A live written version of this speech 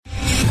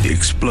the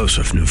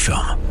explosive new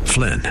film,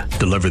 Flynn,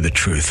 Deliver the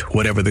Truth,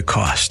 Whatever the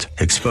Cost,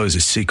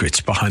 exposes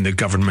secrets behind the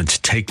government's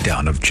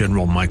takedown of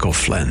General Michael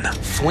Flynn.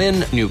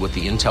 Flynn knew what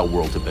the intel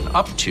world had been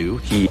up to.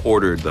 He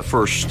ordered the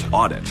first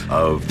audit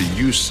of the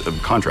use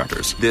of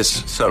contractors.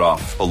 This set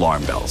off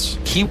alarm bells.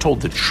 He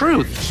told the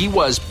truth. He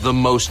was the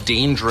most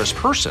dangerous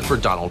person for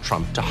Donald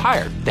Trump to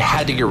hire. They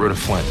had to get rid of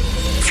Flynn.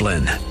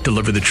 Flynn,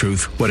 Deliver the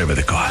Truth, Whatever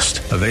the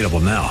Cost. Available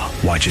now.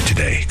 Watch it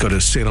today. Go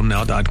to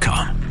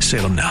salemnow.com.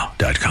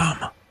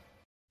 salemnow.com.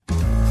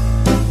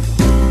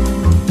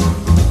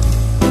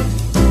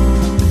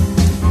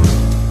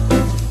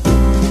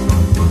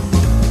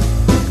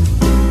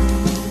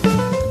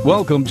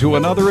 Welcome to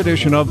another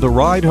edition of The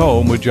Ride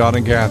Home with John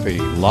and Kathy,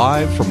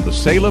 live from the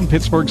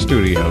Salem-Pittsburgh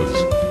studios.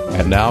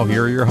 And now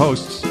here are your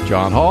hosts,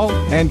 John Hall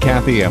and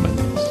Kathy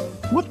Emmons.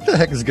 What the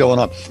heck is going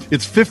on?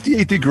 It's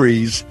 58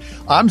 degrees.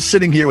 I'm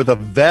sitting here with a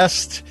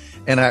vest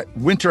and a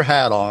winter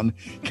hat on.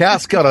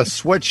 Cass got a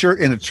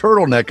sweatshirt and a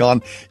turtleneck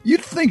on.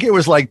 You'd think it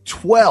was like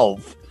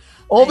 12.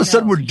 All of a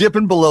sudden, we're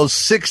dipping below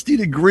 60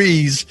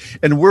 degrees,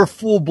 and we're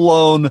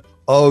full-blown,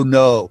 oh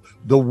no,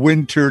 the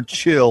winter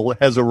chill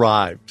has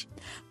arrived.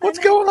 What's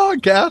going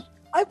on, Cass?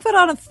 I put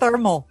on a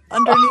thermal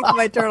underneath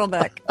my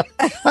turtleneck.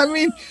 I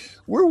mean,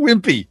 we're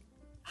wimpy.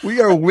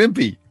 We are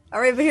wimpy. All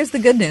right, but here's the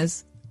good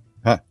news.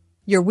 Huh?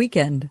 Your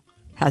weekend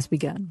has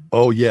begun.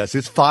 Oh, yes.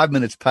 It's 5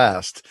 minutes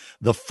past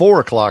the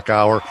 4 o'clock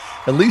hour,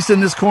 at least in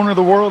this corner of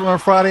the world on a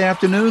Friday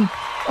afternoon.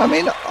 I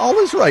mean, all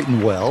is right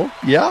and well.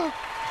 Yeah.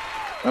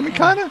 I mean,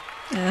 kind of.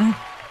 Yeah.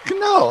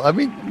 No, I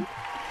mean,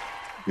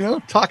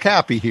 talk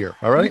happy here.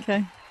 All right.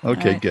 Okay.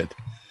 Okay, all right. Good.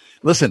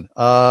 Listen,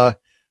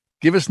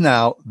 give us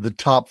now the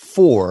top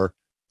 4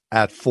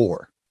 at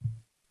 4.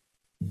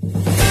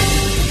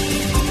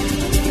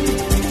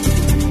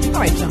 All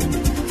right,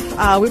 John.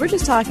 We were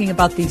just talking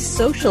about the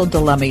social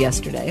dilemma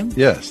yesterday.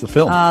 Yes, the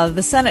film.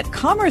 The Senate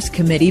Commerce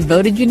Committee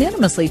voted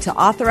unanimously to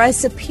authorize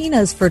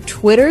subpoenas for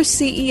Twitter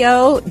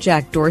CEO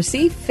Jack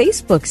Dorsey,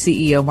 Facebook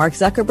CEO Mark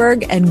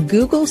Zuckerberg, and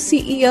Google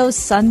CEO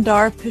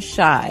Sundar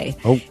Pichai.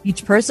 Oh.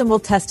 Each person will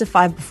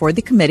testify before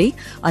the committee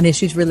on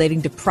issues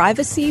relating to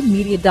privacy,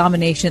 media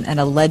domination, and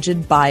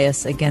alleged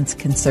bias against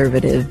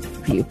conservative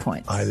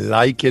viewpoints. I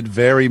like it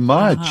very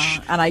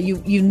much. And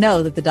you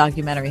know that the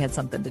documentary had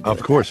something to do with it.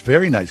 Of course.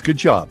 Very nice. Good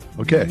job.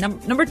 Okay.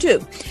 Number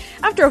 2,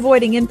 after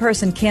avoiding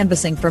in-person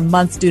canvassing for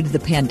months due to the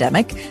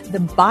pandemic, the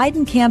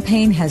Biden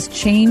campaign has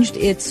changed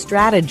its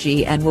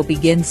strategy and will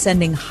begin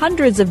sending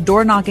hundreds of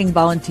door-knocking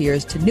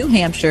volunteers to New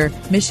Hampshire,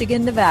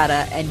 Michigan,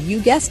 Nevada, and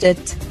you guessed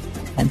it,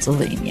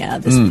 Pennsylvania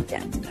this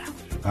weekend.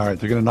 All right.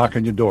 They're going to knock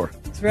on your door.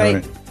 That's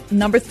right.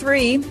 Number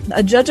 3,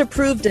 a judge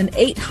approved an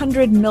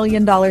 $800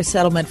 million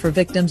settlement for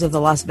victims of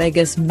the Las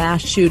Vegas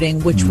mass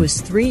shooting, which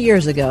was 3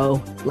 years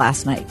ago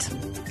last night.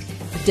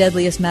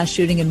 Deadliest mass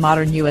shooting in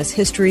modern U.S.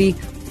 history,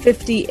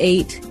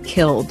 58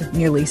 killed,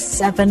 nearly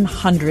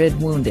 700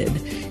 wounded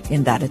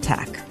in that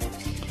attack.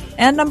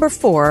 And number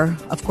 4,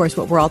 of course,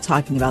 what we're all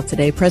talking about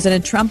today,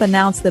 President Trump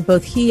announced that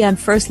both he and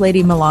First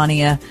Lady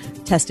Melania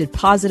tested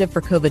positive for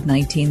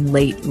COVID-19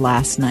 late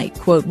last night.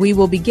 Quote, "We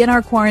will begin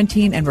our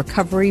quarantine and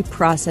recovery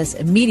process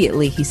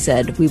immediately," he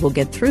said. "We will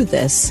get through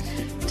this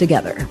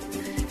together."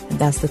 And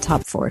that's the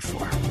top 4 at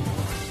 4.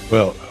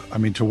 Well, I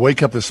mean, to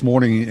wake up this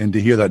morning and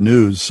to hear that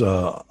news,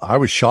 I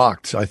was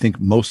shocked. I think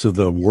most of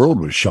the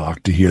world was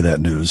shocked to hear that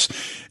news.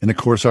 And of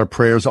course, our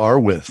prayers are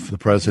with the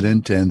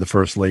president and the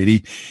first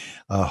lady.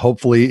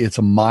 Hopefully it's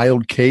a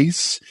mild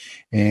case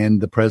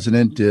and the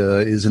president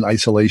is in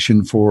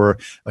isolation for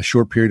a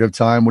short period of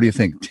time. What do you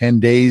think? 10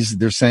 days,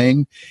 they're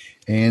saying.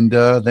 And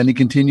then he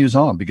continues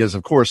on because,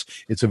 of course,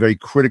 it's a very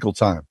critical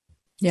time.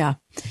 Yeah.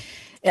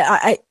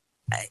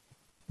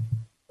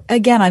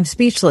 Again, I'm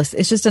speechless.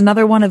 It's just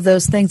another one of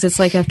those things. It's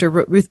like after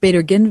Ruth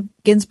Bader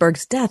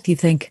Ginsburg's death, you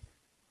think,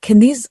 can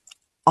these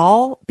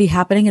all be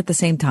happening at the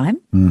same time?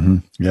 Mm-hmm.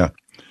 Yeah.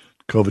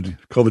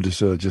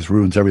 COVID just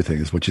ruins everything,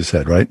 is what you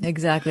said, right?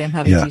 Exactly. I'm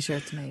having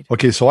T-shirts made.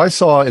 Okay, so I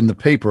saw in the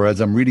paper,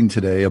 as I'm reading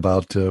today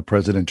about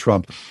President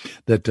Trump,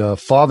 that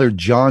Father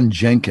John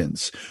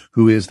Jenkins,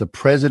 who is the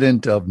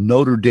president of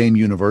Notre Dame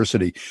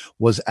University,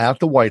 was at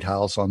the White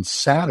House on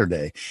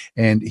Saturday,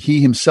 and he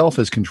himself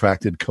has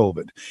contracted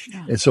COVID.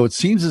 Yeah. And so it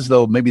seems as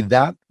though maybe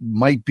that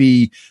might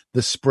be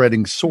the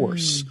spreading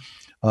source.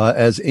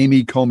 As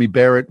Amy Coney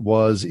Barrett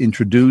was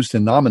introduced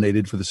and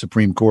nominated for the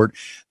Supreme Court,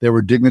 there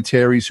were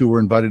dignitaries who were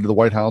invited to the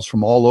White House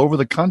from all over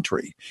the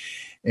country.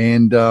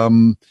 And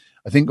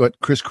I think what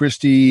Chris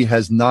Christie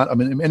has not, I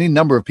mean, any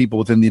number of people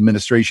within the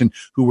administration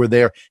who were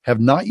there have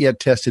not yet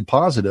tested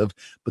positive,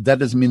 but that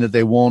doesn't mean that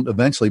they won't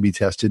eventually be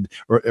tested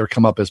or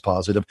come up as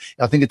positive.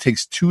 I think it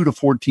takes 2 to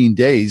 14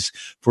 days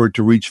for it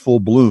to reach full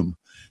bloom.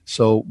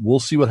 So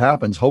we'll see what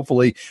happens.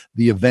 Hopefully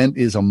the event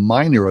is a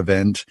minor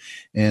event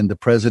and the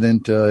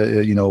president,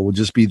 will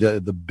just be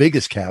the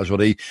biggest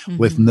casualty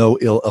with no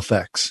ill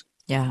effects.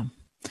 Yeah.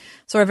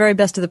 So our very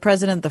best to the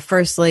president, the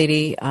first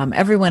lady,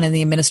 everyone in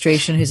the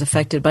administration who's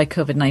affected by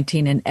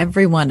COVID-19 and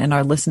everyone in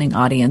our listening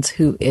audience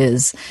who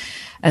is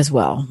as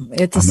well.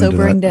 It's a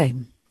sobering day.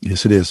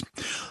 Yes, it is.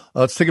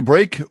 Let's take a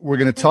break. We're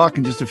going to talk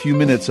in just a few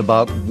minutes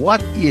about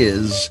what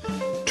is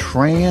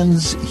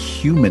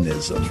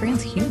transhumanism.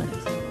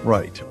 Transhumanism?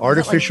 Right.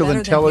 Artificial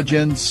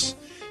intelligence,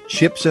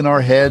 chips in our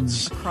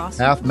heads,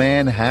 half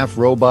man, half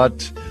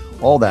robot,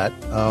 all that.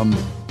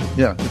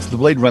 It's the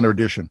Blade Runner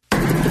edition.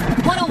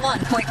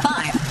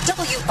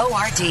 101.5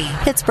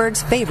 WORD.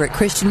 Pittsburgh's favorite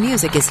Christian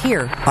music is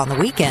here on the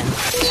weekend.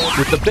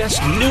 With the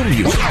best new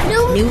music.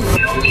 New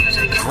music.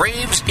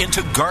 Graves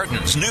into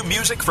Gardens. New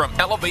music from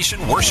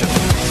Elevation Worship.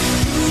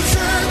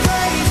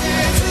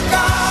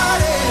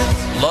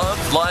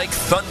 Love Like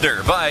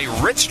Thunder by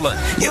Richland.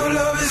 Your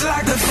love is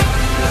like the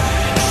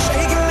thunder,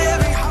 shaking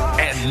every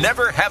heart. And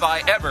Never Have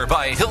I Ever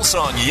by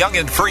Hillsong Young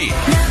and Free.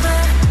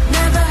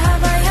 Never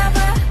have I ever.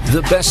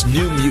 The best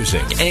new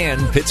music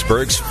and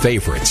Pittsburgh's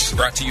favorites.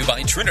 Brought to you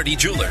by Trinity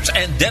Jewelers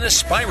and Dennis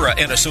Spira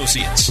and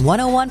Associates.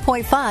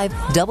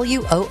 101.5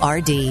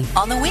 WORD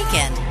on the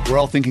weekend. We're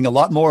all thinking a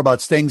lot more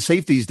about staying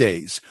safe these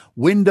days.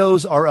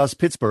 Windows R Us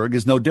Pittsburgh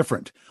is no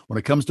different. When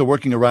it comes to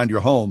working around your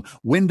home,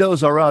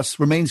 Windows R Us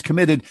remains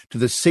committed to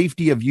the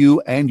safety of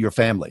you and your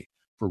family.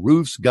 For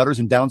roofs, gutters,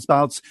 and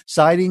downspouts,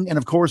 siding, and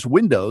of course,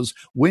 windows,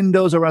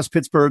 Windows R Us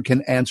Pittsburgh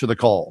can answer the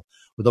call.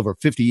 With over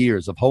 50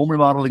 years of home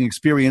remodeling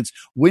experience,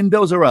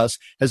 Windows R Us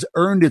has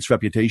earned its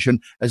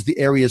reputation as the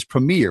area's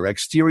premier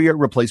exterior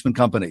replacement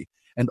company.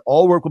 And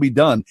all work will be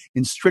done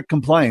in strict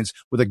compliance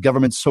with the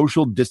government's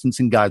social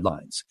distancing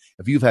guidelines.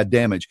 If you've had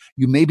damage,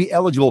 you may be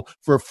eligible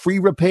for a free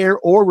repair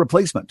or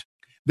replacement.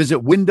 Visit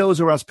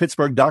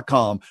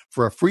WindowsRUsPittsburgh.com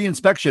for a free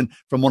inspection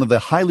from one of the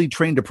highly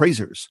trained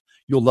appraisers.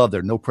 You'll love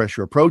their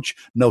no-pressure approach,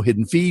 no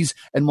hidden fees,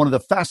 and one of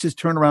the fastest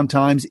turnaround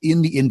times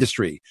in the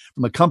industry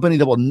from a company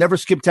that will never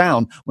skip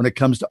town when it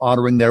comes to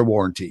honoring their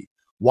warranty.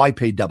 Why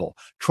pay double?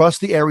 Trust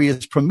the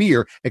area's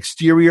premier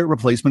exterior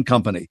replacement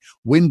company.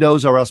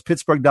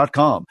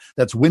 WindowsRUsPittsburgh.com.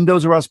 That's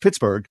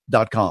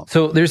WindowsRUsPittsburgh.com.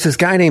 So there's this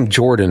guy named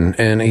Jordan,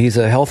 and he's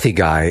a healthy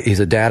guy. He's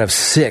a dad of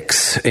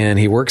 6, and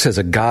he works as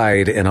a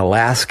guide in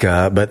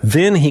Alaska. But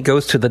then he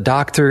goes to the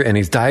doctor, and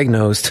he's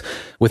diagnosed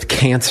with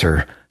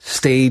cancer,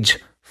 stage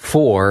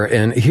 4.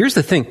 And here's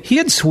the thing. He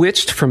had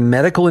switched from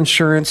medical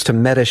insurance to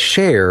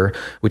MediShare,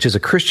 which is a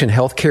Christian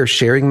healthcare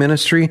sharing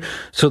ministry.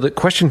 So the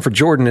question for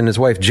Jordan and his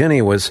wife,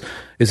 Jenny, was,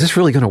 is this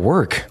really going to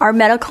work? Our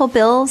medical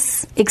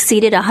bills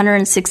exceeded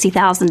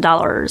 $160,000.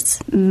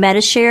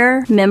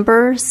 MediShare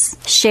members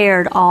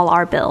shared all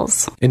our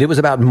bills. And it was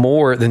about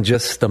more than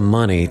just the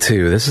money,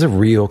 too. This is a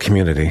real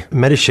community.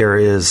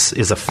 MediShare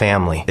is a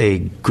family, a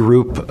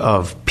group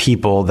of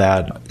people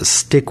that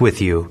stick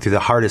with you through the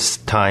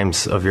hardest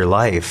times of your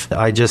life.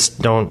 I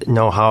just don't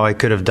know how I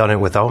could have done it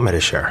without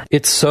MediShare.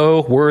 It's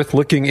so worth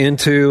looking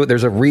into.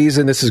 There's a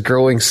reason this is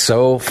growing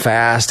so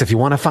fast. If you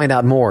want to find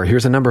out more,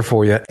 here's a number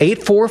for you.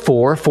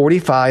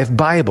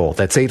 844-45-BIBLE.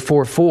 That's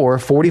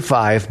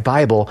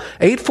 844-45-BIBLE.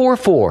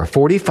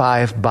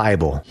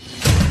 844-45-BIBLE.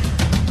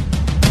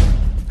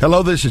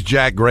 Hello, this is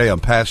Jack Graham,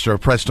 pastor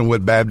of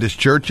Prestonwood Baptist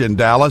Church in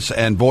Dallas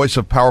and voice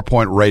of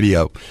PowerPoint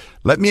Radio.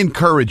 Let me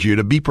encourage you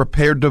to be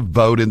prepared to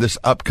vote in this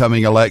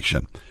upcoming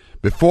election.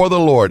 Before the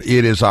Lord,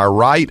 it is our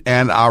right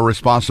and our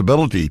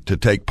responsibility to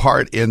take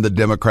part in the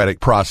democratic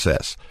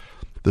process.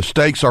 The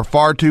stakes are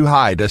far too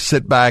high to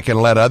sit back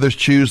and let others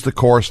choose the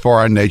course for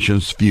our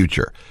nation's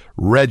future.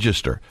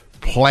 Register,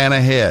 plan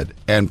ahead,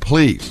 and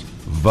please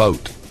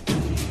vote.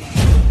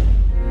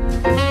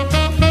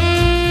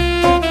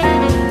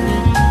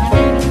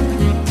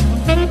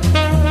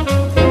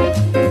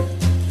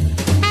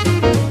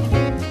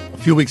 A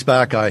few weeks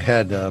back, I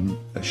had a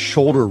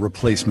shoulder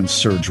replacement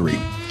surgery.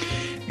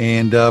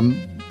 And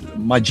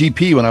my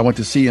GP, when I went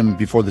to see him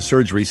before the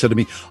surgery, said to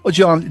me, "Oh,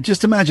 John,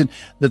 just imagine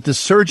that the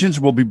surgeons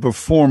will be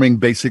performing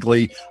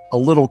basically a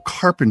little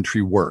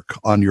carpentry work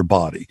on your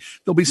body.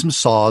 There'll be some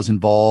saws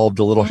involved,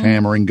 a little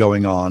hammering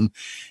going on."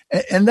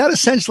 And that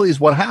essentially is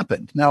what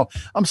happened. Now,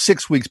 I'm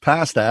 6 weeks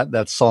past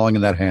that sawing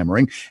and that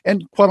hammering.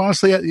 And quite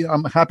honestly,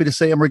 I'm happy to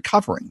say I'm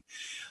recovering.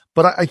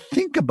 But I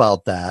think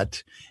about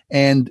that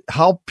and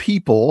how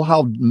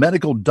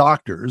medical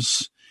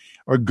doctors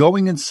are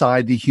going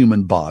inside the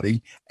human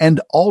body and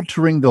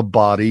altering the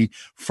body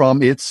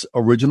from its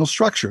original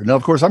structure. Now,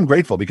 of course, I'm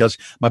grateful because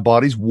my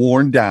body's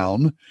worn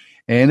down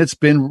and it's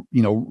been,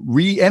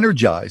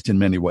 re-energized in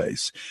many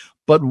ways.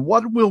 But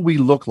what will we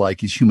look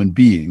like as human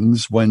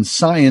beings when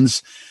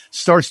science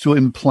starts to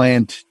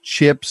implant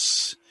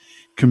chips,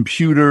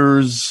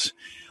 computers,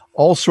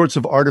 all sorts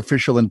of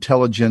artificial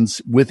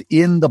intelligence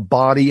within the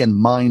body and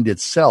mind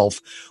itself,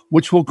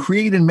 which will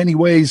create in many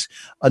ways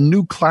a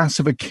new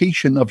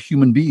classification of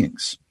human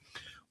beings?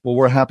 Well,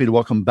 we're happy to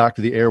welcome back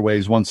to the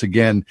airwaves once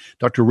again,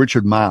 Dr.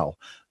 Richard Mouw.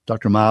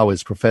 Dr. Mouw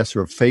is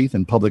professor of faith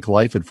and public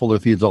life at Fuller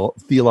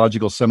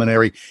Theological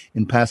Seminary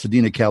in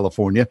Pasadena,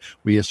 California,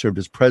 where he has served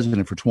as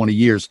president for 20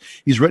 years.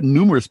 He's written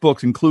numerous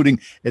books, including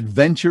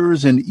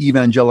Adventures in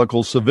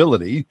Evangelical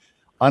Civility,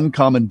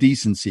 Uncommon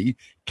Decency,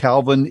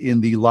 Calvin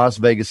in the Las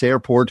Vegas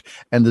Airport,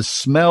 and The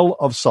Smell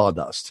of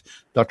Sawdust.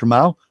 Dr.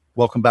 Mouw,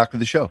 welcome back to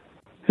the show.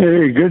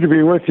 Hey, good to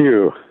be with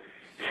you.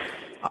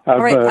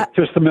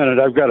 Just a minute.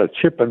 I've got a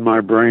chip in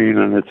my brain,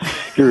 and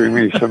it's giving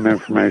me some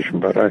information.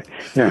 But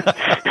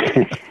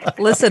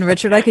Listen,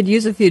 Richard, I could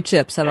use a few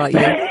chips. How about you?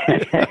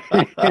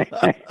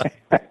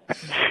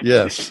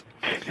 Yes.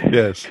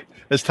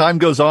 As time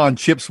goes on,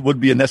 chips would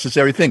be a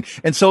necessary thing.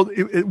 And so,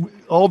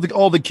 all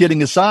the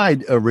kidding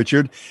aside,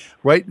 Richard,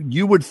 right?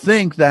 You would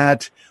think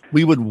that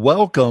we would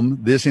welcome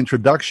this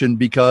introduction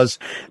because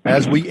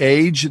as we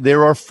age,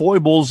 there are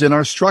foibles in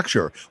our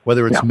structure,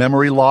 whether it's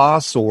memory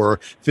loss or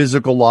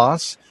physical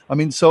loss. I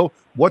mean, so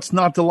what's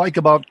not to like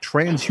about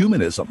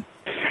transhumanism?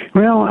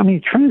 Well, I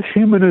mean,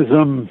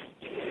 transhumanism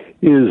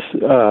is,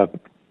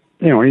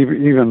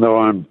 even though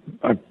I'm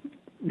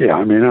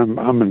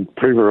in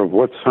favor of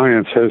what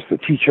science has to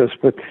teach us,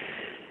 but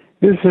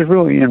this is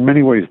really, in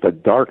many ways, the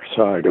dark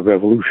side of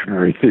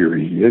evolutionary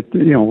theory.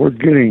 We're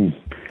getting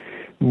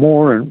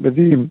more, and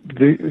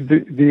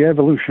the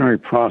evolutionary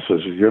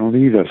process is going to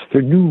lead us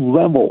to new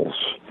levels.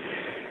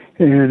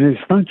 And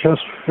it's not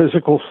just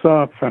physical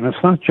stuff, and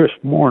it's not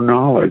just more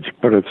knowledge,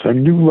 but it's a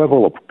new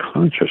level of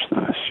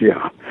consciousness,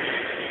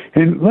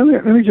 And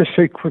let me just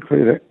say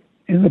quickly that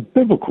in the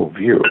biblical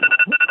view,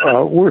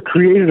 we're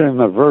created in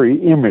the very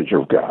image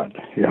of God,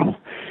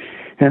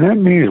 And that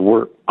means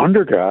we're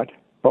under God,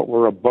 but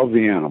we're above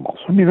the animals.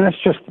 I mean, that's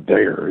just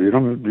there. You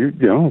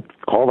don't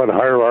call it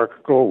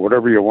hierarchical,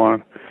 whatever you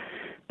want.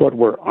 But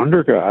we're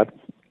under God,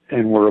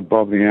 and we're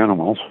above the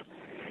animals.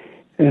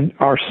 And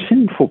our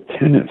sinful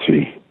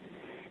tendency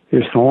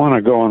is to want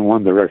to go in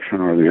one direction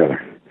or the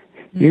other.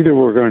 Either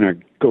we're going to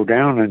go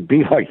down and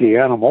be like the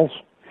animals,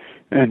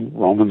 and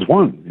Romans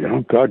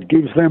 1, God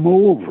gives them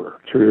over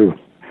to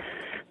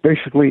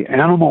basically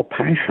animal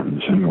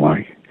passions and the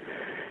like.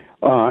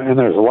 And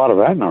there's a lot of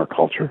that in our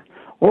culture.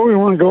 Or we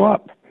want to go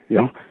up, We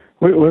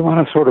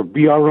want to sort of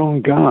be our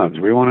own gods.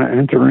 We want to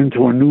enter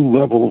into a new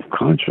level of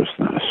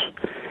consciousness.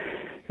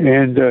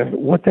 And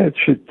what that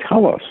should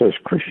tell us as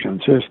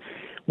Christians is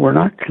we're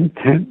not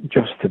content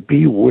just to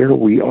be where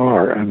we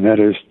are, and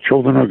that is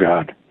children of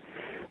God,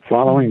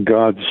 following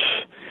God's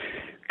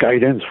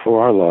guidance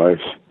for our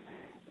lives,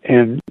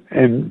 and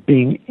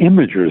being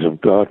imagers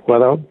of God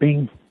without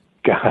being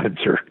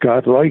gods or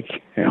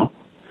godlike,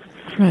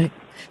 Right.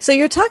 So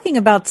you're talking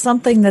about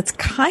something that's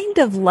kind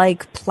of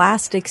like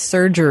plastic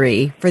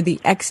surgery for the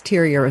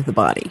exterior of the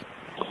body.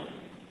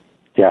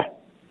 Yeah.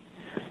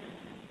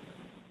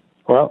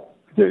 Well,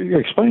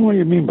 explain what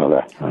you mean by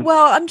that.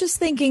 Well, I'm just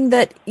thinking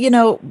that,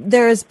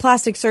 there is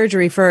plastic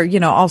surgery for,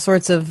 all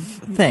sorts of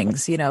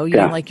things. You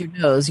don't like your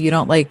nose. You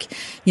don't like,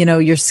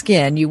 your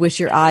skin. You wish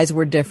your eyes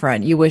were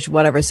different. You wish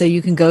whatever. So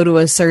you can go to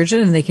a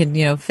surgeon and they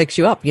can, fix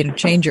you up.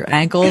 Change your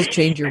ankles,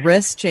 change your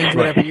wrists, change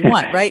whatever you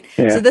want, right?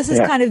 So this is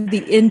kind of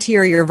the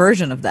interior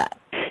version of that.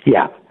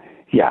 Yeah,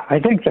 I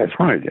think that's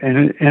right.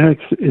 And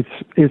it's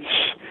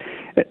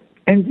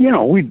And,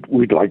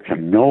 we'd like to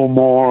know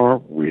more.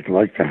 We'd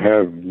like to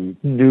have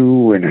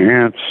new,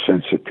 enhanced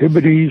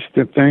sensitivities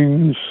to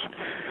things.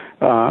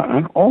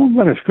 And all of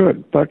that is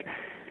good. But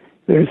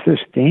there's this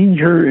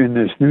danger in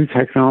this new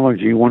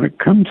technology when it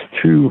comes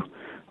to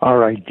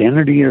our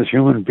identity as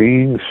human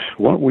beings,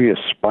 what we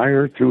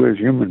aspire to as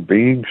human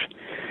beings,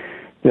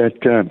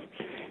 that can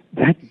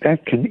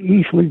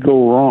easily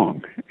go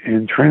wrong.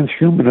 And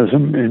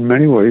transhumanism, in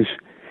many ways,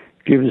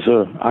 gives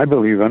I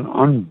believe, an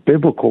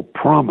unbiblical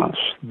promise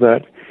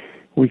that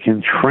we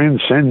can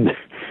transcend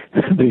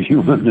the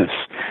humanness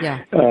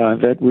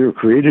that we were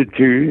created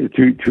to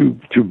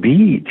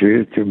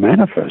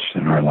manifest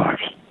in our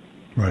lives.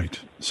 Right.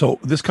 So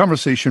this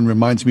conversation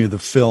reminds me of the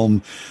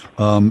film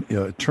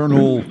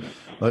Eternal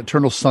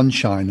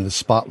Sunshine of the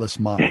Spotless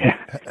Mind,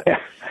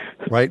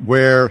 right?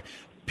 Where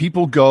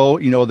people go,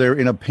 they're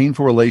in a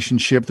painful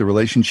relationship. The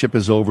relationship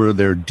is over.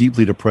 They're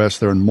deeply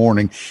depressed. They're in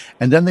mourning.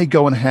 And then they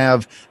go and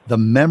have the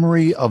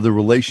memory of the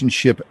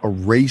relationship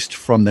erased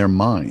from their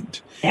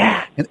mind.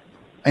 Yeah.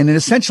 And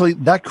essentially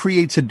that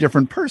creates a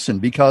different person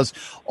because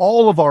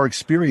all of our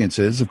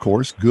experiences, of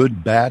course,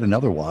 good, bad, and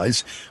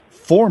otherwise,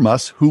 form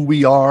us who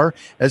we are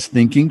as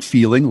thinking,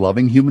 feeling,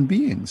 loving human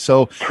beings.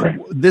 So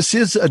this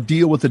is a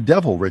deal with the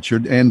devil,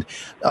 Richard. And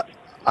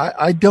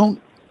I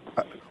don't.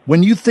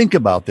 When you think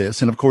about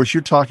this, and of course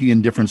you're talking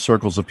in different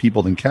circles of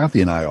people than Kathy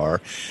and I are,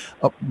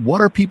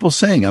 what are people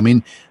saying? I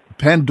mean,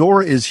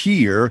 Pandora is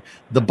here.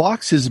 The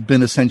box has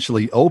been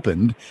essentially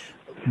opened.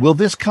 Will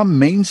this come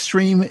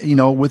mainstream,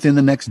 within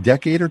the next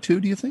decade or two,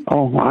 do you think?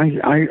 Oh,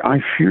 I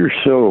fear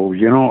so,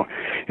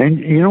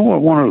 And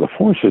what one of the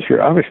forces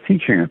here, I was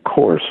teaching a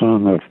course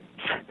on the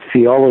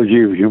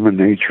theology of human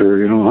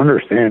nature,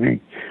 understanding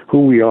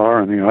who we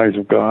are in the eyes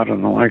of God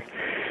and the like.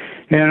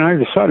 And I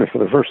decided for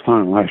the first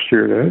time last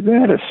year to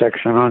add a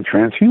section on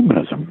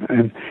transhumanism.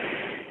 And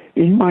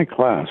in my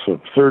class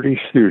of 30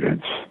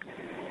 students,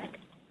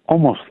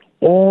 almost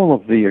all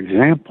of the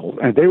examples,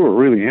 and they were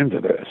really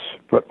into this,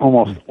 but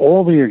almost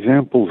all the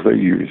examples they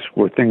used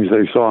were things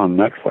they saw on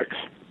Netflix.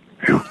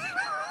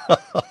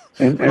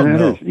 And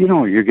it is,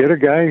 you get a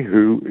guy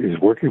who is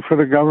working for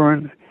the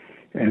government,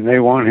 and they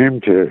want him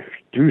to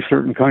do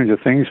certain kinds of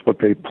things, but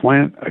they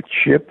plant a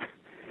chip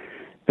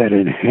that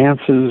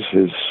enhances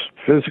his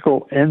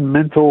physical and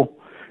mental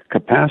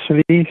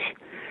capacities.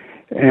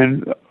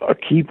 And a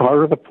key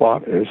part of the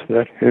plot is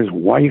that his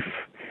wife,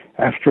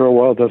 after a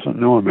while, doesn't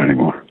know him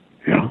anymore.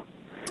 You know.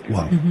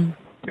 Wow.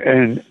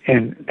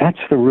 And that's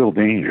the real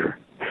danger.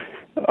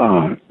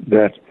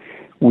 That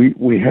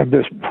we have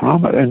this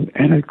promise,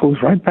 and it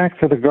goes right back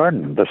to the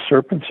garden. The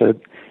serpent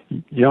said,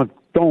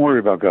 don't worry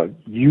about God.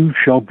 You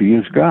shall be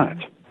as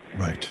gods.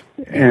 Right.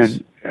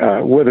 And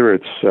whether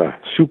it's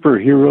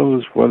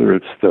superheroes, whether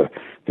it's the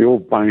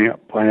old bionic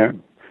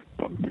man,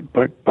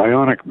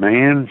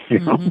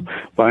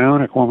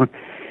 bionic woman,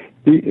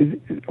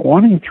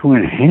 wanting to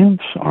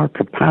enhance our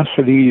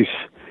capacities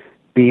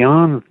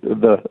beyond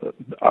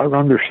our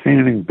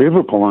understanding,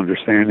 biblical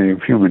understanding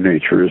of human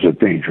nature, is a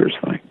dangerous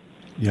thing.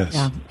 Yes.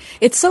 Yeah.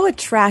 It's so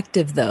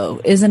attractive,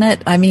 though, isn't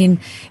it? I mean,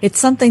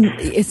 it's not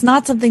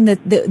something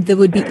that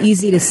would be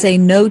easy to say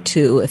no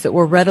to if it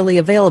were readily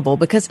available,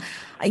 because,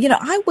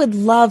 I would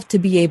love to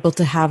be able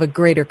to have a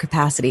greater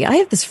capacity. I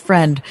have this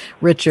friend,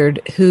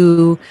 Richard,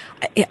 who,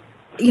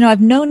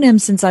 I've known him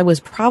since I was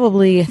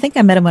I think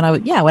I met him when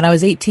I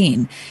was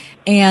 18.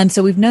 And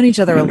so we've known each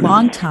other a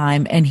long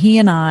time, and he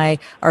and I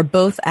are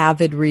both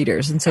avid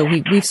readers. And so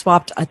we've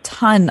swapped a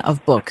ton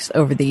of books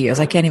over the years.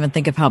 I can't even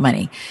think of how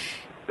many.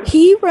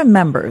 He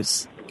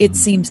remembers, it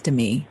seems to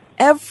me,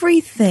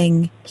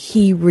 everything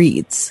he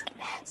reads.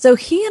 So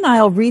he and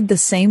I will read the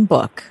same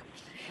book.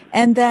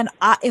 And then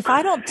if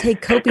I don't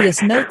take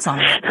copious notes on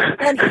it,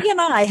 then he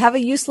and I have a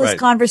useless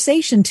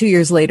conversation 2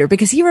 years later,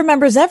 because he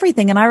remembers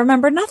everything and I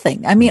remember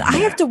nothing. I mean, I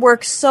have to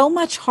work so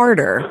much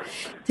harder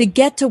to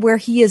get to where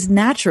he is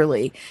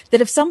naturally,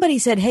 that if somebody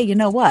said, hey, you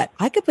know what,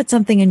 I could put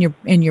something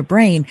in your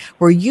brain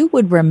where you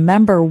would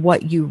remember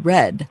what you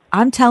read,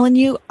 I'm telling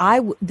you,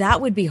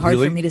 that would be hard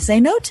for me to say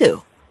no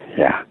to.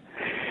 Yeah.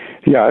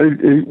 Yeah,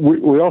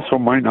 we also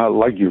might not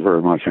like you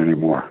very much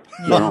anymore.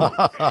 Well,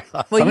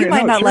 you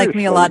might not like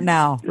me a lot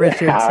now,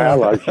 Richard. Yeah, I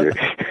like you.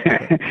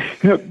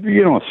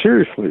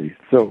 Seriously.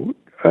 So,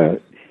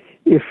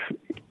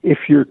 if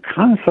you're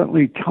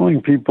constantly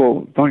telling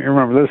people, "Don't you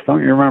remember this?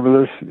 Don't you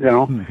remember this?"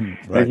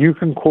 And you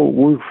can quote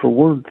word for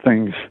word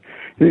things.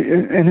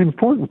 An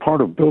important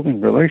part of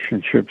building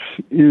relationships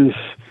is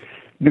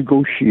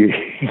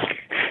negotiating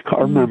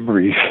our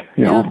memories,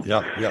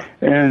 Yeah.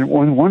 And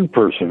when one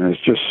person is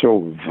just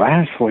so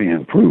vastly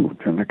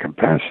improved in the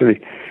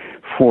capacity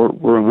for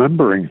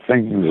remembering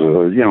things,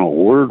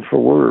 word for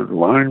word,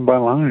 line by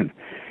line,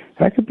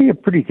 that could be a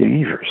pretty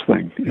dangerous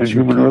thing in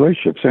human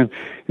relationships. And,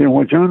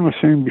 what John was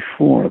saying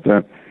before,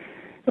 that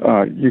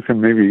you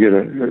can maybe get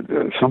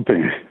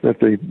something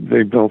that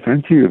they built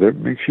into you that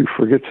makes you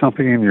forget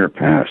something in your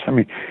past. I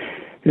mean,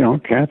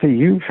 Kathy,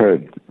 you've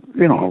had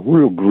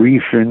real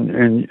grief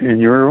in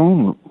your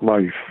own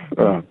life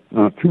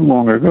not too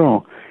long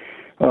ago.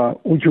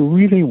 Would you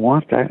really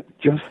want that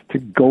just to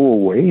go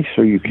away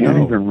so you can't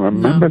even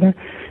remember that?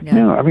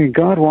 No. I mean,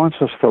 God wants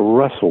us to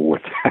wrestle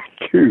with that,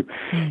 to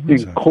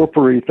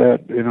incorporate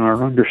that in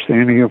our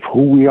understanding of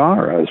who we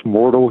are as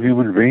mortal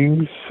human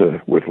beings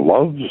with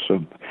loves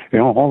and,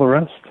 all the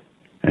rest.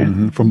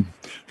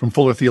 From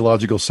Fuller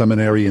Theological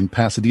Seminary in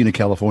Pasadena,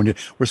 California,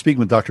 we're speaking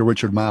with Dr.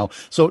 Richard Mouw.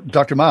 So,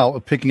 Dr.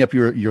 Mouw, picking up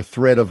your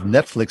thread of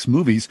Netflix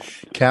movies,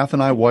 Kath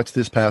and I watched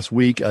this past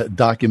week a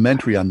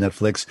documentary on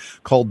Netflix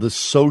called The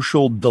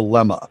Social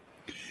Dilemma.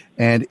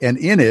 And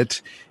in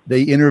it,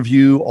 they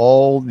interview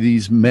all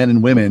these men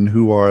and women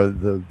who are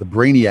the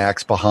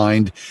brainiacs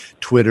behind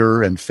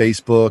Twitter and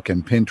Facebook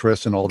and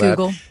Pinterest and all that.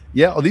 Google.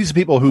 Yeah, these are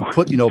people who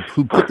put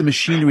the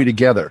machinery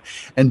together.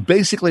 And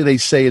basically they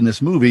say in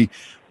this movie,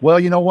 well,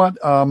 you know what?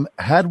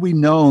 Had we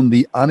known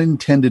the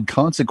unintended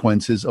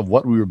consequences of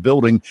what we were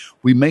building,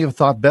 we may have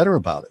thought better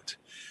about it.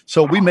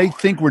 So we may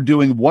think we're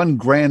doing one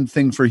grand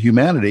thing for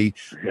humanity,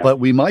 but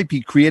we might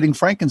be creating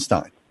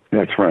Frankenstein.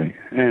 That's right.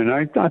 And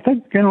I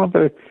think,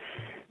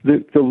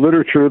 the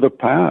literature of the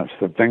past,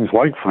 of things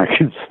like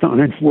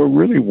Frankenstein, were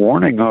really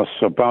warning us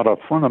about a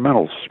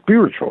fundamental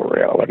spiritual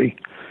reality.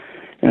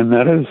 And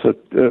that is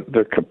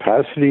the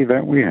capacity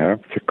that we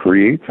have to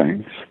create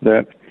things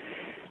that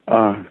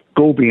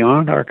go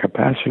beyond our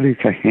capacity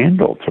to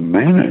handle, to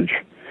manage.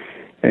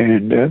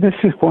 And this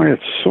is why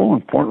it's so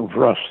important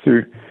for us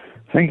to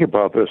think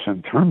about this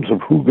in terms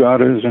of who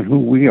God is and who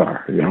we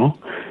are,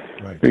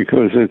 Right.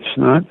 Because it's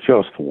not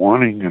just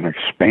wanting an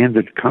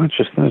expanded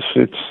consciousness,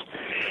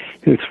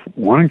 it's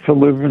wanting to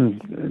live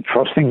in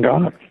trusting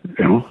God,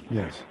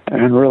 Yes.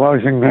 And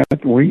realizing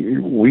that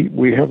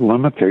we have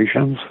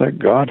limitations that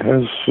God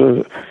has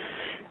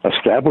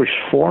established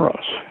for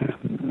us.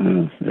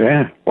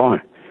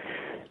 Why?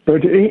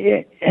 But,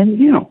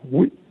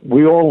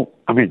 we all,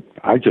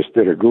 I just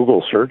did a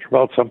Google search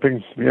about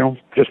something,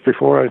 just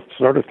before I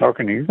started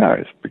talking to you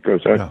guys,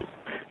 because I'm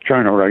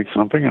trying to write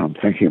something and I'm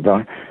thinking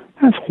about it.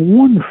 That's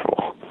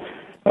wonderful.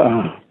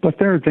 But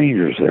there are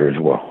dangers there as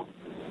well.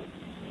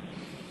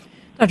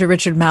 Dr.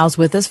 Richard Mouw's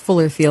with us,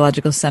 Fuller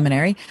Theological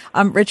Seminary.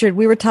 Richard,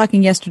 we were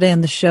talking yesterday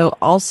on the show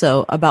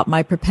also about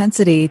my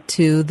propensity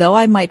to, though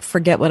I might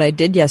forget what I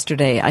did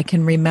yesterday, I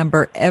can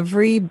remember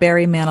every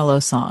Barry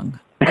Manilow song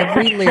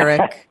every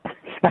lyric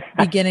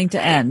beginning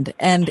to end.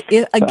 And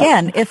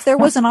if there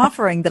was an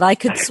offering that I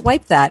could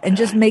swipe that and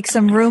just make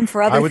some room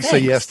for other things. I would say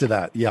yes to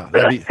that. Yeah.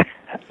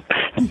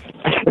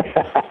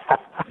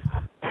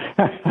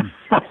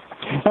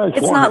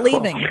 It's not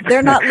leaving.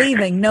 They're not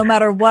leaving no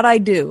matter what I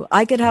do.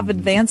 I could have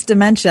advanced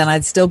dementia and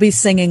I'd still be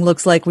singing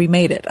Looks Like We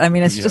Made It. I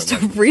mean, it's just a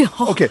real...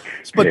 Okay,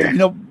 but,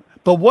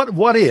 but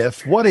what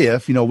if,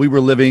 we were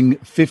living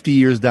 50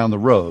 years down the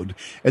road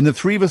and the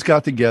three of us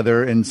got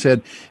together and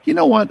said, you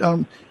know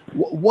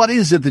what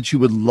is it that you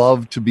would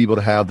love to be able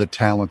to have the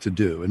talent to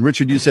do? And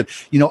Richard, you said,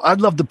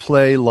 I'd love to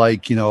play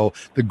like,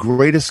 the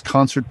greatest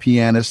concert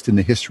pianist in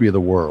the history of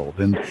the world.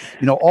 And,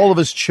 all of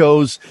us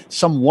chose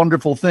some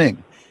wonderful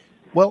thing.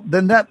 Well,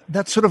 then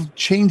that sort of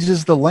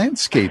changes the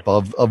landscape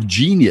of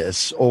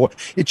genius, or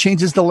it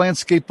changes the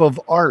landscape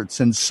of arts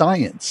and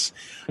science.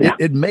 Yeah.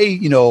 It may,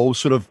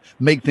 sort of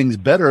make things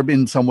better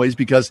in some ways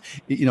because,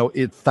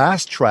 it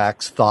fast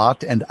tracks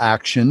thought and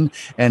action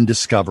and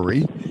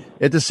discovery.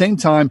 At the same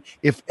time,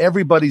 if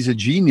everybody's a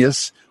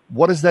genius,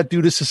 what does that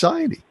do to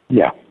society?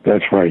 Yeah,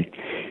 that's right.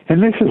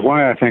 And this is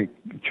why I think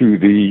to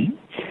the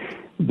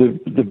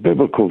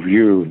biblical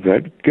view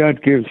that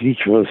God gives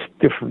each of us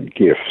different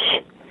gifts.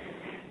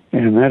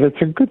 And that it's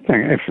a good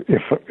thing.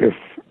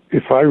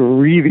 If I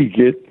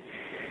really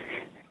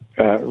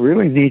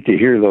really need to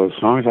hear those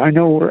songs, I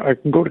know where I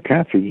can go to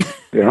Kathy.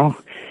 I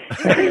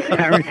mean,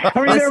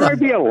 there might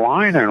be a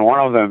line in one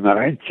of them that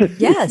I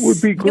just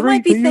would be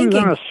great to use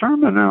in a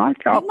sermon, and I'll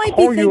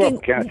call you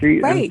up,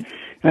 Kathy, and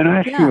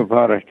ask you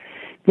about it.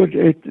 But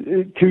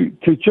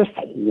to just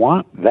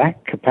want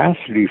that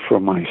capacity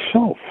for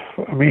myself,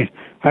 I mean,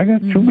 I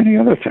got too many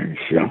other things,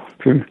 I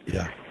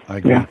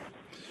agree. Yeah.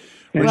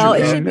 Well,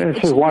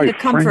 this is why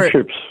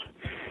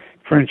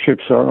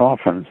friendships are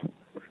often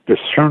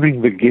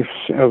discerning the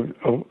gifts of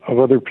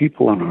other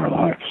people in our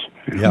lives.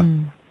 Yeah.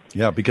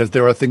 Yeah, because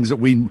there are things that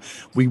we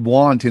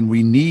want and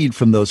we need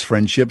from those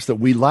friendships that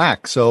we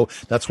lack. So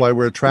that's why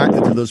we're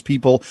attracted to those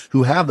people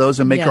who have those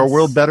and make our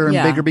world better and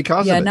bigger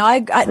because of it. Yeah, no,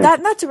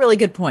 that's a really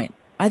good point.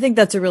 I think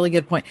that's a really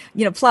good point.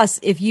 Plus,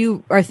 if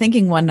you are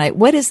thinking one night,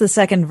 what is the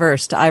second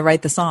verse to I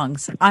Write the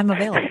Songs? I'm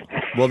available.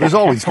 Well, there's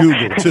always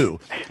Google, too.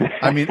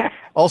 I mean,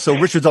 also,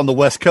 Richard's on the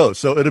West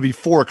Coast, so it'll be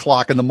 4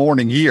 o'clock in the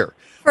morning here.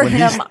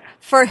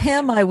 For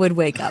him, I would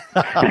wake up.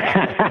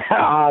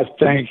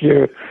 Thank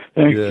you.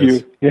 Thank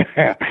you.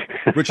 Yeah.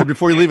 Richard,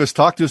 before you leave us,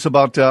 talk to us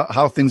about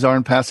how things are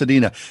in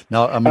Pasadena.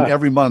 Now, I mean,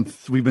 every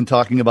month we've been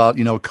talking about,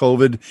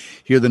 COVID,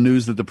 hear the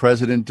news that the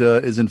president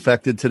is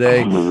infected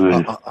today.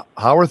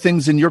 How are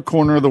things in your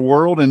corner of the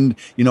world? And,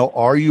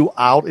 are you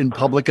out in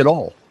public at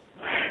all?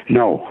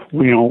 No,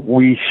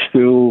 we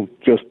still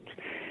just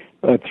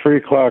at 3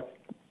 o'clock,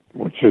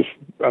 which is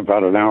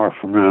about an hour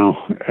from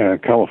now,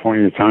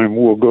 California time,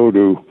 we'll go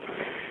to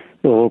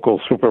the local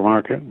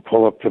supermarket and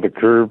pull up to the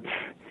curb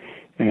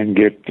and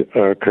get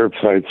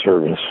curbside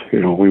service.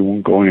 We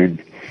won't go in.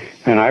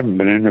 And I haven't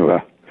been into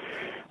a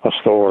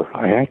store.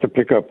 I had to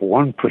pick up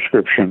one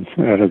prescription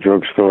at a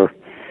drugstore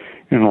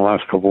in the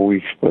last couple of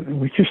weeks, but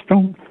we just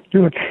don't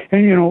do it.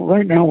 And,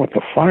 right now with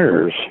the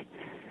fires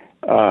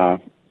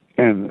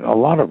and a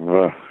lot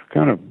of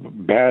kind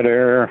of bad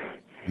air,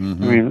 I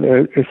mean,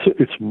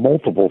 it's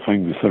multiple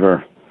things that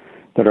are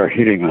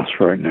hitting us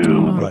right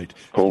now. Right.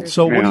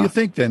 So what do you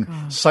think then?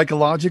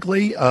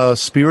 Psychologically,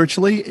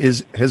 spiritually,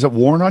 has it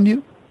worn on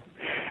you?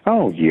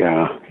 Oh,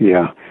 yeah.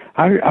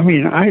 I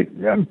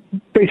mean,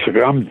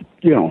 basically,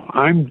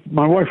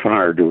 my wife and I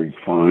are doing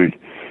fine,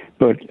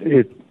 but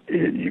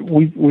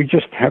we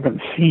just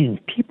haven't seen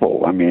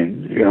people. I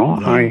mean,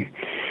 I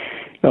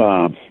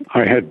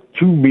had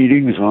 2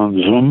 meetings on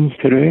Zoom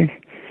today,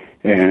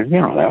 and,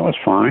 that was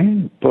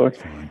fine, but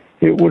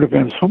it would have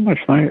been so much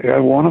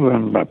nicer. One of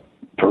them, a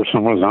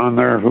person was on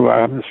there who I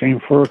haven't seen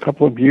for a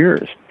couple of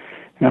years,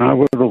 and I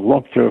would have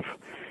loved to have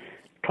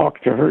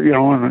talked to her,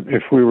 and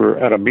if we were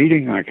at a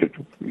meeting,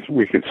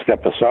 we could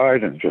step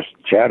aside and just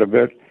chat a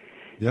bit.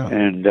 Yeah.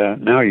 And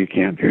now you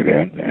can't do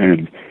that,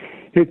 and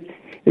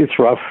it's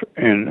rough.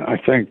 And I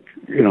think,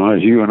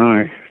 as you and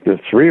I, the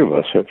three of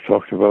us, have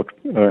talked about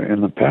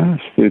in the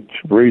past, it's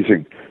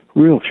raising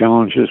real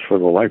challenges for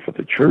the life of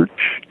the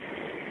church.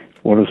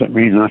 What does it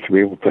mean not to be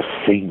able to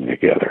sing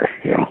together?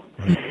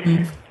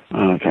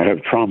 To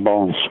have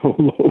trombone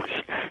solos.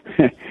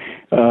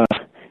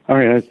 I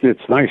mean,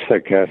 it's nice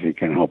that Kathy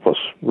can help us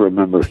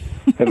remember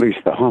at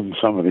least to hum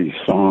some of these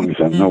songs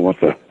and know what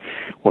the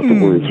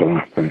words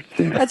are. But,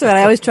 That's right.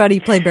 I always try to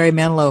play Barry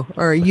Manilow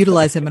or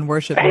utilize him in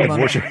worship. At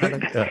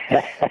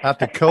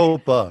the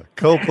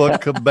Copacabana.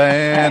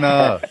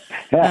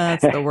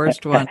 That's the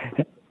worst one.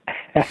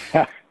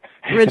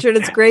 Richard,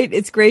 it's great.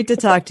 It's great to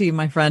talk to you,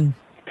 my friend.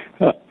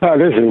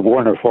 This is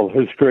wonderful.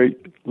 It's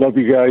great. Love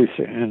you guys,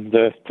 and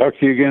talk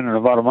to you again in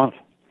about a month.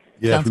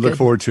 Yeah, we look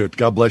forward to it.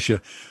 God bless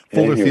you.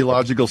 Fuller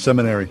Theological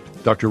Seminary,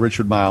 Dr.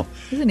 Richard Mile.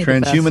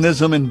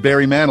 Transhumanism and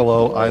Barry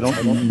Manilow. I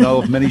don't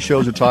know if many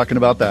shows are talking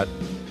about that.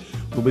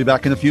 We'll be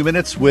back in a few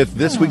minutes with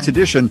this week's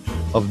edition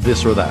of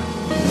This or That.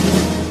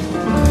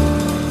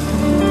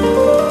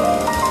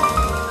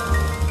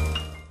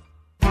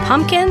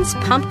 Pumpkins,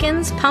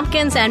 pumpkins,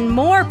 pumpkins, and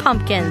more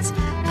pumpkins.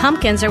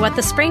 Pumpkins are what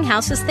the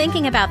Springhouse is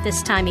thinking about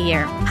this time of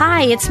year.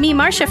 Hi, it's me,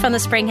 Marcia from the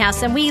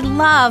Springhouse, and we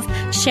love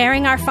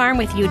sharing our farm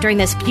with you during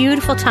this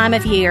beautiful time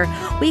of year.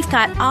 We've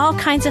got all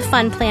kinds of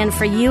fun planned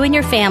for you and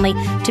your family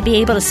to be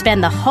able to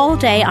spend the whole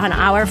day on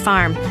our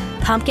farm.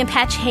 Pumpkin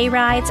patch hay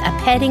rides, a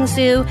petting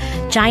zoo,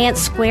 giant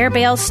square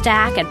bale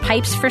stack and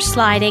pipes for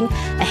sliding,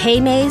 a hay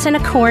maze and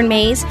a corn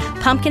maze,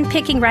 pumpkin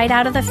picking right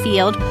out of the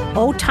field,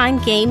 old-time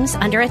games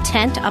under a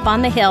tent up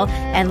on the hill,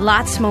 and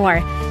lots more.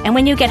 And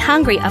when you get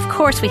hungry, of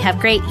course, we have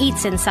great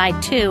eats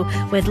inside, too,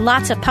 with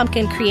lots of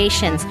pumpkin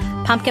creations.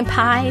 Pumpkin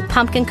pie,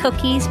 pumpkin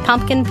cookies,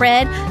 pumpkin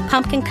bread,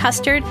 pumpkin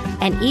custard,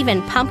 and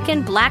even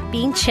pumpkin black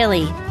bean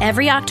chili.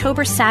 Every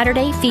October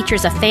Saturday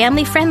features a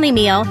family-friendly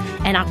meal,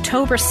 and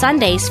October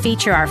Sundays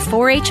feature our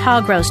 4-H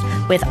hog roast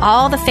with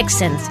all the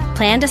fixins.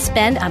 Plan to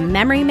spend a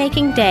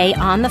memory-making day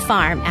on the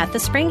farm at the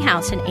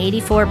Springhouse in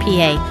 84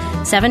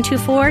 PA.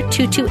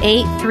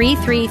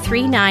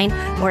 724-228-3339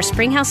 or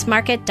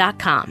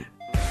springhousemarket.com.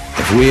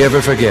 If we ever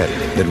forget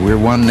that we're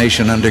one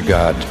nation under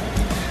God,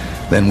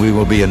 then we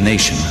will be a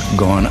nation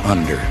going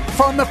under.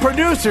 From the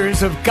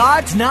producers of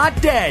God's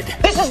Not Dead.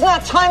 This is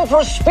not time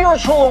for a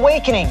spiritual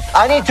awakening.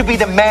 I need to be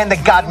the man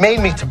that God made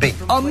me to be.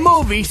 A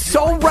movie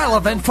so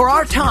relevant for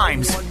our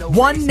times.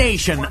 One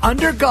Nation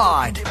Under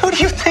God. Who do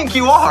you think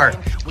you are?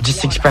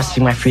 Just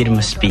expressing my freedom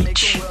of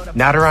speech.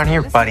 Not around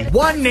here, buddy.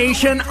 One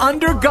Nation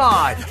Under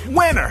God.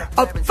 Winner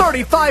of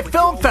 35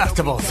 film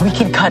festivals. We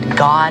can cut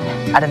God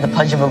out of the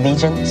Pledge of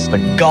Allegiance,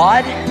 but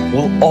God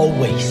will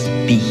always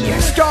be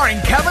here. Starring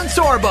Kevin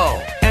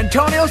Sorbo,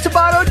 Antonio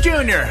Sabato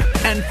Jr.,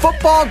 and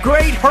football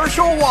great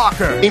Herschel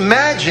Walker.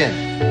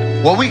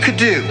 Imagine what we could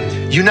do,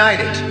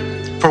 united,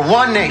 for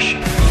one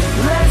nation.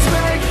 Let's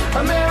make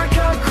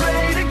America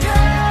great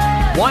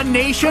again. One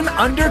Nation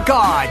Under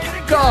God.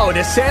 Go to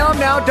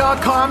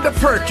salemnow.com to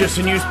purchase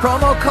and use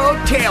promo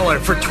code Taylor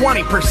for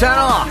 20%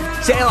 off.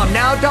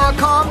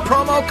 Salemnow.com,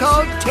 promo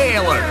code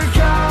Taylor.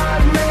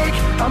 God, make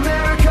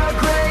America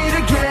great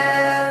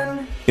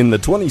again. In the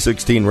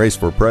 2016 race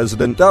for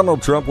president,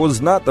 Donald Trump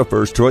was not the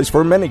first choice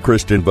for many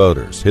Christian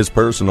voters. His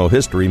personal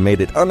history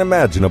made it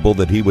unimaginable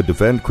that he would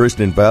defend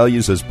Christian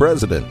values as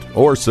president,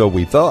 or so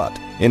we thought.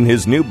 In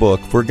his new book,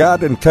 For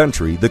God and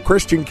Country, The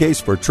Christian Case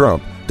for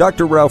Trump,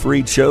 Dr. Ralph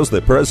Reed shows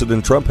that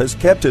President Trump has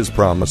kept his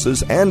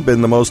promises and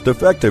been the most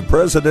effective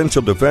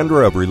presidential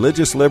defender of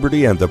religious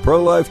liberty and the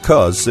pro-life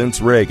cause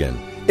since Reagan.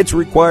 It's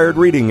required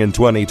reading in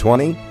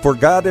 2020. For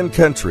God and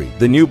Country,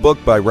 the new book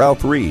by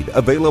Ralph Reed,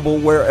 available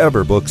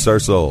wherever books are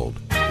sold.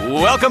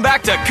 Welcome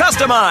back to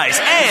Customize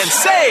and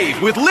Save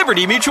with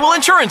Liberty Mutual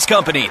Insurance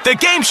Company, the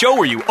game show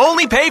where you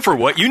only pay for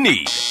what you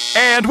need.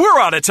 And we're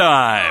out of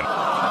time.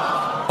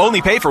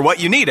 Only pay for what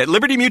you need at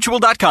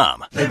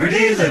libertymutual.com.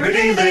 Liberty,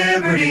 liberty,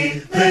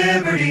 liberty,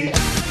 liberty.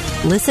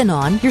 Listen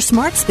on your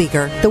smart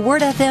speaker, the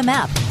Word FM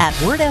app at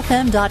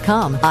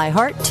wordfm.com,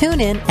 iHeart,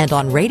 TuneIn, and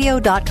on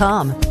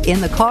radio.com.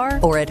 In the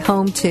car or at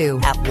home, too,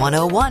 at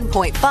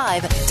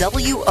 101.5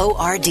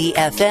 WORD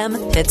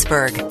FM,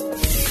 Pittsburgh.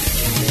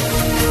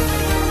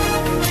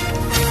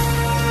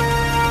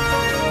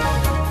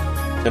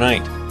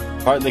 Tonight,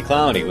 partly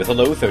cloudy with a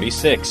low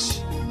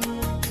 36.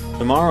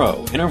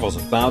 Tomorrow, intervals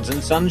of clouds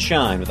and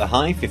sunshine with a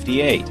high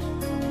 58.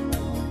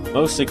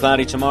 Mostly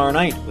cloudy tomorrow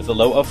night with a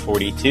low of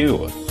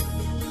 42.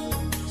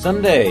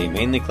 Sunday,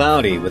 mainly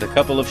cloudy with a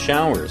couple of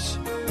showers,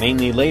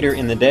 mainly later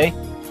in the day,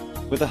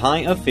 with a high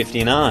of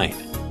 59.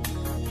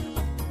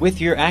 With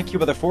your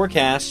AccuWeather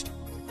forecast,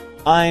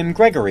 I'm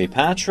Gregory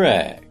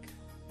Patrick.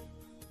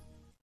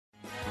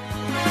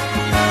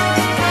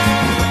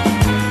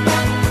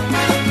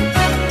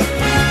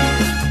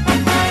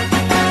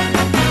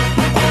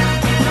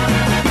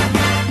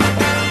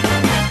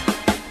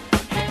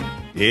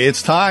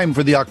 It's time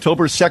for the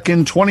October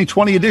 2nd,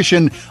 2020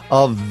 edition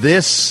of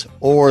This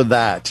or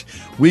That.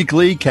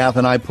 Weekly, Kath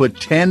and I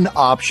put 10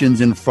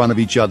 options in front of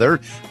each other.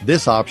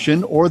 This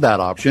option or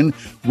that option.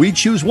 We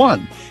choose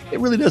one.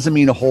 It really doesn't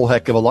mean a whole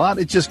heck of a lot.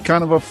 It's just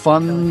kind of a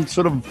fun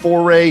sort of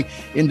foray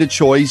into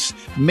choice,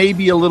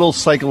 maybe a little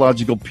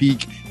psychological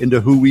peek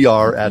into who we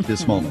are at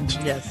this moment.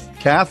 Yes.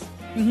 Kath,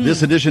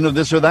 this edition of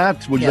This or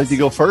That, would you like to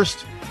go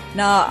first?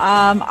 No,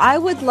 I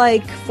would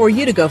like for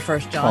you to go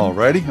first, John. All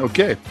righty.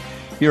 Okay.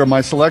 Here are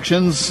my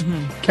selections.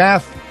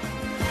 Kath,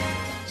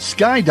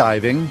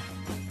 skydiving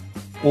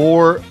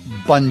or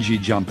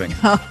bungee jumping?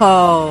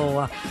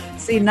 Oh,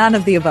 see, none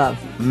of the above.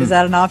 Is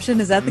that an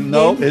option? Is that the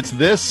No, game? it's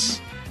this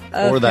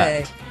or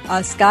that.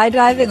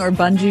 Skydiving or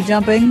bungee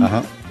jumping?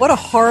 What a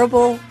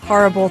horrible,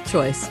 horrible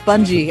choice.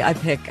 Bungee, I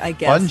pick, I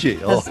guess.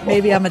 Bungee. 'Cause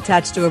maybe I'm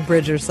attached to a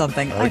bridge or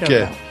something. I don't know.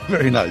 Okay,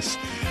 very nice.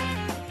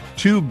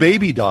 2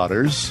 baby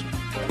daughters,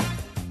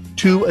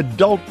 2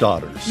 adult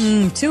daughters.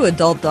 2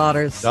 adult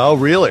daughters. Oh,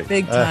 really?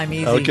 Big time,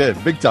 easy. Okay,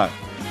 big time.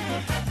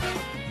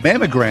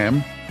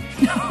 Mammogram,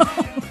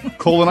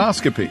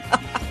 colonoscopy.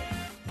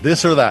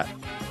 This or that?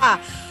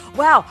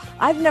 Wow,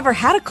 I've never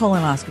had a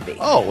colonoscopy.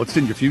 Oh, what's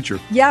in your future?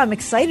 Yeah, I'm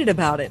excited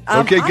about it.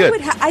 Okay, good.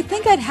 I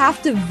think I'd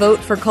have to vote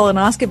for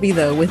colonoscopy,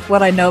 though, with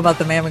what I know about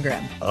the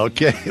mammogram.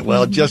 Okay,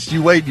 well, just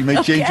you wait. You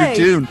may change your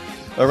tune.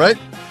 All right?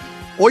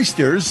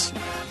 Oysters,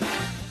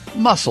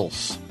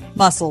 mussels.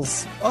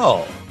 Mussels.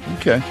 Oh,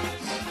 okay.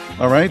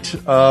 All right.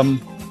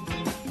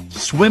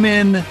 Swim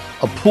in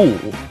a pool.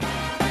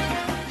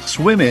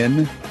 Swim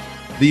in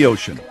the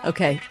ocean.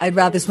 Okay, I'd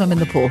rather swim in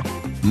the pool.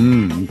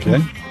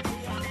 Okay.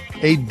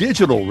 A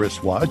digital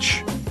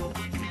wristwatch,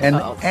 an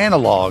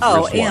analog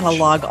wristwatch. Oh,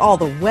 analog all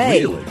the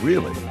way.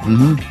 Really?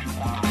 Mm-hmm.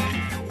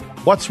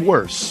 What's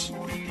worse,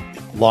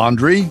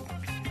 laundry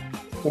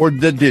or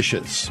the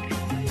dishes?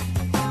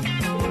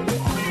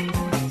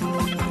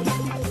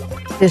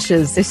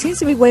 Dishes. There seems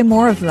to be way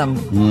more of them.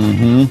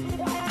 Mm-hmm.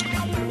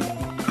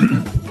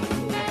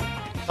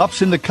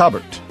 Ups in the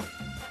cupboard.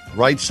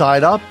 Right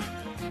side up,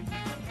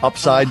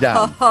 upside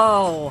down.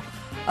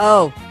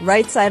 Oh,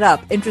 right side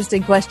up.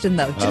 Interesting question,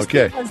 though. Just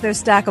because they're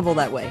stackable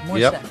that way. More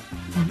yep. stack.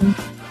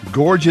 Mm-hmm.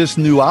 Gorgeous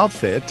new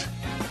outfit.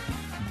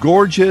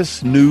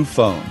 Gorgeous new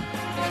phone.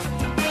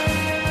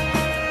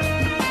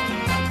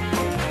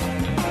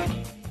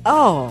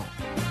 Oh.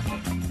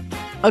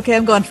 Okay,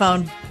 I'm going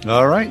phone.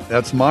 All right,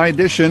 that's my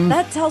addition.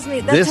 That tells me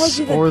this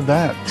or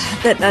that.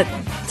 That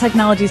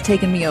technology's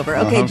taken me over.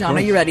 Okay, John,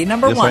 are you ready?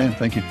 Number yes, one. I am.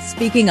 Thank you.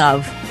 Speaking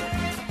of,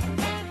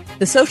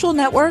 The Social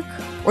Network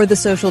or The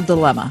Social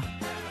Dilemma?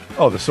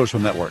 Oh, The Social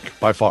Network,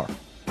 by far.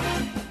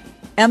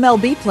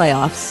 MLB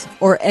playoffs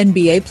or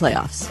NBA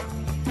playoffs?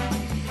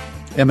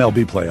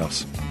 MLB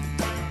playoffs.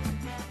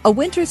 A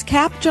winter's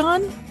cap,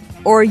 John,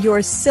 or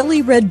your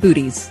silly red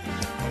booties?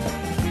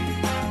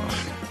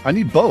 I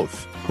need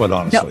both, quite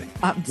honestly. No,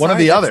 I'm one sorry, or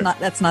the other.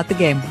 That's not the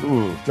game.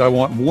 Ooh, do I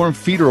want warm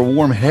feet or a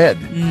warm head?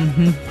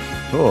 Mm-hmm.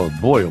 Oh,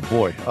 boy.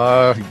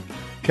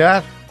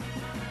 Kat,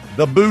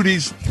 the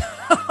booties.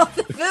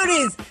 The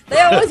booties. They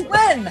always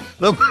win.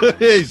 The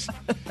booties.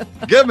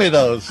 Give me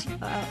those.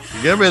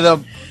 Give me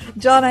them.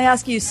 John, I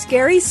ask you,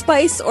 scary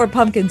spice or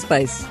pumpkin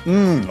spice?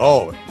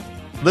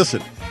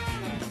 Listen.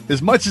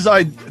 As much as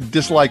I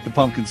dislike the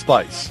pumpkin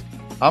spice,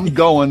 I'm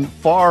going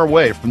far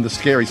away from the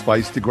scary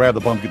spice to grab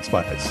the pumpkin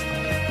spice.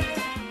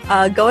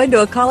 Going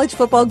to a college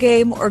football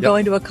game or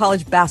going to a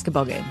college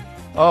basketball game?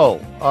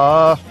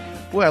 I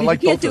like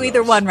both. You can't do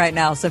either one right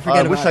now, so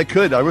forget about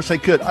it. I wish I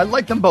could. I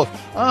like them both.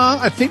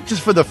 I think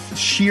just for the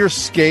sheer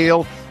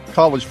scale,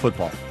 college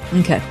football.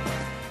 Okay.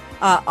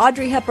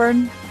 Audrey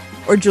Hepburn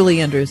or Julie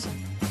Andrews?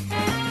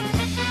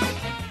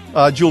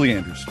 Julie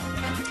Andrews.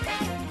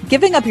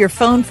 Giving up your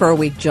phone for a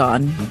week,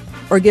 John,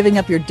 or giving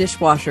up your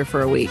dishwasher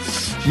for a week?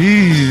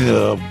 Jeez,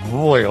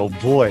 oh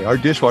boy. Our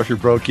dishwasher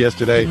broke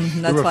yesterday.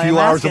 There were a few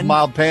hours of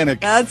mild panic.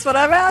 That's what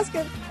I'm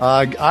asking.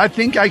 I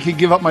think I could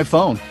give up my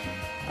phone.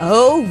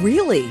 Oh,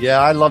 really? Yeah,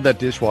 I love that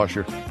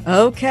dishwasher.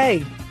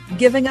 Okay.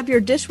 Giving up your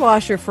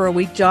dishwasher for a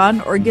week, John,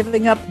 or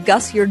giving up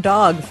Gus, your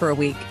dog, for a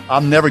week?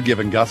 I'm never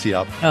giving Gussie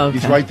up. Okay.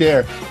 He's right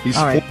there. He's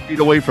 4 feet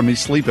away from me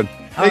sleeping.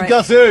 All hey, right.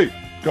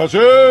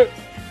 Gussie!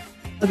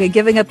 Okay,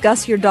 giving up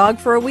Gus, your dog,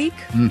 for a week?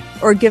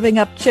 Or giving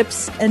up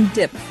chips and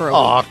dip for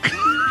a week?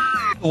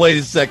 Wait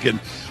a second.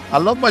 I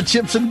love my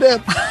chips and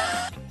dip.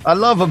 I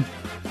love them.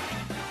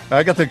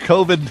 I got the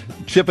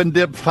COVID chip and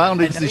dip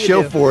poundage to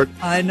show for it.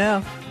 I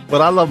know.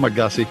 But I love my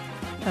Gussie.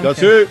 Okay.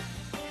 Gussie!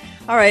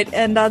 All right,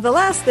 and the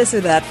last this or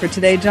that for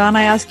today, John,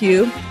 I ask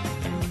you,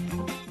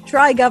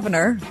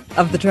 Tri-Governor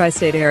of the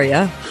tri-state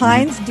area,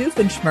 Heinz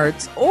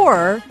Doofenshmirtz,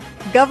 or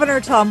Governor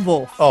Tom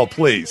Wolf? Oh,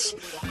 please.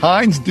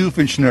 Heinz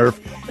Doofenshmirtz,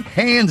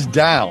 hands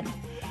down.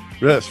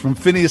 Yes, from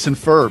Phineas and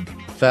Ferb.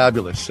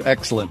 Fabulous.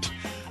 Excellent.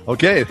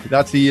 Okay,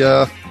 that's the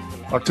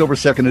October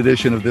 2nd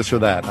edition of This or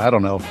That. I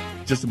don't know.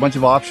 Just a bunch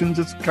of options.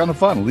 It's kind of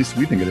fun. At least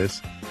we think it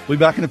is. We'll be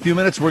back in a few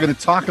minutes. We're going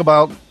to talk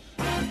about,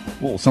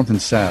 something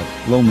sad.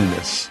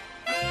 Loneliness.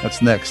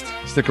 That's next.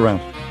 Stick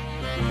around.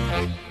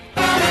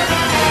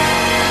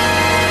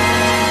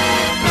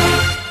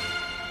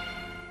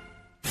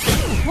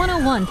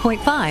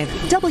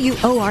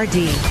 101.5 WORD.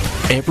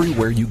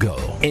 Everywhere you go,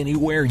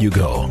 anywhere you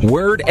go,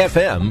 Word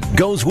FM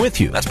goes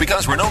with you. That's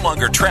because we're no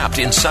longer trapped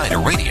inside a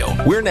radio.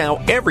 We're now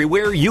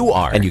everywhere you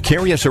are, and you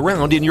carry us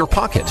around in your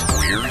pocket.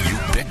 We're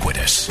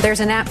ubiquitous. There's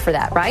an app for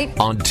that, right?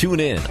 On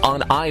TuneIn,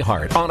 on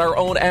iHeart, on our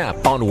own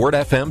app, on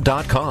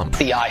WordFM.com.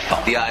 The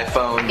iPhone. The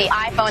iPhone. The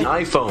iPhone. The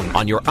iPhone.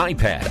 On your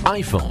iPad,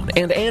 iPhone,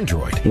 and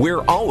Android.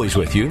 We're always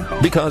with you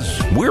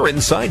because we're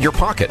inside your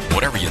pocket.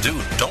 Whatever you do,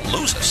 don't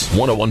lose us.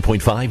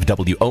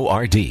 101.5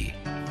 WORD.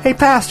 Hey,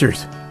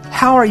 pastors.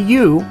 How are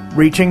you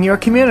reaching your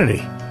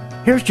community?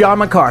 Here's John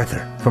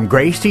MacArthur from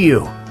Grace to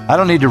You. I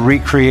don't need to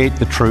recreate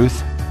the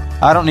truth.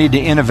 I don't need to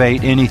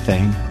innovate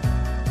anything.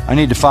 I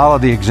need to follow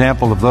the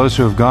example of those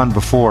who have gone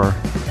before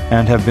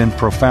and have been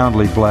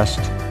profoundly blessed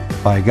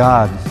by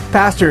God.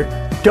 Pastor,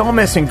 don't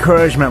miss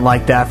encouragement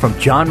like that from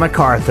John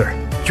MacArthur.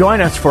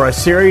 Join us for a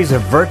series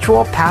of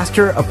virtual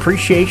pastor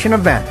appreciation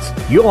events.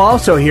 You'll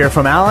also hear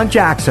from Alan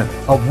Jackson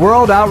of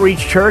World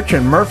Outreach Church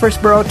in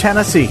Murfreesboro,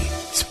 Tennessee,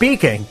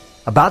 speaking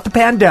about the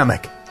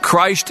pandemic.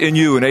 Christ in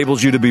you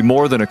enables you to be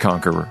more than a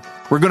conqueror.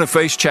 We're going to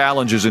face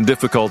challenges and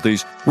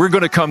difficulties. We're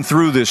going to come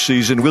through this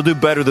season. We'll do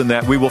better than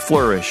that. We will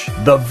flourish.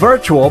 The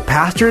virtual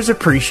Pastor's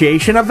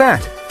Appreciation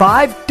Event.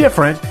 5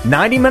 different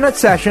 90-minute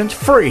sessions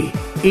free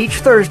each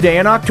Thursday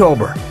in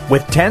October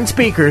with 10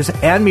 speakers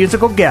and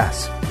musical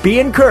guests. Be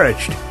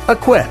encouraged,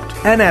 equipped,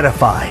 and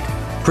edified.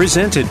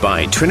 Presented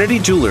by Trinity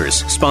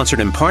Jewelers, sponsored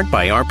in part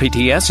by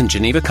RPTS and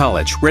Geneva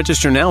College.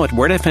 Register now at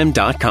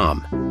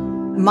wordfm.com.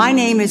 My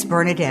name is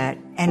Bernadette,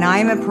 and I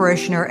am a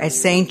parishioner at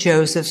St.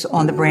 Joseph's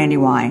on the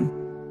Brandywine.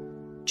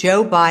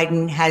 Joe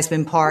Biden has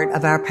been part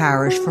of our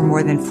parish for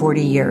more than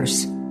 40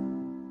 years.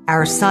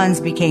 Our sons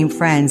became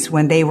friends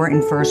when they were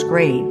in first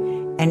grade,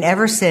 and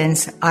ever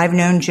since, I've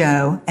known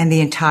Joe and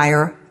the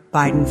entire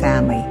Biden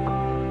family.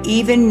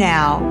 Even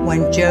now,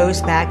 when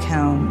Joe's back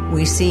home,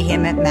 we see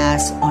him at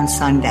Mass on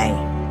Sunday.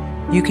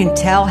 You can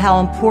tell how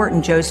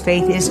important Joe's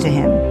faith is to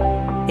him.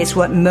 It's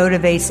what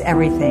motivates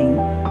everything.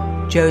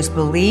 Joe's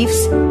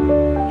beliefs,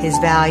 his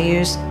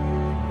values,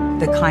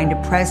 the kind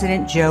of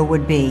president Joe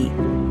would be.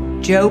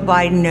 Joe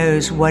Biden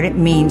knows what it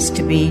means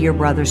to be your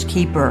brother's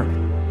keeper,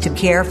 to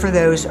care for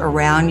those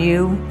around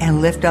you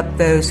and lift up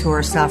those who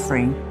are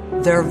suffering.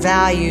 Their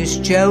values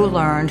Joe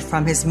learned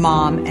from his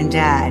mom and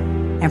dad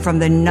and from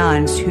the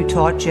nuns who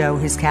taught Joe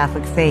his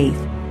Catholic faith.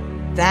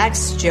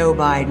 That's Joe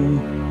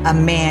Biden, a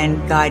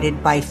man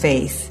guided by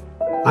faith.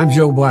 I'm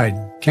Joe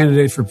Biden,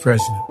 candidate for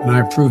president, and I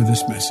approve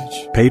this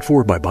message. Paid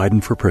for by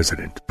Biden for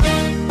president.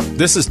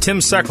 This is Tim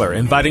Seckler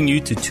inviting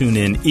you to tune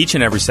in each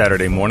and every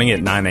Saturday morning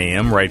at 9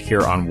 a.m. right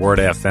here on Word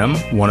FM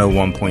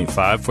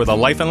 101.5 for the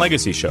Life and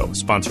Legacy Show,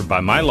 sponsored by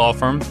my law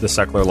firm, the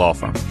Seckler Law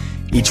Firm.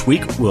 Each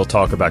week, we'll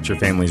talk about your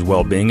family's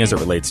well-being as it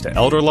relates to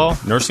elder law,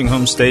 nursing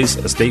home stays,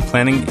 estate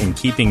planning, and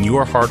keeping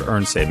your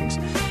hard-earned savings.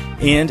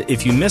 And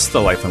if you missed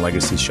the Life and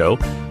Legacy Show,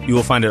 you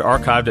will find it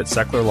archived at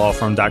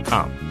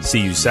SecklerLawFirm.com.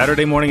 See you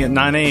Saturday morning at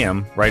 9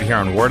 a.m. right here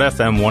on Word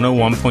FM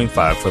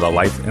 101.5 for the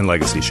Life and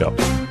Legacy Show.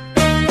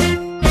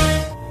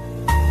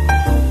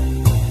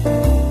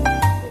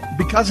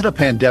 Because of the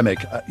pandemic,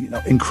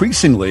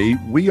 increasingly,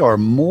 we are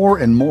more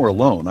and more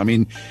alone. I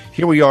mean,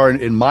 here we are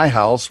in my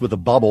house with a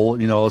bubble.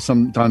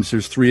 Sometimes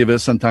there's 3 of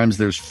us, sometimes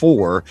there's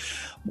 4.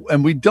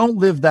 And we don't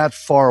live that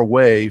far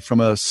away from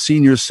a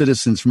senior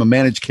citizens, from a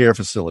managed care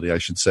facility, I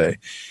should say.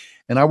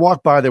 And I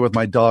walk by there with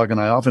my dog, and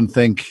I often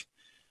think,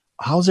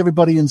 how's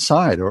everybody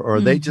inside? Or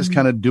are they just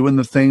kind of doing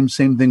the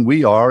same thing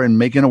we are and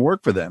making it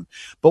work for them?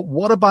 But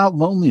what about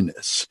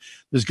loneliness?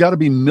 There's got to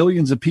be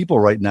millions of people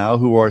right now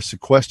who are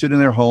sequestered in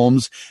their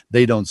homes.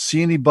 They don't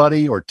see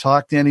anybody or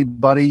talk to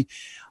anybody.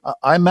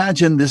 I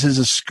imagine this is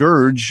a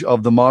scourge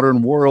of the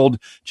modern world,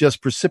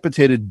 just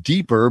precipitated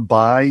deeper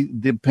by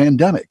the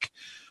pandemic.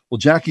 Well,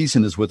 Jack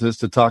Eason is with us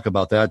to talk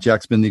about that.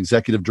 Jack's been the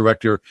executive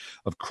director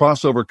of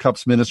Crossover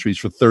Cups Ministries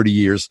for 30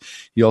 years.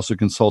 He also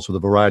consults with a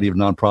variety of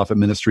nonprofit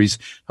ministries,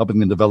 helping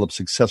them develop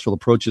successful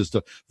approaches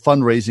to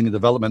fundraising and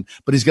development.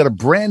 But he's got a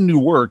brand new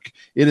work.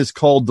 It is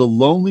called The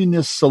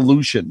Loneliness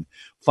Solution,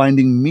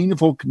 Finding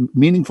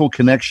Meaningful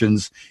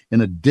Connections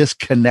in a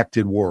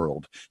Disconnected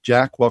World.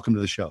 Jack, welcome to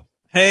the show.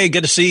 Hey,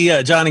 good to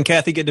see John and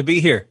Kathy. Good to be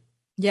here.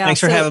 Yeah,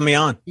 thanks for having me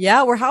on.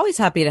 Yeah, we're always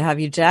happy to have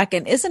you, Jack.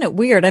 And isn't it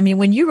weird? I mean,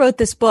 when you wrote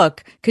this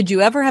book, could you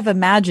ever have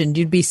imagined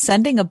you'd be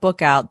sending a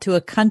book out to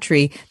a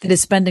country that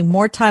is spending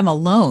more time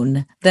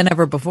alone than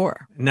ever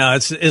before? No,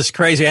 it's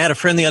crazy. I had a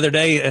friend the other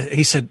day.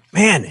 He said,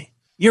 "Man,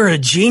 you're a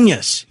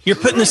genius. You're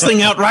putting this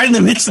thing out right in the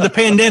midst of the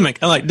pandemic."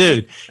 I'm like,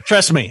 dude,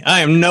 trust me,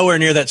 I am nowhere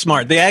near that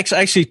smart. They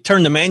actually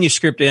turned the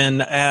manuscript in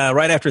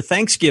right after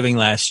Thanksgiving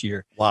last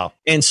year. Wow.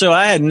 And so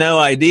I had no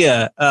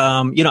idea.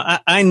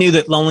 I knew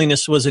that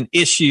loneliness was an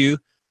issue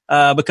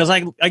because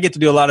I get to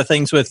do a lot of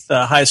things with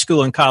high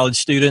school and college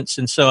students.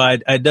 And so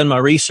I'd done my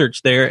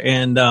research there.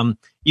 And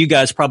you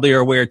guys probably are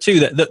aware, too,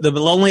 that the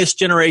loneliest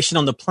generation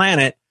on the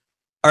planet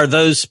are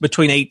those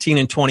between 18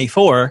 and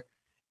 24.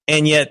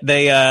 And yet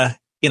they're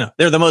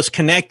the most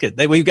connected.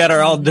 We've got our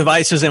all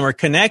devices and we're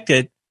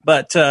connected,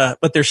 but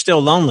they're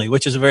still lonely,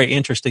 which is a very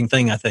interesting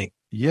thing, I think.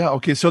 Yeah.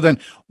 Okay. So then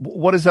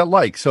what is that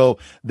like? So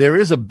there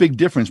is a big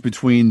difference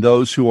between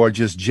those who are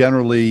just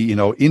generally,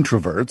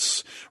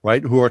 introverts,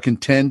 right? Who are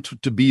content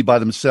to be by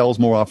themselves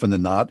more often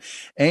than not.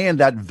 And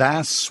that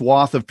vast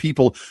swath of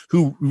people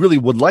who really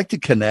would like to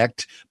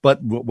connect,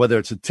 but whether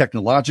it's a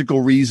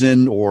technological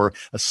reason or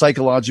a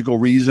psychological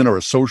reason or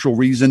a social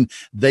reason,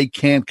 they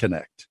can't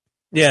connect.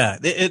 Yeah,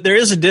 there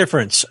is a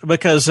difference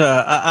because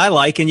I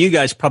like, and you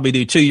guys probably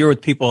do too, you're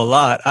with people a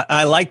lot.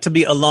 I like to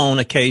be alone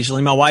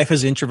occasionally. My wife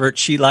is introvert.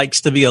 She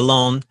likes to be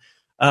alone.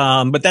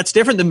 But that's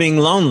different than being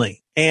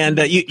lonely. And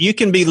you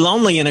can be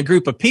lonely in a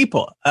group of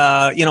people. When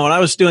I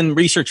was doing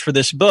research for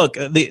this book,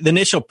 the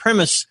initial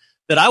premise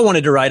that I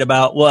wanted to write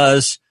about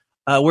was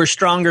we're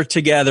stronger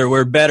together,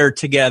 we're better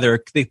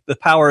together, the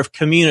power of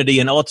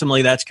community, and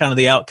ultimately that's kind of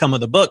the outcome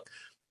of the book.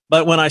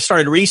 But when I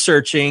started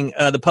researching,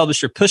 the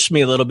publisher pushed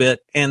me a little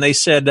bit, and they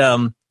said,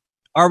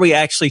 are we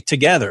actually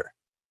together?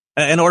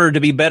 In order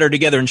to be better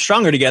together and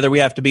stronger together, we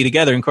have to be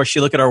together. And of course,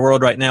 you look at our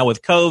world right now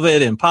with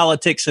COVID and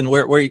politics, and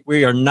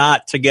we are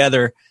not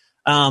together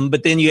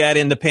But then you add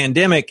in the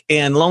pandemic,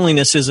 and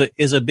loneliness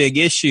is a big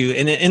issue.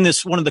 And in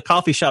this, one of the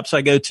coffee shops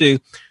I go to,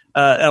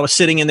 I was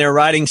sitting in there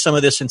writing some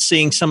of this and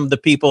seeing some of the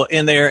people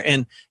in there.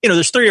 And,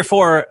 there's 3 or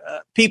 4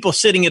 people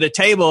sitting at a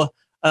table,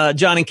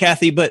 John and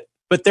Kathy, but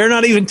they're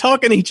not even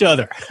talking to each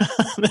other.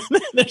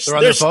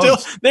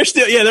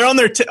 they're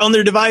on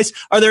their device,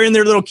 or they're in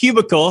their little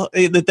cubicle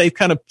that they've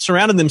kind of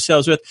surrounded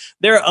themselves with.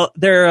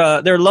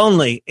 They're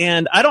lonely.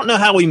 And I don't know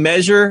how we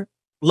measure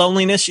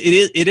loneliness.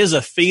 It is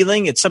a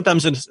feeling. It's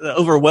sometimes an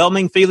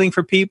overwhelming feeling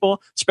for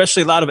people,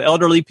 especially a lot of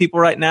elderly people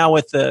right now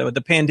with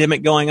the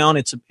pandemic going on.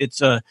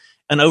 It's an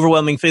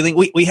overwhelming feeling.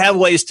 We have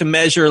ways to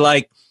measure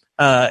like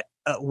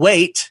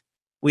weight.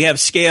 We have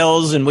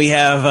scales and we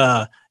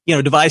have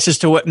devices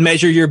to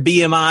measure your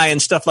BMI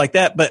and stuff like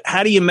that. But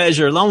how do you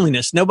measure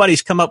loneliness?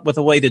 Nobody's come up with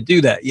a way to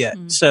do that yet.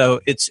 Mm-hmm. So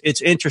it's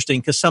interesting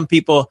because some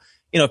people,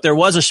 if there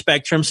was a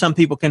spectrum, some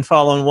people can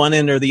fall on one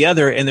end or the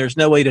other, and there's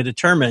no way to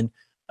determine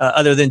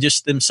other than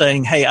just them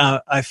saying, hey,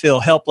 I feel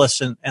helpless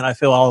and I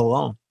feel all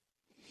alone.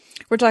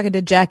 We're talking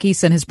to Jack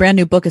Eason. His brand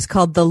new book is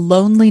called The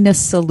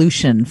Loneliness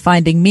Solution,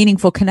 Finding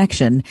Meaningful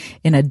Connection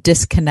in a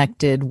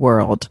Disconnected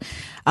World.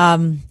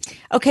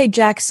 Okay,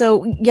 Jack.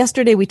 So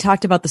yesterday we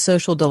talked about The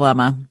Social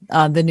Dilemma,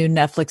 the new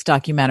Netflix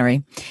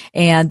documentary.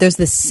 And there's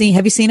this scene.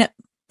 Have you seen it?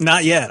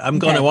 Not yet. I'm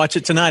going to watch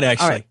it tonight,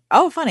 actually. Right.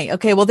 Oh, funny.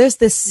 Okay. Well, there's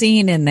this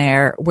scene in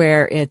there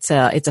where it's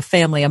a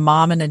family, a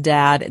mom and a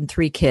dad and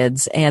 3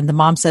 kids. And the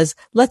mom says,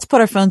 let's put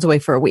our phones away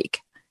for a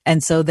week.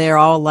 And so they're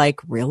all like,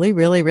 really,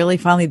 really, really?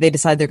 Finally, they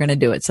decide they're going to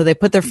do it. So they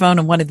put their phone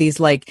in one of these,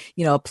 like,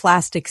 a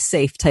plastic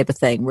safe type of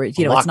thing where, it's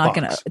not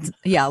going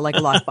to, like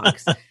a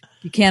lockbox.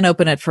 You can't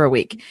open it for a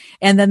week.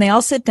 And then they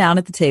all sit down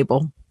at the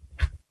table.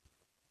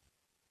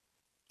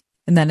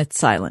 And then it's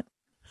silent.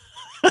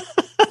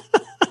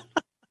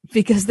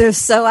 Because they're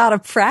so out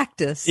of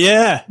practice.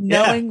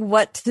 Knowing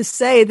what to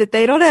say that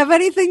they don't have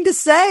anything to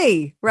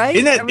say, right?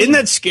 Isn't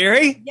that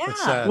scary?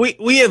 Yeah.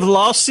 We have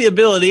lost the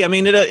ability. I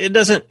mean, it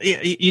doesn't,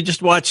 you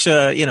just watch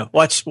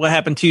what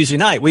happened Tuesday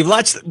night. We've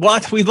lost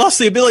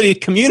the ability to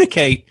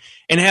communicate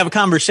and have a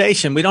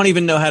conversation. We don't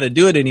even know how to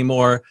do it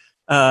anymore,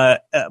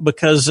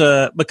 because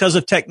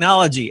of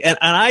technology. And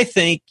I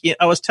think,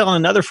 I was telling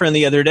another friend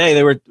the other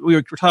day, we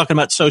were talking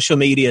about social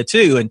media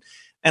too.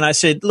 And I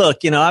said,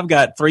 look, I've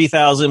got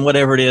 3,000,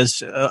 whatever it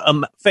is,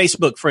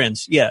 Facebook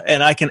friends. Yeah.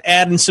 And I can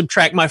add and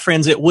subtract my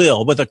friends at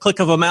will with a click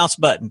of a mouse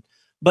button.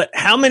 But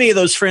how many of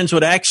those friends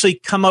would actually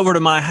come over to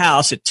my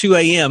house at 2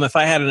 a.m. if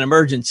I had an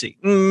emergency?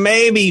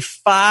 Maybe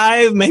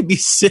 5, maybe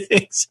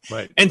 6.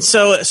 Right. And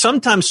so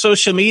sometimes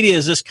social media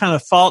is this kind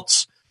of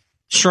false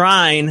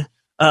shrine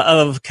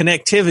of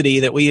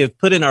connectivity that we have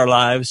put in our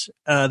lives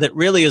that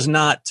really is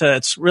not,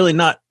 it's really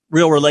not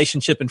real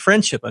relationship and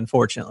friendship,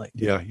 unfortunately.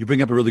 Yeah, you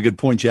bring up a really good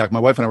point, Jack. My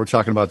wife and I were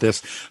talking about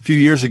this a few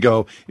years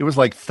ago. It was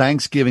like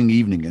Thanksgiving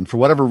evening, and for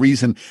whatever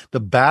reason, the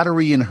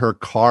battery in her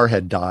car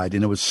had died,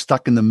 and it was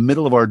stuck in the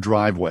middle of our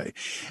driveway.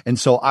 And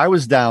so I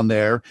was down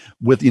there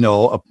with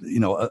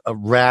a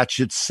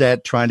ratchet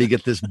set trying to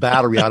get this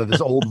battery out of this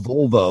old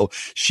Volvo.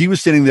 She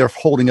was sitting there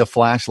holding a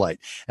flashlight,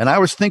 and I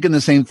was thinking the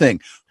same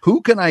thing.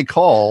 Who can I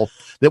call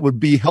that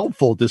would be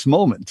helpful at this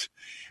moment?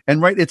 And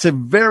right, it's a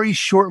very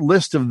short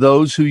list of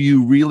those who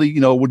you really,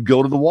 would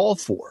go to the wall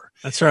for.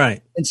 That's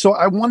right. And so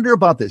I wonder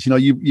about this.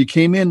 You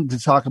came in to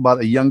talk about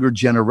a younger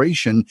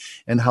generation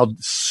and how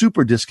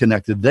super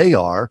disconnected they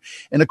are.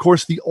 And of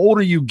course, the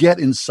older you get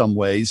in some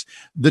ways,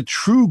 the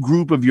true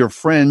group of your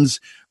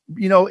friends,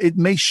 it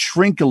may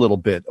shrink a little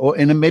bit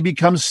and it may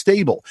become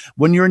stable.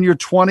 When you're in your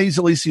 20s,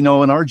 at least, in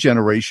our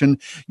generation,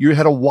 you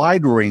had a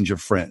wide range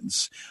of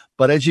friends.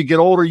 But as you get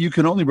older, you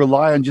can only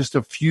rely on just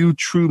a few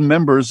true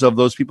members of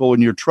those people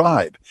in your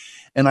tribe.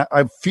 And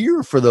I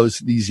fear for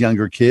these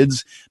younger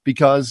kids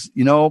because,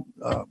 we all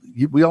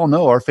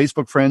know our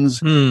Facebook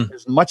friends,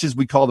 as much as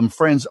we call them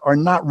friends, are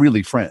not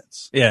really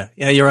friends. Yeah,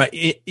 you're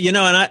right.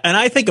 And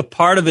I think a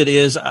part of it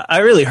is I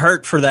really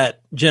hurt for that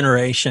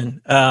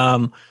generation.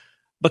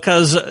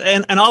 Because,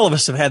 and all of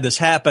us have had this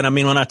happen. I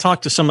mean, when I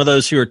talk to some of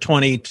those who are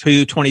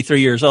 22,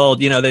 23 years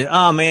old,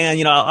 I'll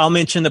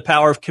mention the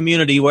power of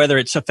community, whether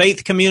it's a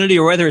faith community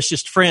or whether it's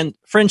just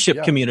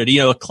friendship community,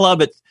 a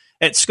club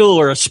at school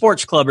or a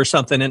sports club or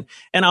something.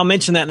 And I'll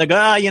mention that and they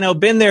go,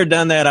 been there,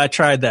 done that. I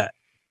tried that.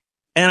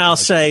 And I'll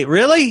say,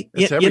 really?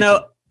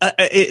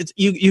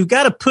 You've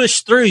got to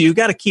push through. You've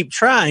got to keep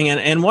trying.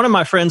 And one of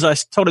my friends, I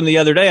told him the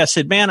other day, I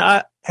said, man,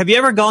 have you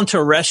ever gone to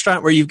a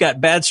restaurant where you've got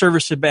bad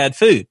service and bad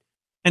food?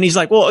 And he's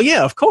like, well,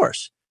 yeah, of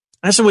course.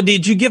 And I said, well,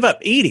 did you give up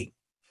eating?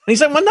 And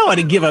he's like, well, no, I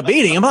didn't give up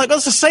eating. I'm like, well,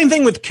 it's the same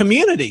thing with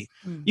community.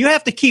 You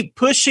have to keep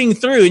pushing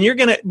through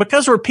and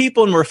because we're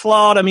people and we're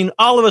flawed. I mean,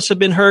 all of us have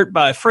been hurt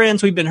by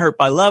friends. We've been hurt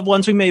by loved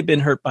ones. We may have been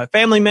hurt by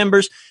family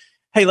members.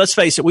 Hey, let's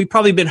face it. We've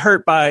probably been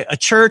hurt by a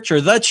church or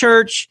the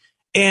church.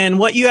 And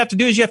what you have to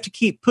do is you have to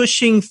keep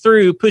pushing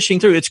through.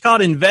 It's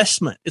called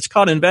investment. It's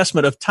called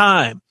investment of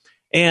time.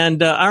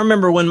 And I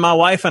remember when my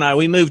wife and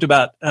we moved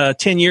about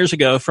 10 years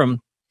ago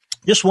from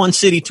just one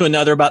city to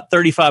another, about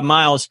 35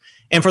 miles.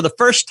 And for the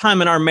first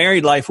time in our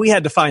married life, we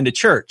had to find a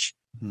church.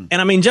 And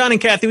I mean, John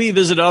and Kathy, we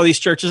visited all these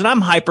churches, and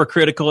I'm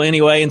hypercritical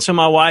anyway. And so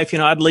my wife,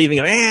 I'd leave and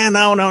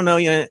go,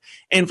 no.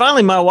 And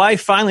finally, my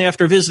wife,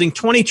 after visiting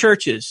 20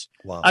 churches,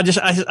 wow.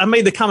 I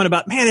made the comment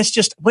about, man, it's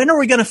just, when are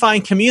we going to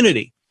find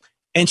community?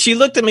 And she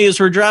looked at me as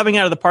we're driving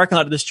out of the parking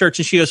lot of this church,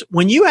 and she goes,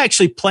 when you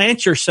actually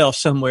plant yourself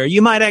somewhere,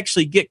 you might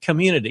actually get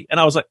community. And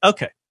I was like,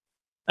 okay,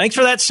 thanks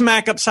for that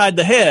smack upside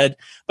the head,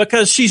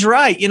 because she's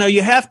right.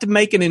 You have to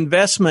make an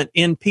investment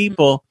in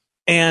people,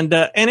 and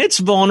it's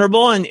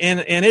vulnerable, and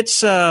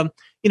it's,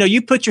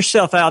 you put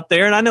yourself out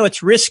there, and I know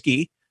it's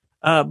risky,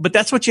 but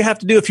that's what you have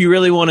to do if you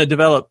really want to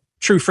develop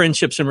true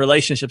friendships and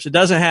relationships. It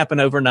doesn't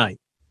happen overnight.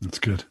 That's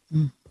good.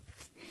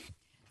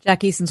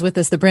 Jack Eason's with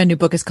us. The brand new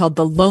book is called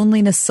The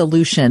Loneliness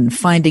Solution,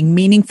 Finding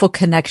Meaningful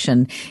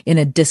Connection in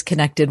a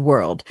Disconnected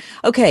World.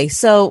 Okay,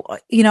 so,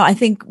 I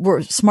think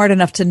we're smart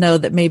enough to know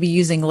that maybe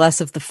using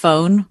less of the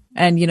phone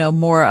and,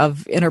 more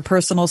of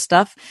interpersonal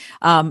stuff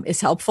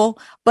is helpful.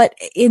 But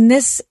in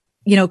this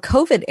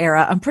COVID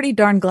era, I'm pretty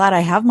darn glad I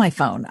have my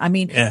phone. I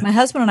mean, My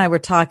husband and I were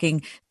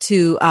talking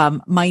to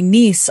my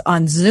niece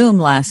on Zoom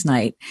last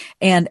night,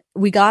 and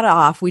we got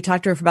off. We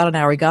talked to her for about an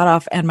hour. We got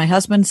off, and my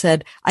husband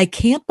said, I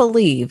can't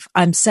believe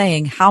I'm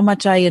saying how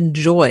much I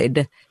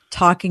enjoyed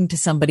talking to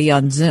somebody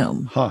on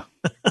Zoom.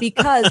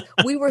 Because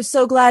we were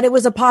so glad it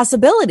was a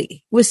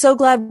possibility. We're so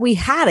glad we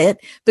had it,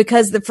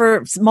 because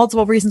for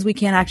multiple reasons we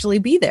can't actually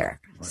be there.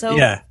 So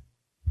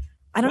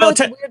I don't know. It's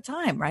a weird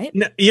time, right?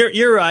 No,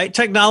 you're right.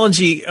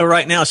 Technology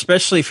right now,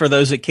 especially for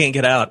those that can't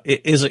get out,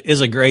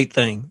 is a great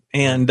thing.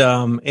 And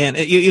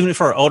even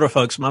for our older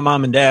folks, my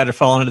mom and dad are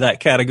falling into that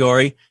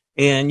category.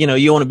 And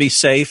you want to be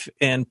safe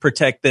and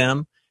protect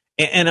them.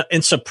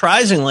 And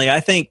surprisingly,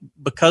 I think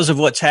because of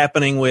what's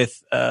happening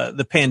with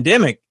the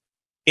pandemic,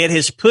 it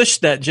has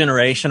pushed that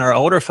generation, our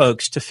older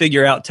folks, to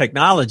figure out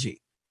technology.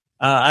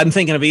 I'm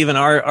thinking of even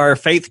our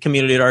faith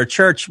community at our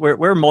church.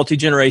 We're a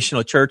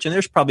multi-generational church, and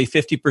there's probably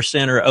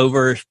 50% or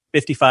over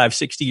 55,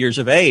 60 years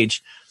of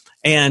age.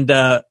 And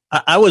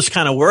I was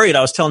kind of worried.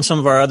 I was telling some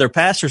of our other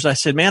pastors, I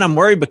said, man, I'm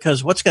worried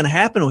because what's going to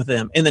happen with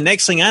them? And the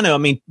next thing I know,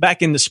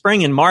 back in the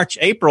spring, in March,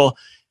 April,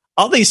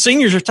 all these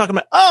seniors are talking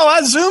about,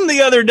 I Zoomed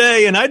the other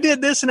day, and I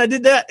did this and I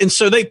did that. And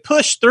so they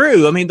pushed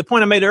through. The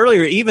point I made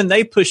earlier, even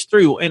they pushed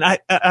through. And I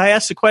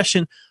asked the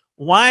question,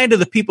 why do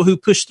the people who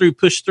push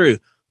through?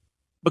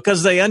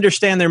 Because they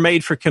understand they're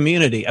made for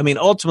community.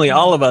 Ultimately,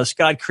 all of us,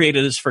 God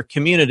created us for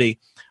community.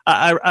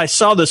 I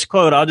saw this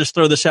quote. I'll just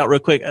throw this out real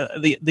quick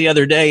the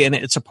other day, and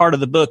it's a part of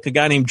the book. A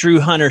guy named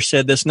Drew Hunter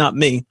said this, not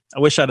me. I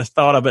wish I'd have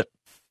thought of it.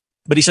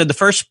 But he said the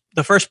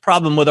first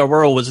problem with our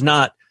world was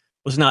not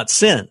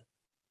sin.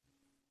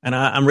 And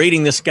I'm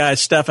reading this guy's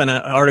stuff in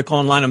an article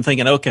online. I'm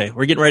thinking, okay,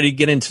 we're getting ready to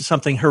get into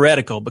something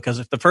heretical, because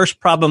if the first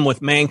problem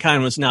with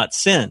mankind was not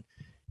sin,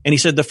 and he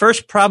said the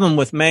first problem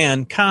with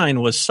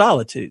mankind was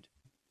solitude.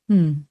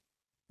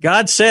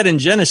 God said in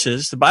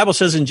Genesis, the Bible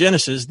says in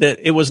Genesis, that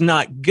it was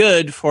not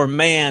good for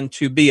man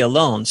to be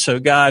alone. So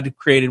God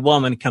created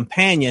woman,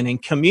 companion, and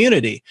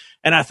community.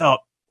 And I thought,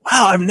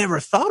 wow, I've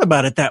never thought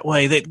about it that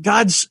way, that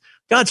God's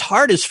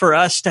heart is for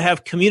us to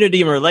have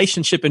community and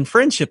relationship and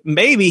friendship.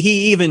 Maybe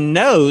he even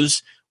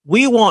knows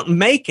we won't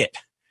make it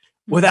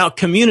without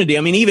community.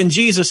 Even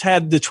Jesus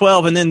had the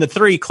 12 and then the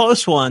 3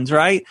 close ones,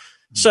 right?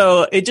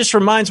 So it just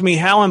reminds me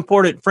how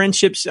important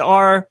friendships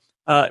are.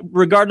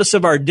 Regardless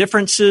of our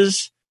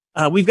differences,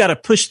 we've got to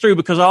push through,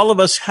 because all of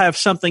us have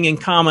something in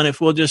common if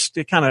we'll just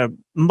kind of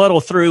muddle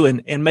through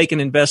and make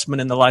an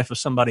investment in the life of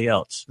somebody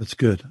else. That's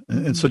good.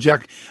 And so,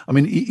 Jack,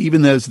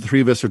 even as the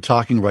three of us are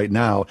talking right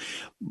now,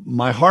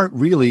 my heart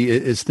really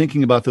is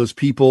thinking about those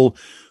people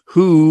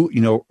who,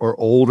 are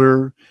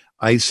older,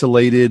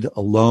 isolated,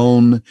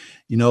 alone.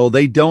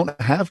 They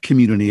don't have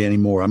community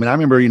anymore. I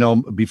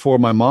remember, before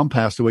my mom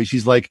passed away,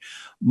 she's like,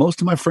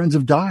 most of my friends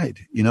have died,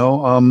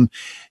 and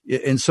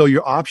so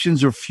your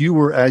options are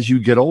fewer as you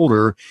get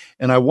older.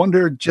 And I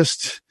wonder,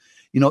 just,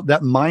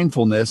 that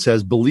mindfulness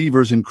as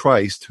believers in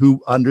Christ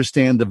who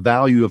understand the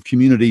value of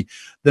community,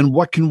 then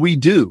what can we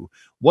do?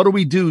 What do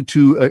we do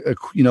to,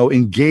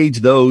 engage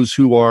those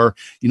who are,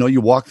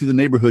 you walk through the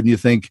neighborhood and you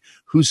think,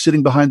 who's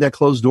sitting behind that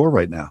closed door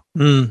right now?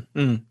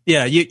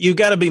 Yeah, you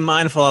got to be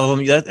mindful of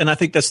them. And I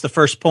think that's the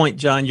first point,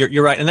 John.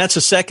 You're right. And that's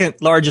the second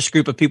largest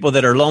group of people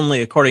that are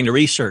lonely, according to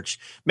research.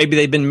 Maybe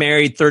they've been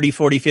married 30,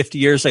 40, 50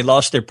 years. They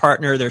lost their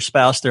partner, their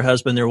spouse, their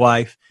husband, their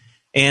wife,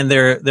 and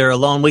they're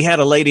alone. We had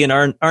a lady in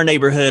our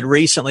neighborhood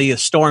recently, a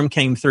storm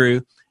came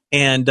through,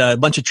 and a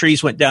bunch of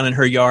trees went down in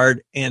her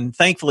yard. And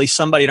thankfully,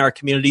 somebody in our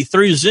community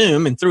through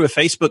Zoom and through a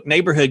Facebook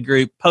neighborhood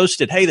group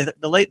posted, hey,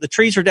 the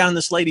trees are down in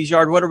this lady's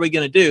yard. What are we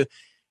going to do?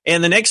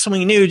 And the next thing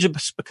we knew,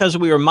 just because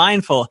we were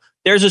mindful,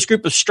 there's this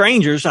group of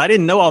strangers. I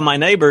didn't know all my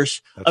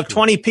neighbors, of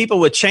 20 people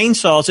with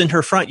chainsaws in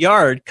her front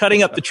yard,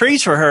 cutting up the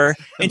trees for her.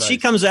 And she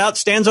comes out,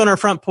 stands on her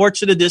front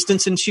porch at a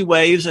distance, and she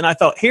waves. And I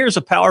thought, here's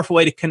a powerful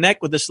way to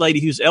connect with this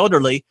lady who's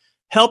elderly,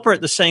 help her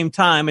at the same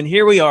time. And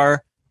here we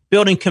are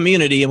building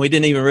community, and we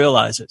didn't even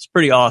realize it. It's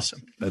pretty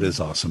awesome. That is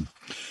awesome.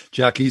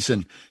 Jack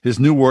Eason, his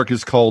new work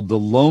is called The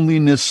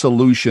Loneliness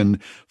Solution,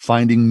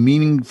 Finding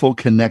Meaningful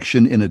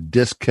Connection in a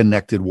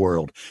Disconnected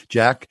World.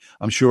 Jack,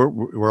 I'm sure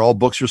where all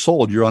books are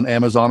sold, you're on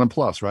Amazon and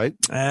Plus, right?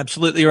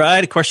 Absolutely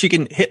right. Of course, you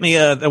can hit me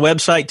the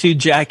website too,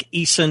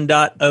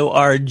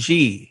 jackeason.org.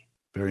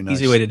 Very nice.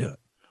 Easy way to do it.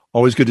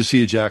 Always good to see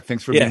you, Jack.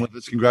 Thanks for being with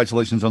us.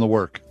 Congratulations on the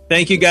work.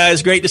 Thank you,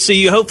 guys. Great to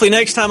see you. Hopefully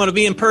next time it'll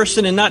be in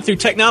person and not through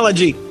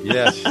technology.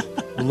 Yes.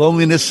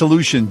 Loneliness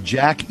Solution,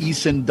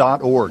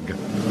 jackeason.org.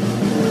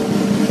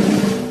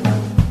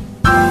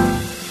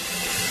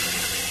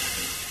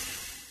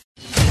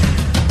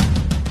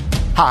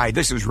 Hi,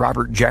 this is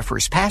Robert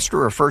Jeffress,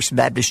 pastor of First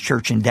Baptist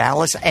Church in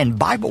Dallas and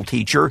Bible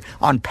teacher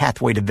on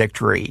Pathway to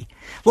Victory.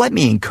 Let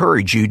me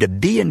encourage you to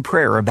be in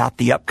prayer about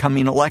the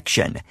upcoming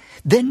election.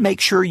 Then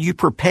make sure you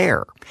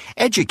prepare.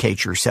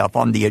 Educate yourself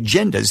on the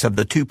agendas of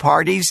the two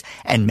parties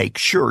and make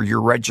sure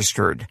you're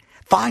registered.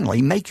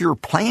 Finally, make your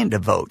plan to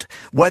vote,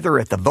 whether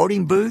at the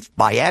voting booth,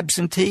 by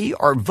absentee,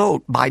 or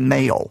vote by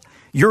mail.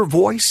 Your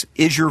voice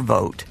is your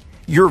vote.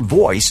 Your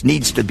voice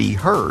needs to be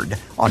heard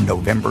on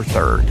November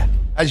 3rd.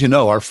 As you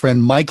know, our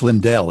friend Mike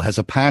Lindell has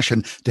a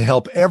passion to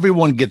help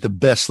everyone get the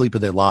best sleep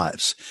of their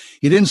lives.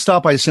 He didn't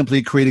stop by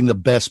simply creating the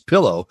best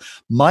pillow.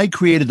 Mike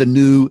created the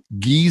new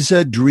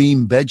Giza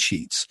Dream bed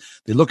sheets.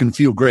 They look and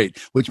feel great,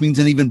 which means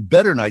an even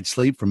better night's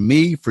sleep for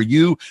me, for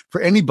you, for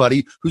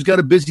anybody who's got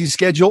a busy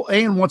schedule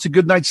and wants a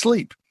good night's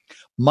sleep.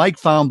 Mike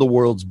found the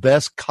world's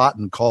best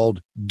cotton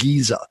called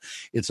Giza.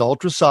 It's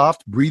ultra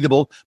soft,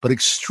 breathable, but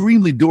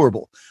extremely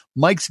durable.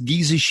 Mike's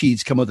Giza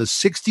sheets come with a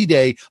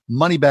 60-day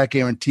money-back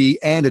guarantee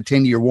and a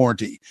 10-year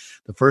warranty.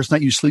 The first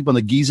night you sleep on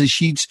the Giza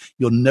sheets,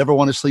 you'll never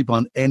want to sleep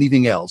on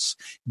anything else.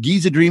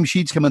 Giza Dream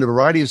sheets come in a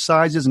variety of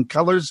sizes and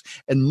colors,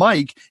 and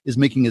Mike is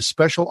making a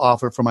special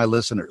offer for my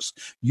listeners.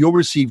 You'll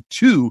receive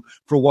 2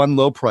 for one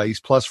low price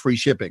plus free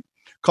shipping.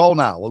 Call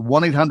now at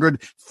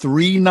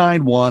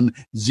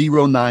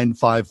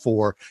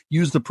 1-800-391-0954.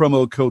 Use the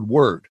promo code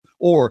WORD.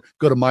 Or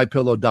go to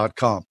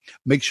mypillow.com.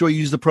 Make sure you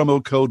use the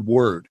promo code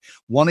WORD.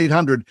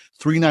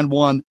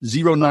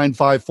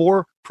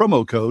 1-800-391-0954,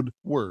 promo code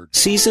WORD.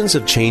 Seasons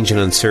of change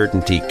and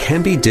uncertainty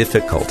can be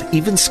difficult,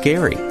 even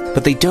scary,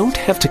 but they don't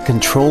have to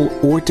control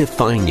or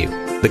define you.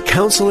 The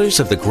counselors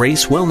of the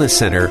Grace Wellness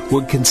Center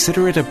would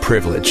consider it a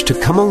privilege to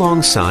come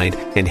alongside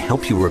and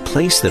help you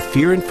replace the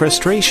fear and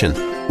frustration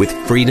with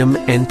freedom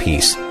and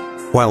peace.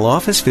 While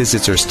office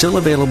visits are still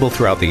available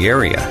throughout the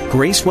area,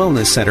 Grace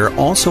Wellness Center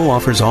also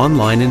offers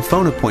online and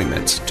phone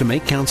appointments to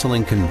make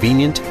counseling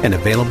convenient and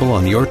available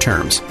on your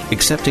terms,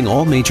 accepting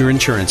all major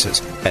insurances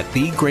at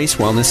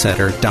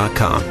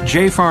thegracewellnesscenter.com.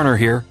 Jay Farner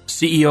here,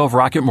 CEO of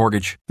Rocket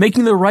Mortgage.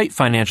 Making the right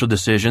financial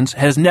decisions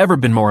has never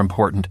been more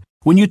important.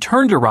 When you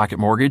turn to Rocket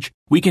Mortgage,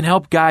 we can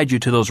help guide you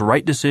to those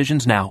right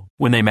decisions now,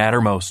 when they matter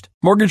most.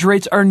 Mortgage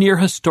rates are near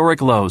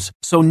historic lows,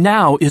 so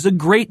now is a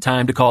great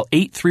time to call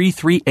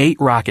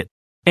 8338-ROCKET.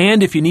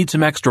 And if you need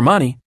some extra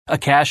money, a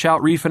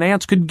cash-out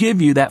refinance could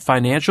give you that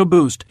financial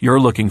boost you're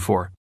looking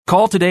for.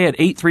 Call today at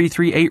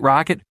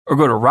 8338-ROCKET or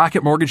go to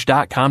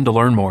rocketmortgage.com to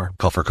learn more.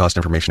 Call for cost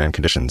information and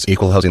conditions.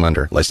 Equal housing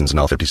lender. Licensed in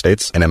all 50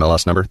 states.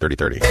 NMLS number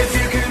 3030.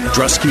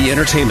 Drusky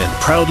Entertainment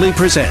proudly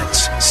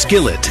presents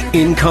Skillet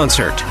in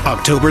Concert,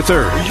 October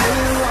 3rd.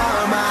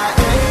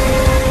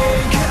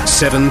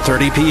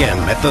 7:30 p.m.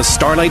 at the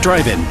Starlight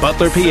Drive-In,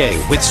 Butler,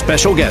 PA, with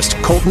special guest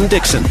Colton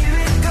Dixon.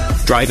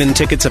 Drive-in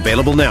tickets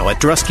available now at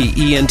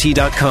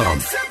druskyent.com.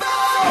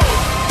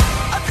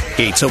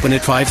 Gates open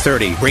at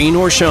 5:30, rain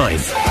or shine.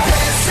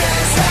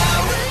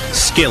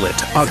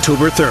 Skillet,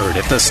 October 3rd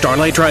at the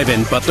Starlight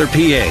Drive-In, Butler,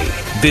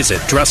 PA. Visit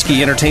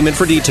Drusky Entertainment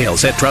for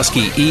details at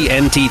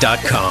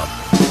druskyent.com.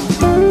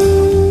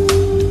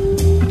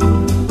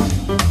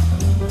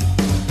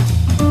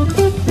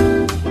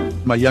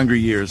 In my younger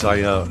years,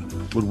 I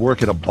would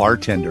work at a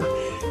bartender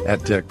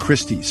at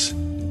Christie's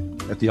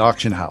at the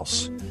auction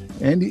house.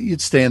 And you'd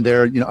stand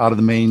there, out of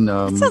the main.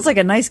 That sounds like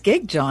a nice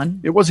gig,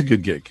 John. It was a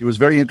good gig. It was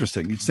very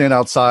interesting. You'd stand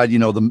outside,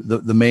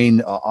 the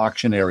main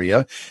auction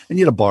area, and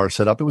you had a bar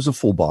set up. It was a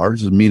full bar.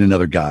 It was me and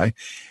another guy.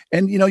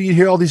 And, you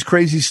hear all these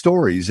crazy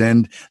stories.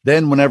 And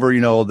then whenever,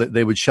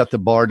 they would shut the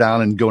bar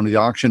down and go into the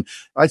auction,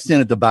 I'd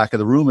stand at the back of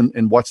the room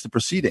and watch the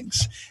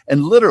proceedings.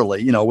 And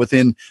literally,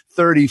 within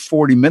 30,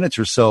 40 minutes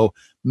or so,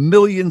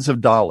 millions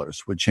of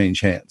dollars would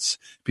change hands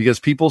because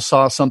people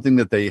saw something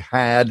that they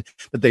had,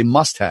 that they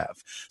must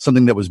have,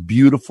 something that was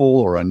beautiful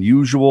or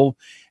unusual.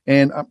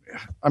 And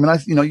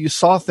you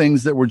saw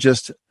things that were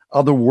just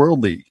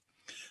otherworldly.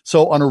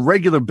 So on a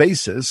regular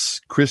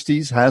basis,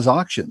 Christie's has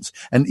auctions.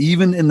 And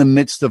even in the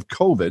midst of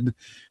COVID,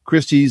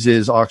 Christie's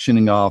is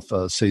auctioning off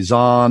a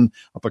Cezanne,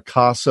 a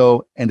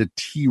Picasso, and a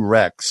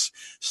T-Rex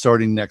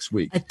starting next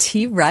week. A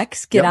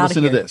T-Rex? Get out of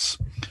here. Listen to this.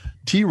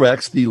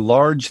 T-Rex, the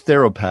large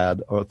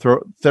theropod,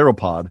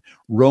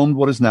 roamed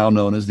what is now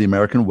known as the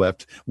American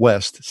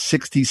West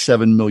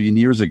 67 million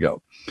years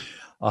ago.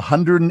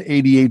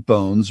 188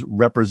 bones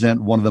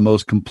represent one of the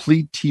most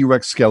complete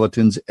T-Rex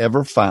skeletons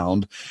ever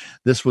found.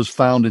 This was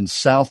found in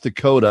South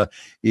Dakota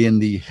in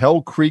the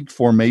Hell Creek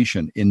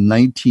Formation in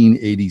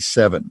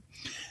 1987.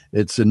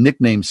 It's a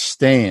nickname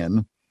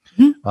Stan.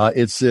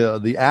 It's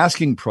the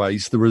asking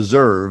price, the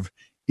reserve,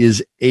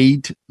 is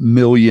 $8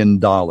 million.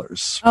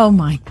 Oh,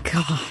 my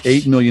gosh.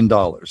 $8 million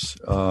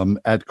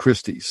at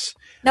Christie's.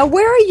 Now,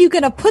 where are you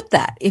going to put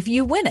that if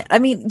you win it? I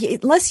mean,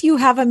 unless you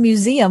have a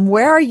museum,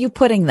 where are you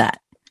putting that?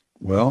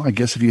 Well, I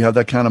guess if you have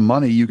that kind of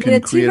money, you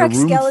can create a room for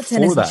that. T-Rex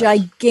skeleton is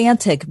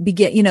gigantic,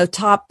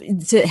 top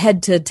to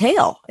head to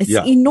tail. It's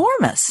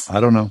enormous. I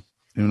don't know.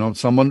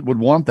 Someone would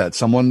want that.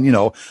 Someone,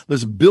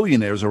 there's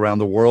billionaires around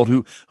the world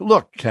who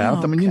look,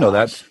 Kath. You know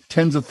that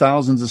tens of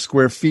thousands of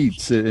square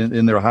feet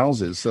in their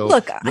houses. So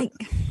look,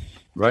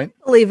 right?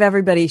 I believe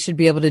everybody should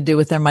be able to do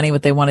with their money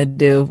what they want to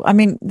do. I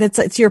mean,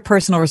 it's your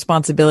personal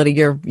responsibility.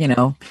 You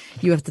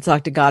have to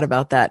talk to God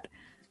about that.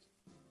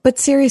 But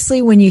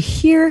seriously, when you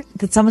hear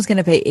that someone's going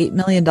to pay $8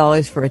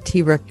 million for a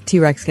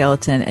T-Rex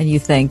skeleton, and you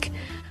think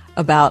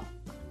about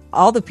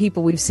all the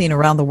people we've seen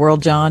around the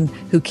world, John,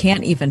 who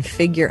can't even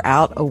figure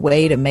out a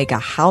way to make a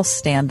house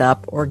stand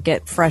up or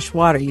get fresh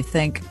water, you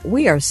think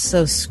we are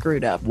so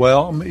screwed up.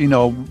 Well,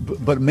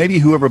 but maybe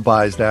whoever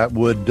buys that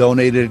would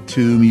donate it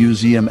to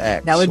Museum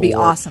X. That would be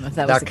awesome if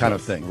that was that kind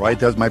of thing, right?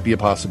 That might be a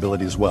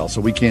possibility as well. So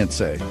we can't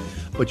say.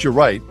 But you're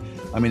right.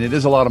 I mean, it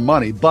is a lot of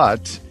money,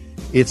 but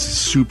it's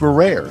super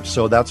rare.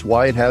 So that's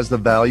why it has the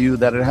value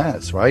that it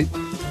has, right?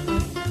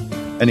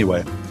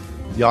 Anyway.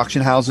 The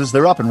auction houses,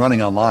 they're up and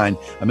running online.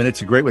 I mean,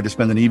 it's a great way to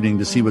spend an evening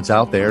to see what's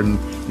out there and,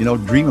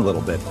 dream a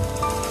little bit.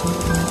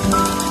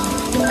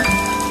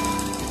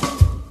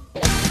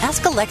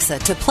 Ask Alexa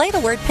to play the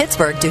word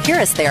Pittsburgh to hear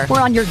us there.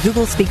 We're on your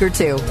Google speaker,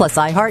 too. Plus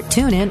iHeart,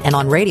 TuneIn, and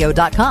on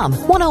radio.com.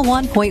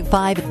 101.5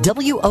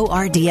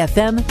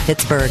 WORD-FM,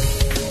 Pittsburgh.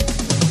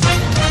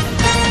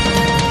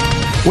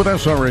 With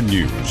SRN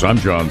News, I'm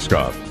John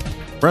Scott.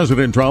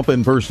 President Trump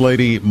and First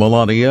Lady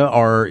Melania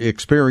are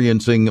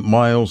experiencing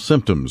mild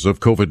symptoms of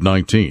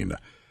COVID-19.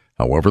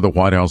 However, the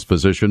White House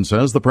physician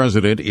says the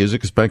president is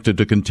expected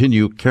to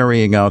continue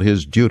carrying out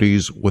his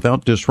duties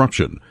without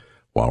disruption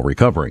while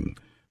recovering.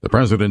 The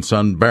president's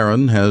son,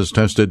 Barron, has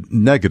tested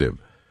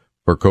negative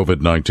for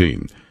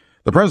COVID-19.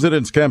 The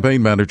president's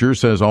campaign manager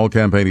says all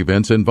campaign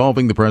events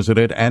involving the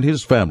president and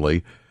his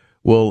family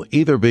will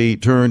either be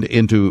turned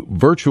into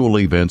virtual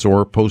events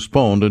or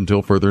postponed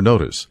until further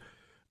notice.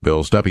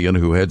 Bill Stepien,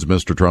 who heads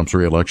Mr. Trump's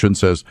reelection,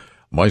 says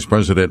Vice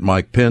President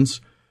Mike Pence,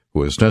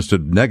 who has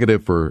tested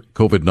negative for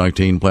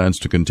COVID-19, plans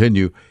to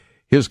continue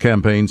his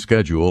campaign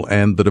schedule,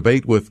 and the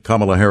debate with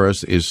Kamala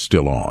Harris is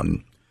still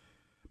on.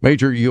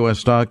 Major U.S.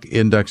 stock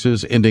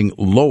indexes ending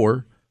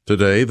lower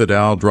today. The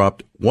Dow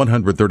dropped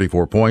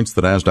 134 points,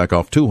 the Nasdaq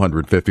off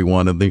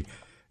 251, and the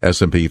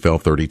S&P fell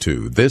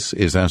 32. This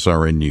is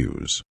SRN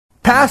News.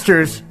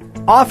 Pastors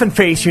often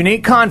face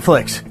unique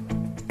conflicts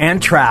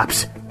and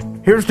traps.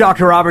 Here's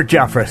Dr. Robert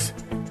Jeffress.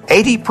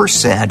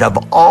 80% of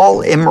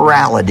all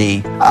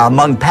immorality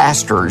among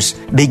pastors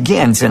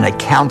begins in a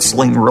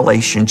counseling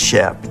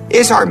relationship.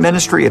 Is our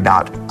ministry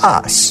about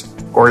us,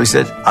 or is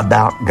it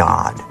about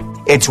God?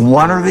 It's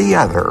one or the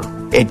other.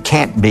 It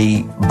can't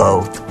be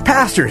both.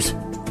 Pastors,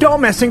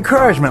 don't miss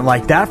encouragement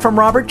like that from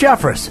Robert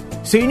Jeffress,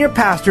 Senior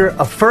Pastor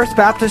of First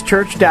Baptist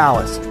Church,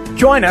 Dallas.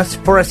 Join us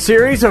for a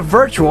series of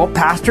virtual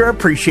pastor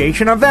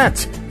appreciation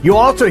events. You'll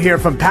also hear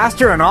from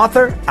pastor and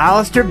author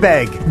Alistair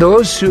Begg.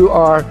 Those who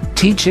are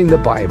teaching the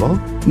Bible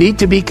need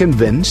to be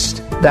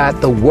convinced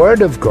that the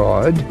Word of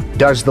God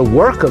does the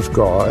work of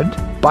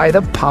God by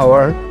the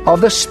power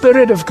of the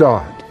Spirit of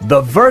God.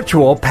 The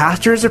virtual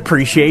Pastor's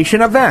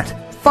Appreciation Event.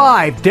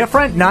 5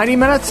 different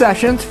 90-minute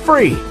sessions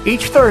free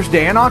each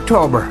Thursday in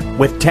October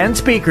with 10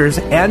 speakers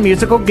and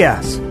musical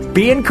guests.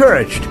 Be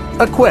encouraged,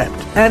 equipped,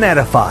 and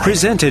edified.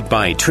 Presented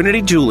by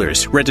Trinity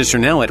Jewelers. Register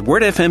now at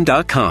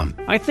wordfm.com.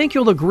 I think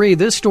you'll agree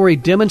this story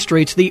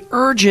demonstrates the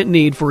urgent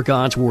need for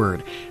God's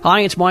Word.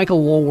 Hi, it's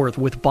Michael Woolworth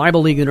with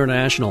Bible League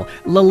International.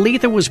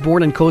 Lalitha was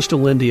born in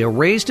coastal India,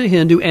 raised a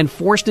Hindu, and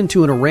forced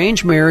into an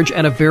arranged marriage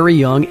at a very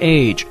young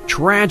age.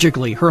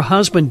 Tragically, her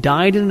husband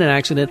died in an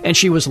accident, and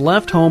she was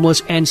left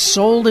homeless and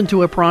sold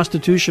into a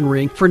prostitution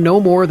ring for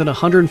no more than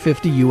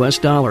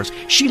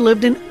 $150. She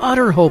lived in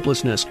utter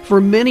hopelessness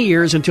for many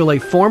years until a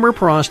former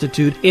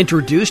prostitute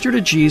introduced her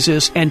to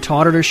Jesus and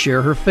taught her to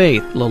share her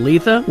faith.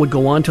 Lalitha would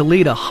go on to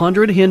lead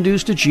 100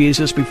 Hindus to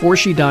Jesus before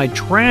she died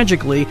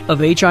tragically of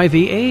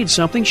HIV/AIDS,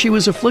 something she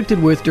was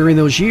afflicted with during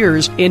those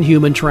years in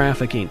human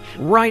trafficking.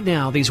 Right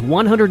now, these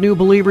 100 new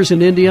believers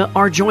in India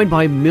are joined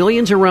by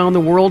millions around the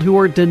world who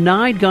are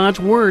denied God's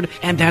Word,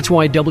 and that's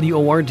why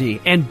WORD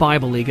and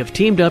Bible League have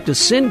teamed up to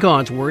send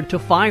God's Word to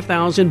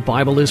 5,000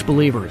 Bible-less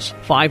believers.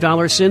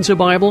 $5 sends a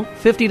Bible,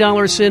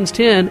 $50 sends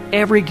 10,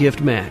 every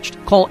gift matched.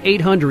 Call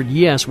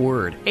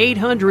 800-YES-WORD,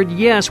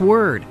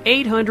 800-YES-WORD,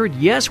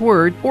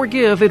 800-YES-WORD, or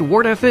give at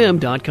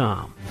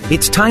wordfm.com.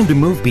 It's time to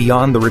move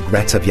beyond the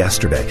regrets of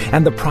yesterday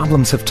and the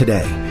problems of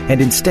today, and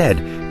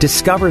instead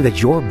discover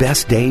that your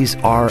best days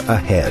are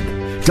ahead.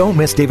 Don't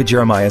miss David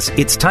Jeremiah's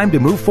It's Time to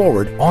Move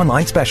Forward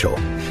online special.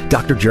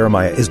 Dr.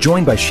 Jeremiah is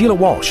joined by Sheila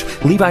Walsh,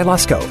 Levi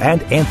Lusko,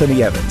 and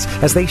Anthony Evans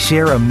as they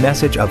share a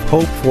message of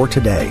hope for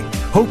today.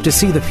 Hope to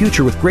see the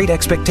future with great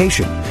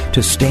expectation,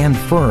 to stand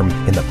firm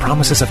in the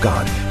promises of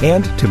God,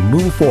 and to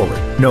move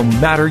forward no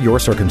matter your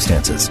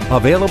circumstances.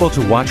 Available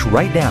to watch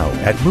right now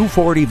at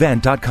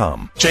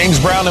moveforwardevent.com. James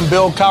Brown and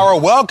Bill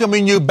Cowher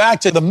welcoming you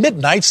back to the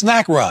Midnight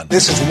Snack Run.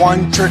 This is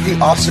one tricky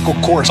obstacle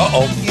course.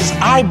 He's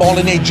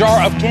eyeballing a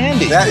jar of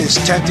candy. That is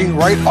tempting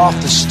right off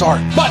the start.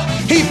 But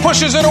he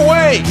pushes it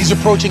away. He's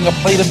approaching a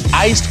plate of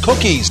iced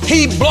cookies.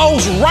 He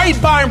blows right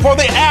by him for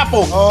the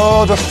apple.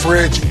 Oh, the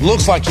fridge.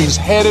 Looks like he's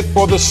headed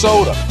for the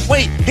soda.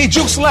 Wait, he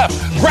jukes left,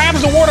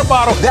 grabs the water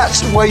bottle.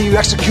 That's the way you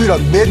execute a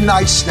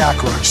midnight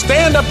snack run.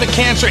 Stand Up to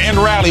Cancer and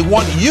Rally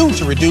want you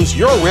to reduce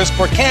your risk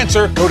for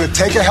cancer. Go to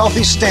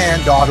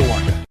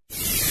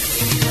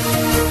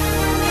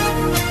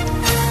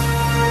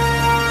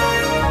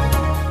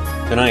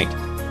takeahealthystand.org.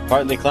 Tonight,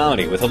 partly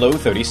cloudy with a low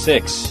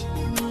 36.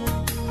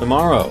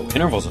 Tomorrow,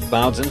 intervals of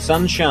clouds and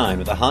sunshine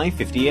with a high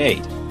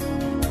 58.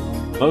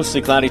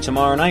 Mostly cloudy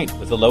tomorrow night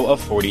with a low of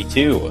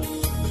 42.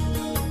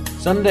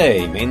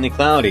 Sunday, mainly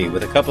cloudy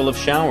with a couple of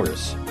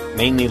showers,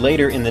 mainly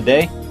later in the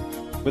day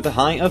with a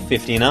high of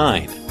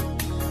 59.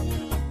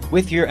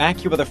 With your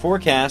AccuWeather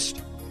forecast,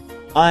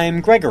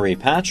 I'm Gregory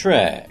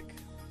Patrick.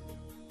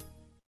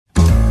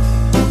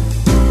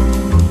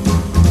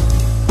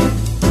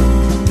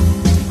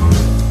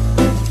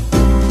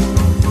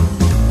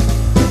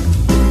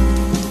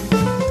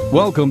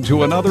 Welcome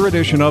to another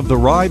edition of The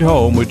Ride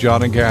Home with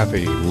John and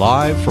Kathy,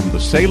 live from the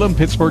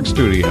Salem-Pittsburgh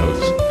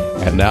studios.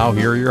 And now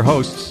here are your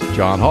hosts,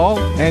 John Hall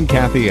and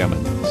Kathy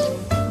Emmons.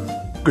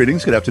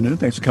 Greetings, good afternoon.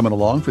 Thanks for coming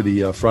along for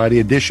the Friday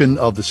edition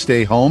of the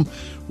Stay Home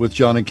with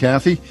John and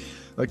Kathy.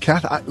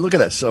 Kath, look at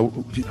this.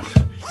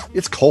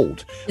 It's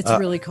cold. It's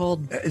really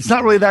cold. It's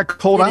not really that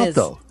cold out,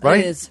 though, right?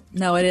 It is.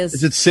 No, it is.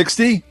 Is it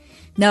 60?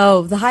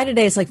 No, the high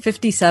today is like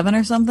 57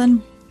 or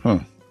something. Huh.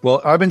 Well,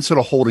 I've been sort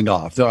of holding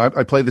off.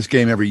 I play this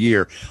game every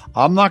year.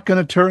 I'm not going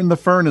to turn the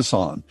furnace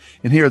on.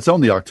 And here it's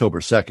only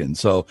October 2nd.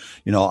 So,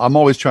 I'm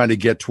always trying to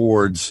get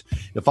towards,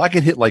 if I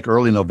could hit like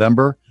early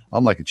November,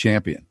 I'm like a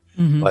champion.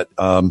 Mm-hmm. But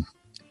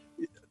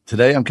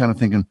today I'm kind of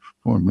thinking,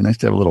 it'd be nice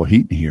to have a little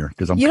heat in here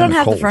because I'm kind of cold. You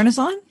don't have the furnace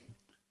on?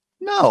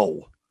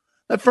 No.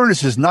 That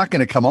furnace is not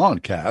going to come on,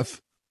 Kath.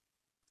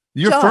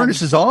 Your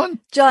furnace is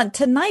on? John,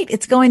 tonight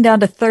it's going down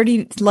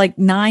to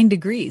 9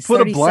 degrees.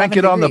 Put a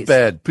blanket on the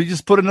bed. Please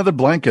just put another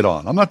blanket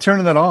on. I'm not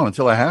turning that on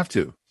until I have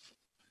to.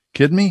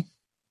 Kidding me?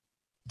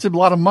 It's a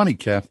lot of money,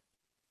 Kath.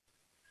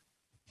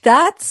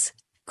 That's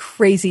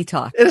crazy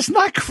talk. It's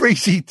not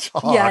crazy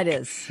talk. Yeah, it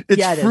is.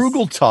 It's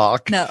frugal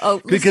talk.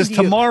 No, because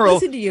tomorrow.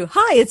 Listen to you.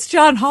 Hi, it's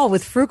John Hall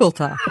with Frugal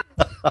Talk.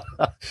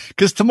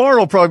 Because tomorrow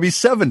will probably be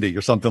 70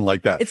 or something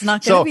like that. It's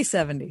not going to be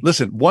 70.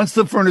 Listen, once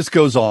the furnace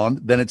goes on,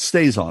 then it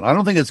stays on. I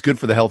don't think it's good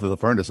for the health of the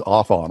furnace.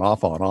 Off, on,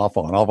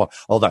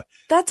 all that.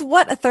 That's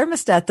what a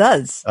thermostat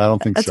does. I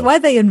don't think so. That's why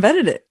they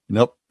invented it.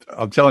 Nope.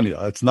 I'm telling you,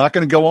 it's not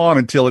going to go on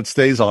until it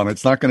stays on.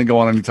 It's not going to go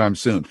on anytime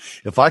soon.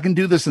 If I can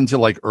do this until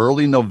like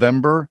early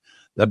November,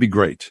 that'd be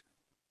great.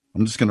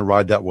 I'm just going to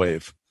ride that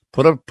wave.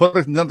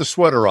 Put another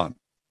sweater on.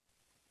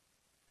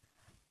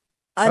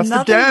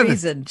 Another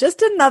reason.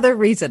 Just another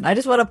reason. I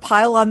just want to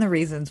pile on the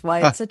reasons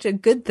why it's such a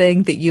good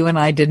thing that you and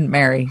I didn't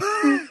marry.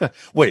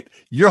 Wait,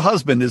 your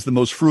husband is the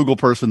most frugal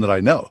person that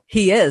I know.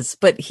 He is,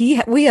 but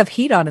we have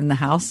heat on in the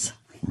house.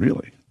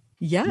 Really?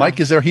 Yeah.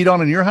 Mike, is there heat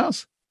on in your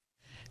house?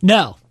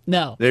 No.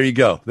 There you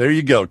go,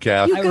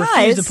 Kath. I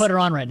refuse to put her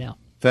on right now.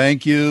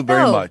 Thank you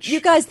very much. You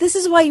guys, this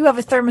is why you have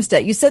a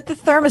thermostat. You set the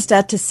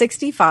thermostat to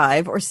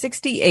 65 or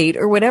 68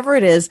 or whatever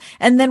it is.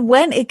 And then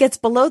when it gets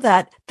below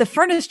that, the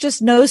furnace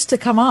just knows to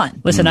come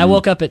on. Listen, I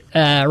woke up at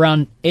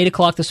around 8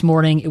 o'clock this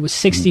morning. It was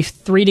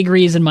 63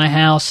 degrees in my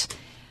house.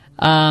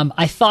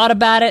 I thought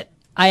about it.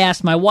 I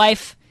asked my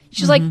wife.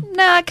 She's like,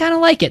 nah, I kind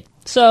of like it.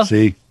 So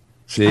see,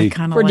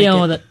 we're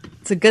dealing with it.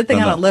 It's a good thing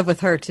I don't live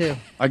with her, too.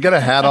 I got a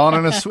hat on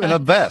and a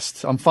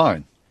vest. I'm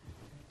fine.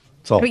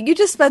 So, I mean, you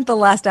just spent the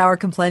last hour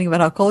complaining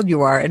about how cold you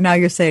are, and now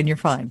you're saying you're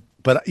fine.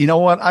 But you know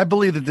what? I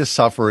believe that this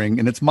suffering,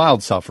 and it's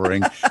mild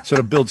suffering, sort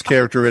of builds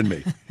character in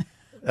me.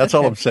 That's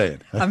all I'm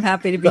saying. I'm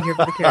happy to be here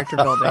for the character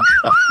building.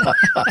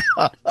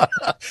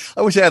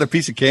 I wish I had a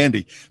piece of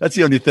candy. That's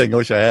the only thing I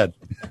wish I had.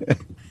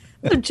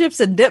 Some chips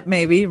and dip,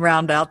 maybe,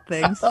 round out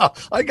things.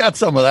 I got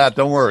some of that.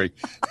 Don't worry.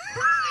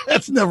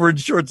 That's never in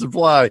short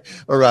supply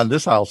around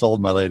this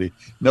household, my lady.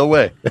 No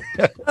way.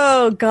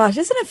 Oh, gosh.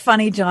 Isn't it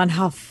funny, John,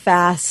 how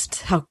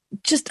fast, how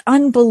just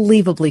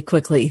unbelievably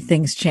quickly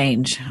things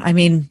change? I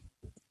mean,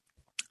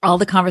 all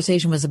the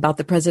conversation was about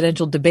the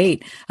presidential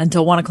debate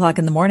until 1 o'clock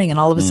in the morning. And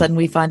all of a sudden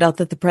we find out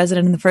that the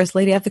president and the first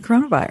lady have the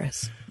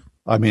coronavirus.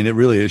 I mean, it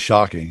really is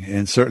shocking.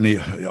 And certainly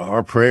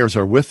our prayers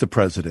are with the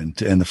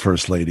president and the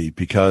first lady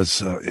because,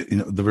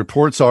 the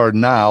reports are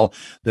now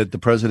that the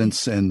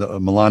president's and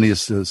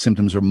Melania's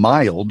symptoms are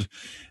mild.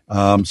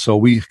 So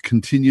we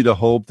continue to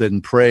hope that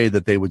and pray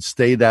that they would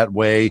stay that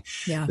way,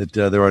 that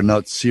there are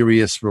not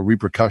serious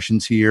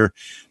repercussions here,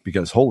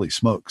 because holy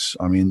smokes,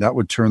 I mean, that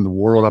would turn the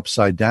world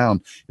upside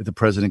down if the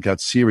president got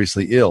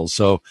seriously ill.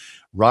 So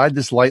ride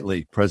this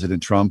lightly,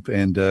 President Trump,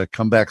 and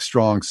come back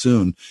strong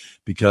soon,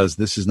 because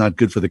this is not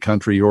good for the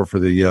country or for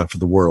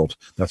the world.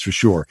 That's for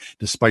sure.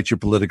 Despite your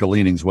political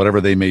leanings,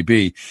 whatever they may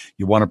be,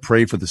 you want to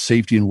pray for the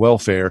safety and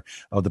welfare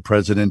of the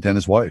president and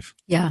his wife.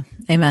 Yeah.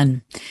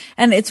 Amen.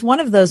 And it's one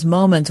of those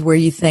moments where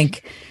you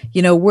think,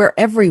 where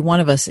every one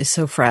of us is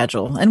so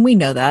fragile. And we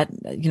know that,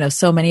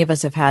 so many of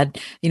us have had,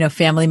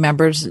 family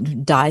members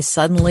die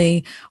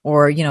suddenly,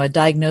 or, a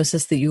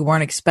diagnosis that you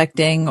weren't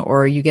expecting,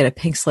 or you get a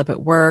pink slip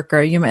at work,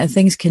 or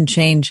things can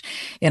change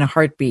in a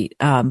heartbeat.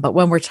 But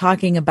when we're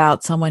talking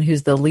about someone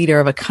who's the leader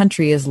of a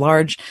country as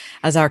large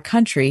as our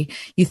country,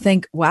 you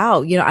think,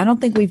 wow, I don't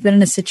think we've been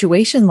in a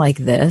situation like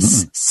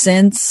this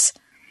since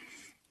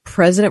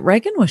President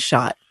Reagan was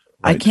shot.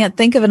 Right. I can't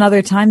think of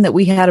another time that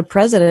we had a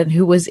president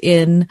who was had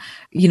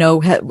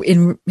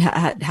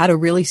a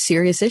really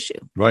serious issue.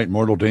 Right.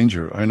 Mortal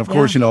danger. And of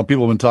course, people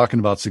have been talking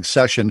about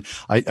succession.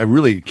 I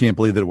really can't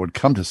believe that it would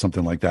come to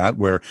something like that,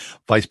 where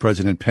Vice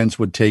President Pence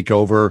would take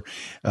over.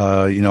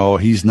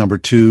 He's number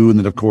 2. And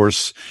then, of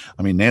course,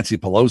 Nancy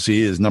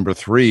Pelosi is number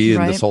 3.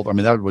 And this whole,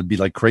 that would be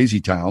like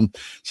crazy town.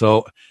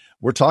 So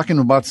we're talking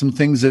about some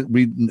things that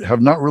we have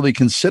not really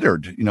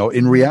considered,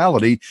 in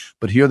reality,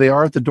 but here they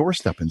are at the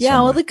doorstep.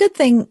 Well,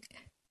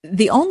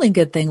 the only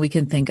good thing we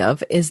can think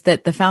of is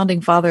that the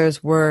founding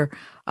fathers were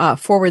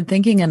forward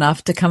thinking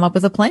enough to come up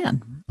with a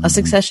plan, a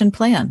succession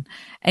plan.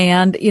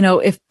 And,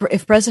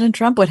 if President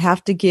Trump would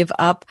have to give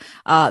up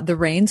the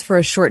reins for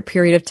a short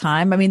period of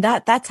time,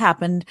 that's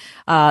happened,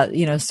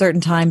 certain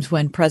times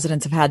when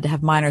presidents have had to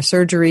have minor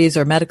surgeries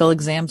or medical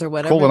exams or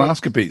whatever.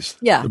 Colonoscopies.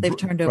 They've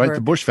turned over. Right,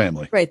 the Bush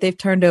family. Right. They've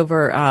turned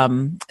over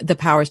the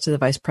powers to the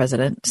vice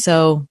president.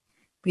 So,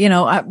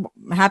 I'm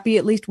happy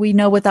at least we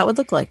know what that would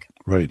look like.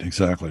 Right,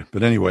 exactly.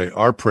 But anyway,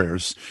 our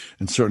prayers,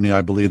 and certainly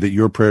I believe that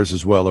your prayers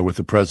as well, are with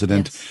the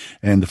president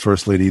and the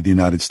First Lady of the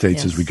United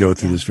States as we go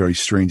through this very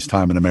strange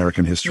time in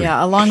American history.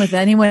 Yeah, along with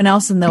anyone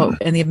else in the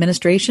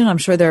administration. I'm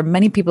sure there are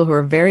many people who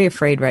are very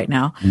afraid right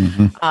now.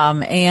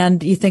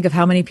 And you think of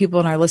how many people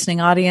in our listening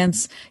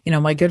audience,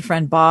 my good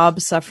friend Bob,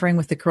 suffering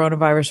with the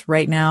coronavirus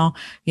right now.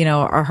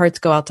 Our hearts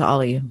go out to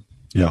all of you.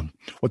 Yeah.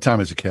 What time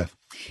is it, Kath?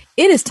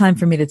 It is time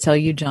for me to tell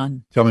you,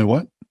 John. Tell me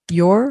what?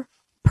 Your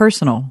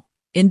personal,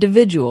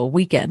 individual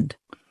weekend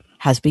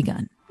has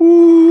begun.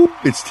 Ooh,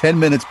 it's 10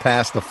 minutes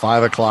past the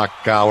 5 o'clock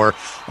hour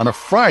on a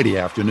Friday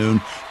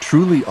afternoon.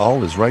 Truly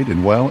all is right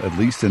and well, at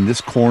least in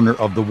this corner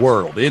of the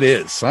world. It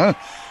is, huh?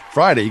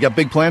 Friday, you got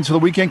big plans for the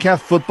weekend,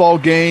 Kath? Football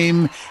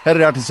game,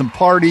 headed out to some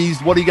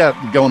parties. What do you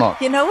got going on?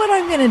 You know what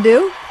I'm going to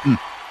do?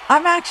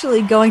 I'm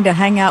actually going to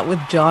hang out with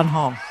John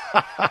Hall.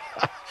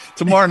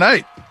 Tomorrow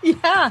night.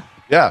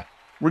 Yeah.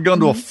 We're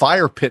going to a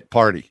fire pit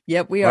party.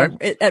 Yep, we are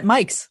at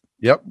Mike's.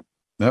 Yep.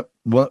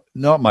 Well,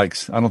 no, at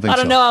Mike's. I don't think so. I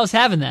don't know. I was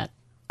having that.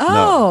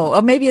 Oh,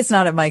 maybe it's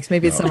not at Mike's.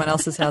 Maybe it's someone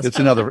else's house.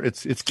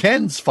 It's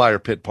Ken's fire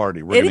pit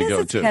party we're going to go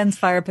to. It's Ken's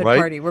fire pit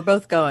party. We're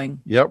both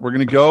going. Yep, we're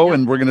going to go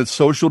and we're going to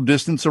social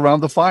distance around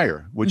the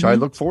fire, which I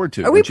look forward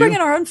to. Are we bringing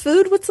our own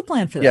food? What's the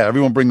plan for that? Yeah,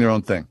 everyone bring their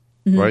own thing,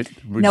 right?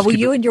 Now, will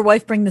you and your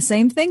wife bring the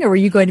same thing, or are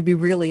you going to be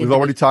really... We've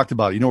already talked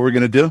about it. You know what we're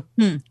going to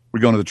do? We're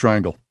going to the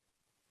Triangle.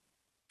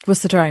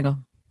 What's the Triangle?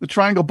 The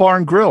Triangle Bar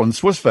and Grill in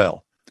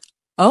Swissvale.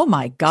 Oh,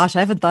 my gosh. I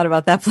haven't thought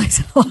about that place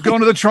at all.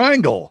 Going to the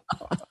Triangle.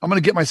 I'm going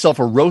to get myself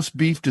a roast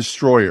beef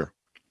destroyer.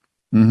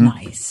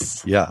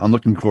 Nice. Yeah, I'm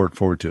looking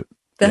forward to it.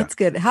 That's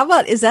good. How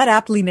about, is that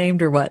aptly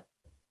named or what?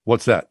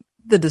 What's that?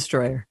 The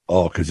Destroyer.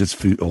 Oh, because it's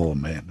food. Oh,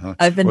 man. Huh?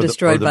 I've been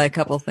destroyed by a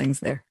couple of things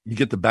there. You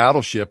get the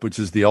Battleship, which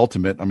is the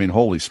ultimate.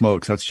 Holy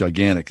smokes. That's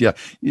gigantic. Yeah.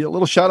 A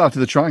little shout out to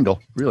the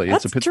Triangle. Really.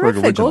 That's it's a Pittsburgh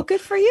terrific. original. Well,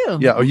 good for you.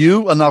 Yeah. Are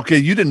you? Okay.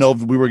 You didn't know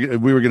if we were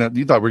going to,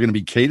 you thought we were going to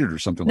be catered or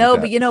something like that. No,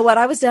 but you know what?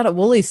 I was down at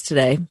Woolies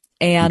today.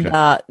 And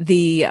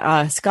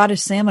the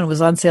Scottish salmon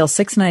was on sale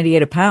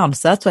 $6.98 a pound.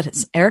 So that's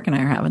what Eric and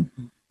I are having.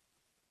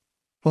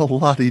 Well,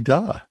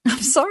 la-di-da.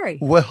 I'm sorry.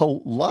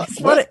 Well,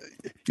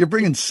 you're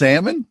bringing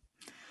salmon?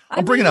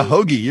 I'm bringing a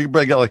hoagie.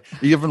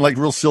 You having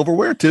real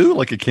silverware too,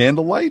 like a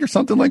candlelight or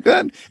something like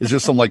that? Is there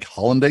some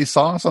hollandaise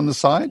sauce on the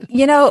side?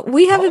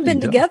 We haven't been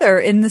together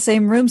in the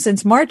same room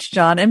since March,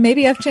 John, and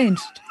maybe I've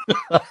changed.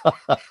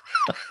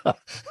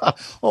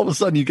 All of a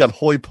sudden, you got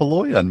hoi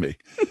polloi on me.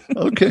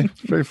 Okay,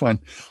 very fine.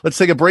 Let's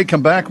take a break.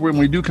 Come back. When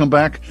we do come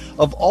back,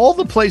 of all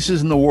the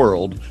places in the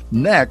world,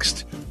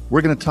 next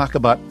we're going to talk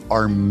about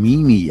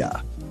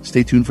Armenia.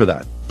 Stay tuned for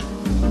that.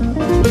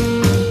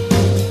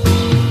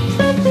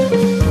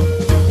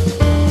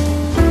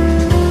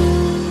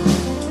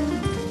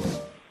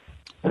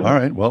 All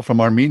right. Well,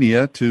 from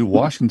Armenia to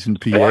Washington,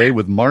 PA,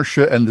 with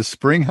Marcia and the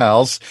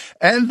Springhouse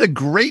and the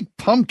Great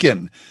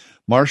Pumpkin.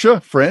 Marcia,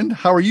 friend,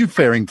 how are you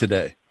faring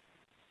today?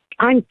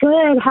 I'm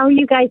good. How are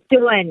you guys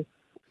doing?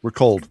 We're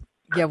cold.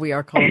 Yeah, we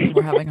are cold.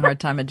 We're having a hard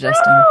time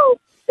adjusting.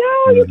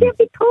 No, you can't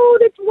be cold.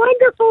 It's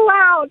wonderful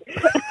out.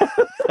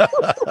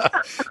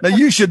 Now,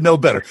 you should know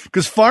better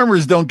because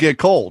farmers don't get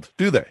cold,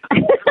 do they?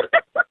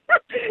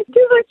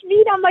 Too much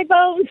meat on my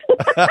bones.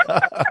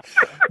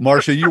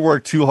 Marcia, you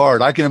work too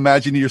hard. I can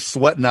imagine you're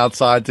sweating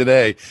outside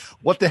today.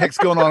 What the heck's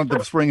going on at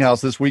the Spring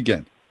House this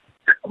weekend?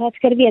 Well, it's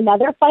going to be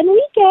another fun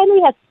weekend.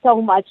 We had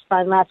so much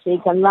fun last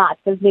week and lots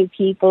of new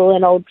people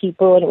and old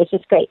people, and it was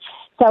just great.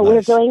 So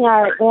We're doing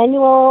our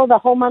annual, the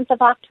whole month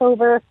of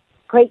October,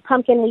 Great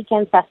Pumpkin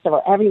Weekend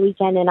Festival every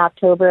weekend in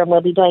October, and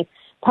we'll be doing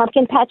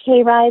pumpkin patch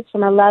hay rides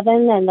from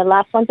 11, and the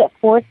last one's at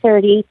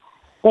 4:30.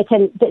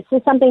 This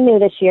is something new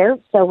this year,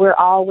 so we're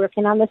all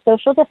working on the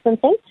social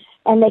distancing,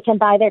 and they can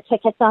buy their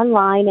tickets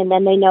online, and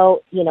then they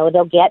know,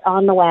 they'll get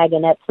on the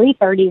wagon at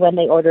 3:30 when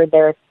they ordered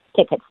their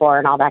ticket for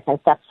and all that kind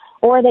of stuff.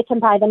 Or they can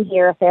buy them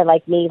here if they're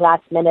like me,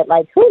 last minute,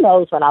 like, who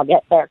knows when I'll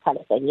get there kind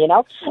of thing,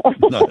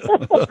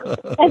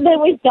 And then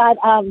we've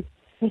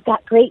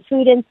got great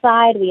food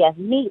inside. We have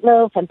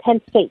meatloaf and Penn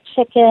State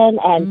chicken,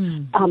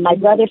 and my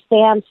brother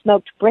Sam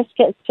smoked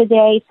briskets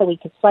today, so we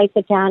could slice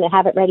it down and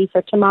have it ready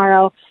for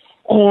tomorrow.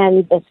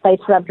 And the spice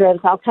rub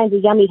ribs, all kinds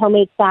of yummy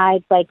homemade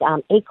sides, like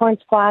acorn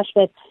squash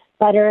with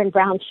butter and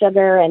brown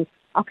sugar, and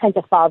all kinds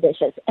of fall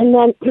dishes. And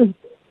then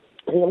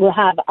we'll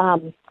have...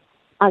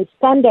 on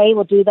Sunday,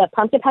 we'll do the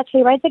pumpkin patch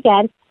hay rides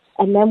again,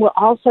 and then we'll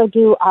also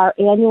do our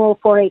annual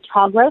 4-H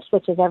hog roast,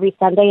 which is every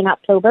Sunday in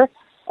October,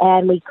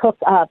 and we cook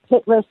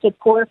pit roasted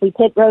pork. We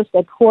pit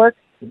roasted pork,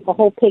 a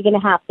whole pig and a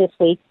half this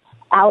week,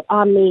 out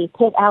on the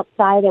pit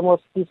outside, and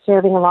we'll be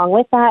serving along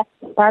with that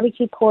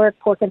barbecue pork,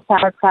 pork and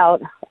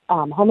sauerkraut,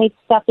 homemade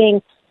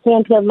stuffing,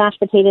 hand-peeled mashed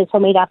potatoes,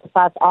 homemade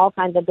applesauce, all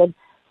kinds of good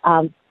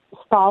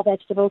fall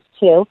vegetables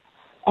too,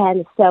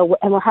 and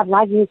we'll have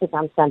live music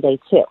on Sunday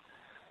too.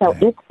 So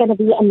it's going to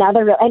be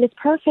and it's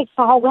perfect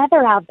fall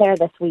weather out there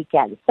this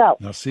weekend. So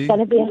it's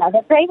going to be another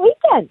great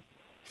weekend.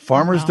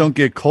 Farmers don't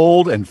get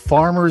cold and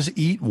farmers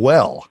eat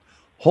well.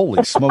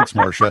 Holy smokes,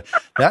 Marcia.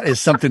 That is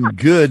something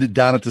good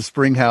down at the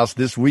Spring House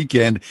this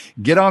weekend.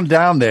 Get on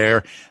down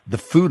there. The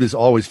food is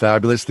always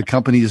fabulous. The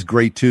company is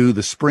great too.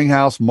 The Spring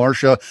House,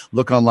 Marcia,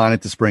 look online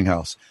at the Spring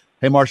House.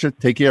 Hey, Marcia,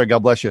 take care. God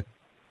bless you.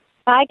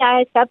 Bye,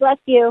 guys. God bless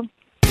you.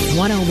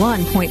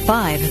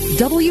 101.5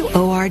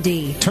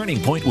 WORD.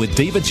 Turning Point with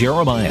David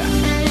Jeremiah.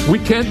 We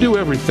can't do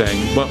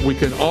everything, but we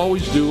can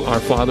always do our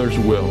Father's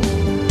will.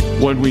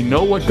 When we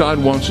know what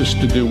God wants us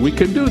to do, we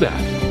can do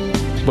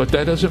that. But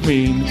that doesn't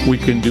mean we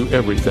can do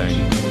everything.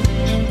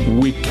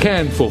 We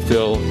can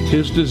fulfill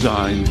His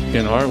design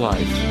in our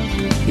life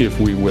if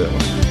we will.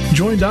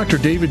 Join Dr.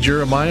 David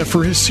Jeremiah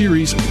for his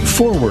series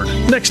Forward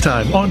next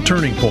time on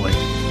Turning Point.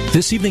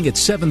 This evening at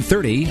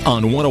 7:30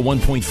 on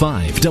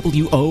 101.5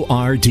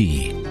 WORD.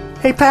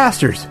 Hey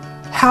pastors,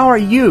 how are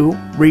you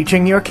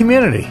reaching your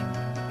community?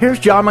 Here's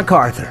John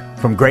MacArthur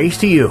from Grace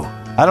to You.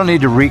 I don't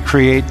need to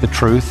recreate the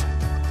truth.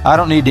 I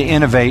don't need to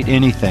innovate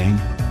anything.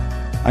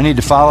 I need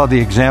to follow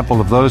the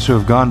example of those who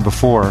have gone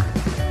before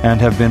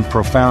and have been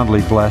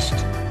profoundly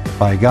blessed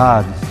by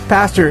God.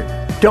 Pastor,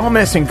 don't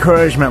miss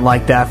encouragement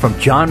like that from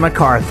John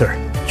MacArthur.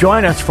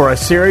 Join us for a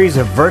series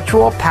of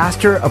virtual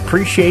pastor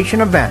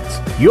appreciation events.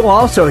 You'll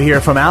also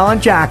hear from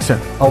Alan Jackson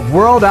of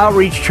World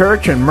Outreach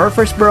Church in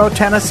Murfreesboro,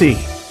 Tennessee,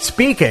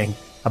 speaking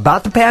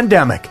about the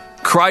pandemic.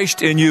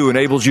 Christ in you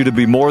enables you to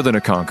be more than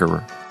a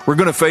conqueror. We're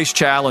going to face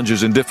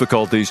challenges and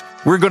difficulties.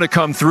 We're going to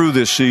come through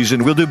this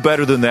season. We'll do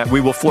better than that.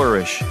 We will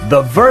flourish.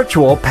 The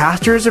virtual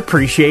Pastor's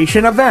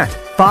Appreciation Event.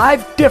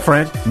 5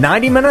 different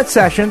 90-minute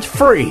sessions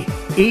free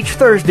each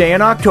Thursday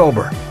in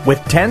October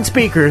with 10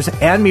 speakers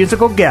and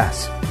musical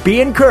guests. Be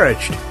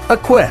encouraged,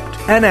 equipped,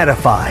 and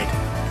edified.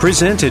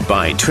 Presented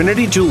by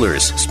Trinity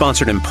Jewelers,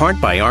 sponsored in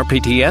part by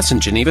RPTS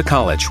and Geneva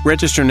College.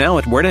 Register now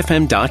at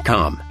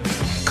wordfm.com.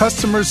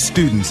 Customers,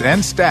 students,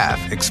 and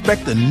staff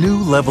expect a new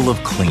level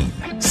of clean.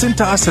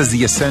 Cintas has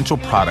the essential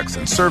products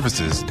and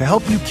services to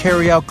help you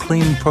carry out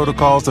cleaning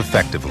protocols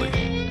effectively.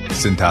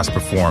 Cintas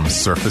performs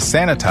surface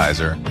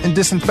sanitizer and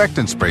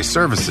disinfectant spray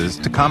services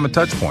to common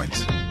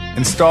touchpoints,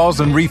 installs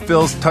and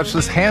refills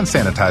touchless hand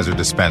sanitizer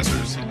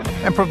dispensers,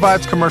 and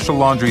provides commercial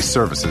laundry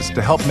services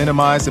to help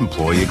minimize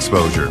employee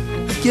exposure.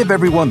 Give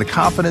everyone the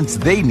confidence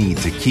they need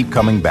to keep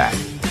coming back.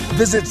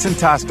 Visit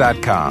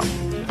Cintas.com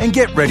and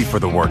get ready for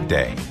the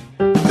workday.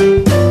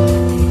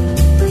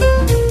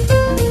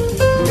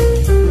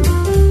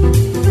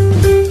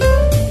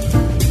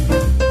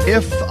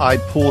 If I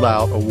pulled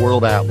out a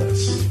world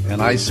atlas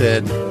and I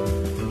said,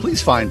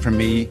 please find for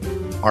me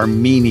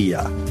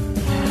Armenia,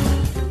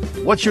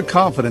 what's your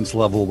confidence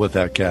level with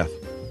that, Kath?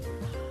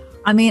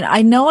 I mean,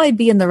 I know I'd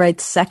be in the right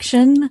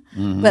section,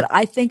 but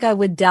I think I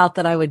would doubt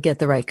that I would get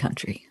the right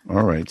country.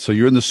 All right. So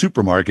you're in the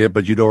supermarket,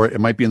 but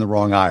it might be in the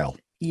wrong aisle.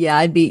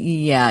 Yeah,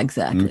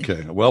 exactly.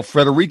 Okay. Well,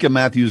 Frederica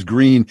Matthews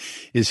Green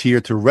is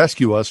here to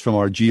rescue us from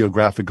our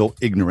geographical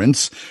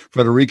ignorance.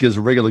 Frederica is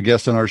a regular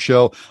guest on our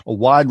show, a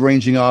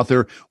wide-ranging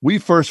author. We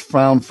first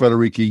found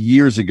Frederica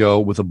years ago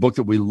with a book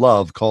that we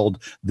love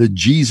called The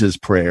Jesus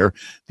Prayer,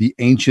 the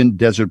ancient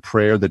desert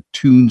prayer that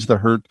tunes the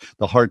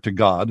heart to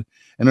God.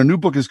 And her new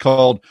book is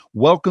called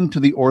Welcome to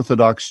the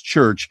Orthodox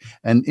Church,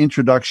 an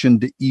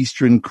Introduction to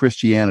Eastern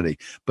Christianity.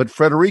 But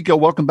Frederica,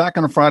 welcome back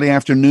on a Friday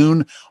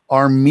afternoon.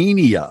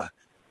 Armenia.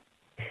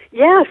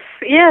 Yes.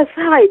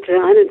 Hi,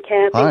 John and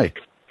Kathy. Hi.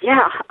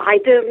 Yeah, I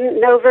didn't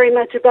know very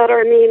much about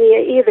Armenia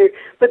either,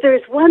 but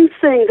there's one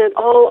thing that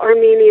all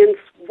Armenians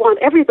want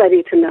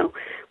everybody to know,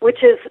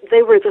 which is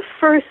they were the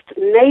first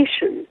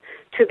nation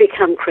to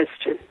become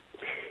Christian.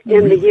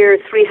 In the year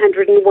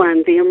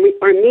 301, the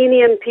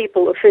Armenian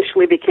people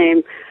officially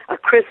became a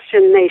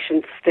Christian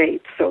nation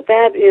state. So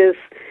that is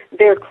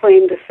their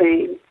claim to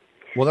fame.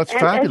 Well, that's and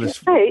fabulous.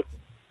 As you say,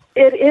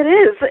 it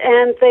is,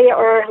 and they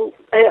are,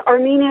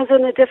 Armenia's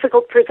in a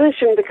difficult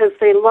position because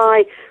they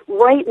lie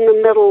right in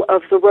the middle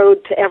of the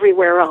road to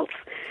everywhere else.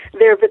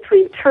 They're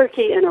between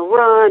Turkey and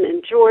Iran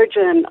and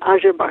Georgia and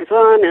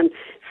Azerbaijan and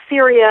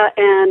Syria,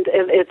 and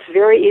it's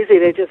very easy.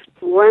 They just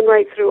run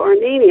right through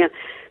Armenia.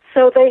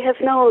 So they have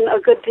known a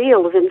good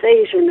deal of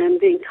invasion and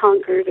being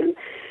conquered and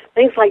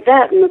things like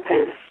that in the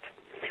past.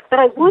 But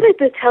I wanted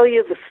to tell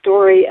you the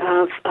story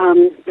of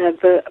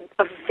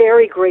a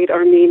very great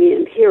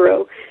Armenian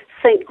hero,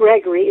 St.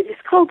 Gregory. It is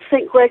called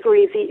St.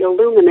 Gregory the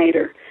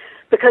Illuminator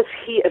because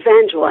he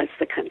evangelized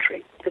the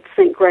country. It's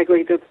St.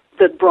 Gregory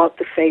that brought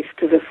the faith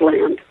to this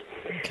land.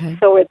 Okay.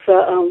 So it's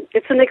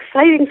an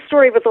exciting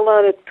story with a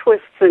lot of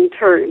twists and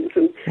turns,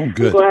 and I'm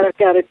glad I've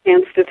got a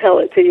chance to tell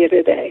it to you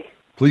today.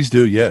 Please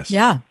do, yes.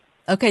 Yeah.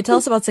 Okay, tell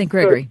us about St.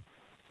 Gregory.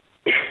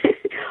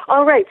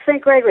 All right,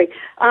 St. Gregory.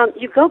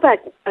 You go back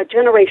a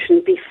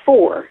generation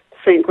before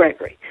St.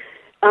 Gregory.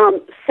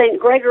 St.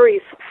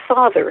 Gregory's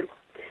father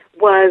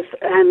was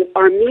an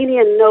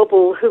Armenian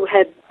noble who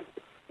had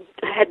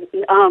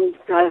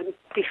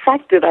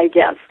defected, I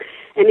guess,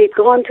 and he'd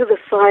gone to the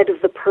side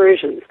of the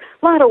Persians.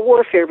 A lot of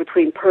warfare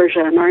between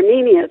Persia and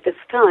Armenia at this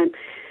time.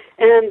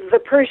 And the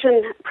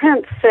Persian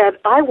prince said,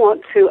 I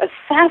want to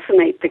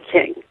assassinate the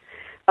king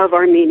of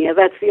Armenia.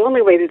 That's the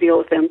only way to deal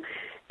with him.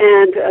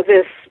 And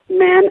this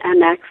man,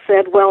 Anak,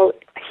 said, well,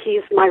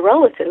 he's my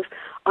relative.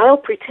 I'll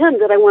pretend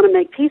that I want to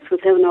make peace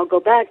with him, and I'll go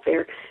back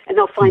there, and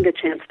I'll find a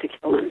chance to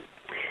kill him.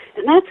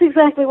 And that's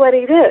exactly what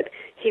he did.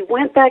 He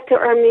went back to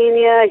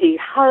Armenia. He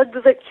hugged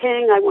the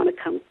king. I want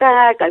to come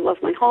back. I love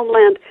my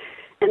homeland.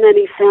 And then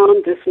he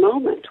found this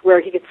moment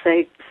where he could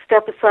say,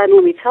 step aside and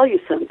let me tell you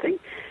something.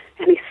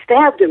 And he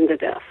stabbed him to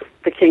death,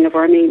 the king of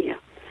Armenia.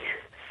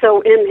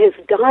 So in his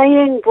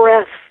dying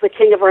breath, the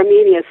king of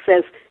Armenia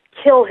says,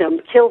 kill him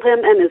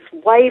and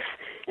his wife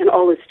and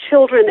all his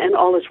children and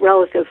all his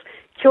relatives.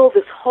 Kill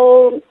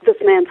this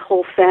man's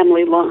whole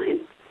family line.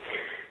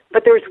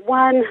 But there's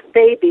one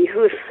baby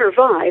who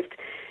survived,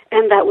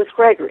 and that was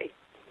Gregory.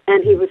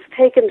 And he was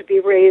taken to be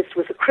raised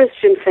with a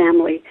Christian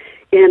family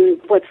in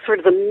what's sort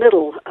of the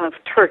middle of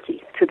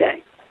Turkey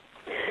today.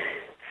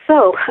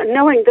 So,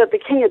 knowing that the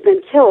king had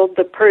been killed,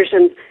 the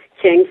Persian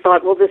king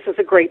thought, well, this is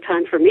a great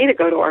time for me to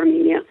go to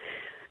Armenia.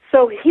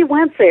 So he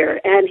went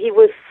there, and he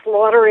was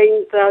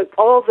slaughtering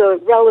all the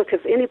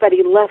relatives,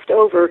 anybody left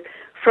over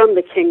from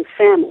the king's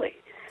family.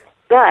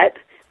 But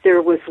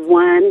there was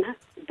one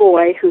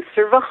boy who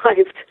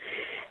survived,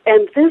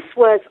 and this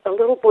was a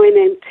little boy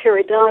named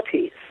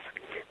Tiridates,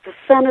 the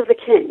son of the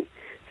king.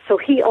 So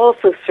he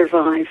also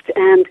survived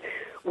and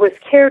was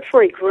cared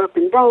for. He grew up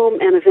in Rome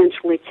and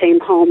eventually came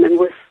home and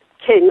was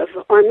king of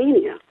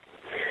Armenia.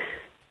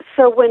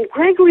 So when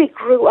Gregory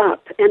grew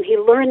up and he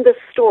learned this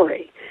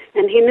story,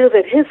 and he knew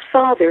that his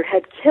father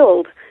had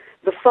killed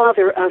the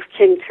father of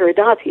King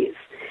Tiridates,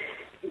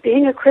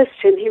 being a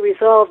Christian, he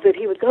resolved that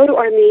he would go to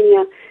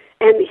Armenia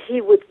and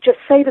he would just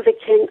say to the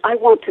king, I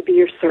want to be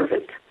your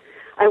servant.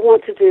 I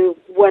want to do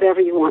whatever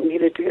you want me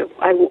to do.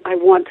 I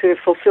want to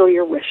fulfill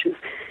your wishes.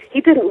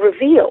 He didn't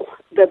reveal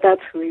that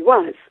that's who he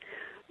was,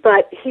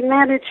 but he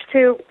managed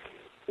to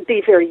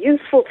be very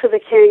useful to the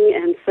king,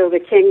 and so the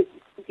king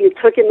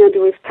took him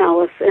into his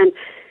palace, and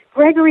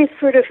Gregory's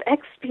sort of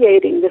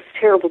expiating this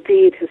terrible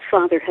deed his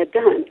father had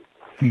done.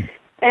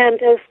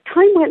 And as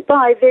time went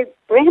by, they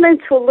ran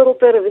into a little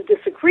bit of a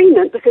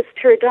disagreement because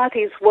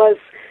Tiridates was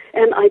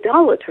an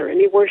idolater,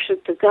 and he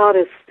worshipped a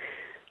goddess,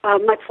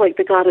 much like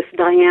the goddess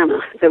Diana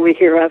that we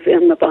hear of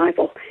in the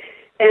Bible.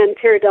 And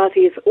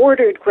Tiridates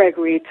ordered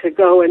Gregory to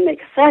go and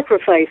make a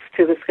sacrifice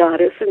to this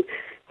goddess, and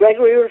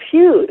Gregory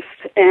refused.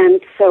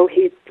 And so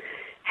he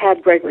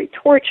had Gregory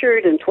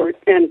tortured, and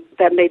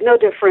that made no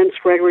difference.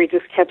 Gregory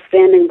just kept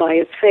standing by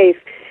his faith.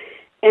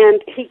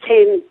 And he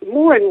came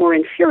more and more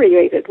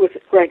infuriated with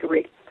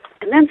Gregory.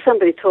 And then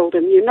somebody told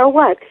him, you know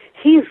what?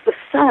 He's the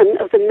son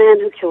of the man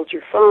who killed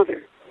your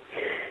father.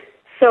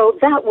 So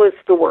that was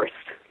the worst.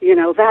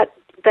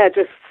 That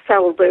just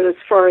settled it as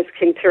far as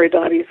King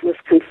Tiridates was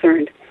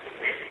concerned.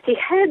 He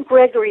had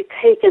Gregory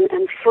taken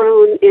and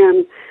thrown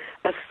in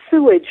a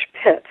sewage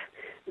pit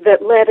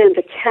that led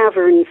into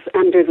caverns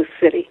under the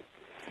city.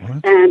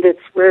 What? And it's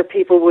where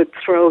people would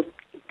throw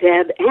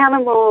dead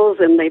animals,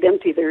 and they'd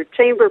empty their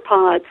chamber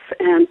pots,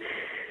 and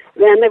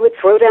then they would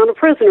throw down a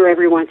prisoner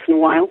every once in a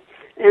while.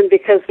 And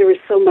because there was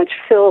so much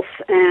filth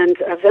and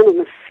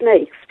venomous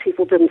snakes,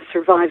 people didn't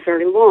survive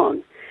very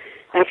long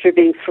after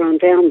being thrown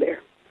down there.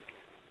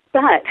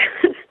 But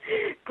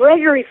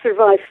Gregory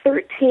survived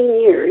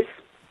 13 years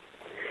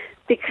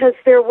because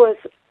there was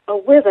a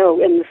widow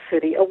in the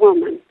city, a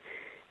woman,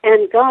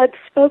 and God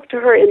spoke to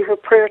her in her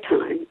prayer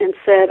time and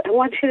said, I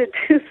want you to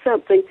do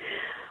something.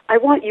 I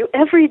want you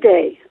every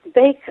day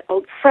bake a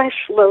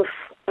fresh loaf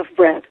of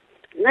bread,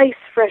 nice,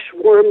 fresh,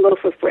 warm loaf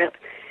of bread,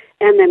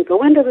 and then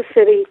go into the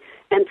city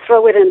and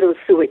throw it into the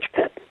sewage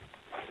pit.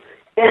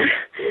 And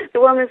the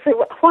woman said,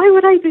 well, why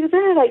would I do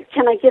that?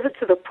 Can I give it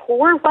to the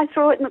poor? Why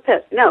throw it in the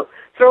pit? No,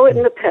 throw it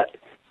in the pit.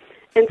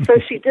 And so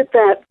she did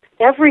that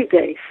every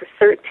day for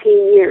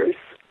 13 years.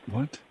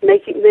 What?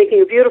 Making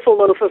a beautiful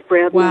loaf of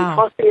bread and then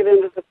tossing it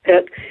into the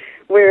pit,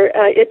 where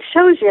it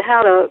shows you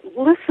how to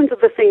listen to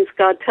the things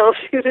God tells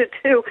you to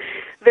do,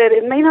 that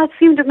it may not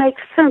seem to make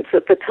sense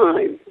at the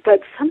time, but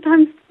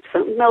sometimes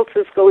something else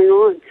is going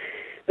on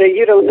that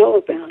you don't know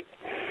about.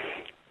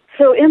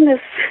 So in this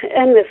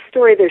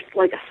story, there's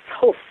like a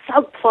whole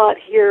subplot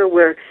here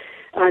where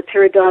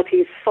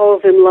Tiridates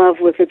falls in love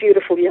with a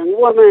beautiful young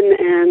woman,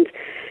 and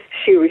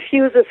she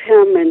refuses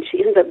him, and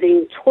she ends up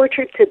being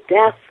tortured to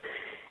death.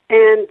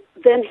 And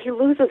then he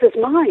loses his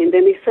mind,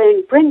 and he's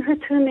saying, bring her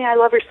to me, I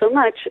love her so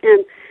much.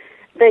 And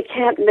they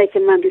can't make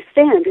him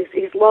understand.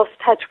 He's lost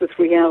touch with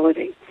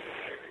reality.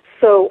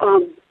 So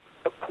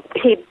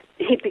he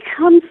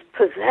becomes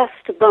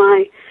possessed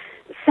by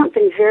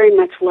something very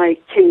much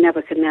like King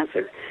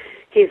Nebuchadnezzar.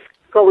 He's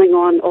going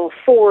on all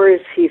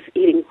fours, he's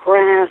eating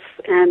grass,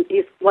 and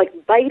he's like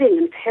biting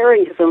and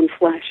tearing his own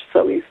flesh.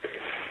 So he's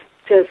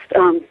just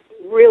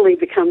really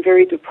become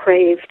very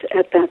depraved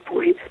at that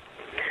point.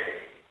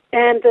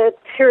 And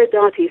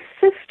Tiridates'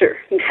 sister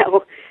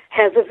now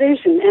has a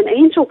vision. An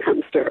angel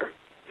comes to her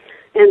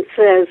and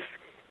says,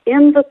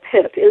 in the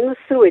pit, in the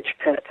sewage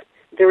pit,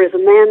 there is a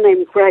man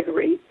named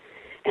Gregory,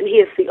 and he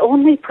is the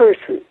only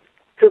person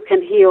who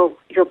can heal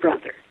your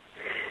brother.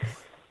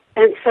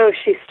 And so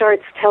she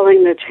starts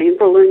telling the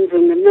chamberlains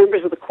and the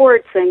members of the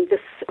court, saying, this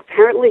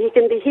apparently he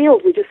can be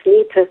healed. We just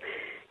need to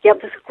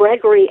get this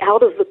Gregory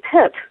out of the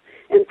pit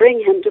and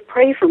bring him to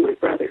pray for my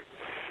brother.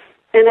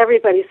 And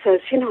everybody says,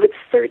 it's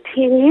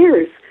 13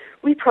 years.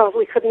 We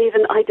probably couldn't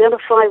even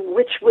identify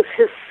which was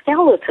his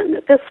skeleton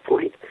at this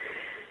point.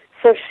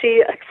 So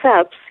she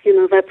accepts,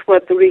 that's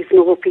what the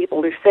reasonable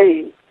people are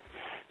saying.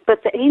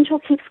 But the angel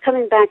keeps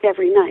coming back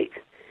every night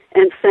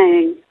and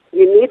saying,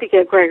 you need to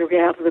get Gregory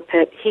out of the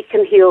pit. He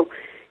can heal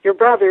your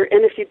brother.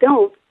 And if you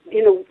don't,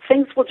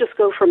 things will just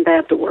go from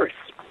bad to worse.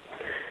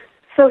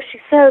 So she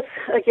says,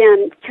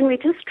 again, can we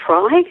just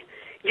try?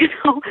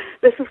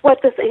 This is what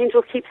this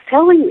angel keeps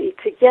telling me,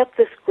 to get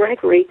this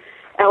Gregory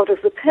out of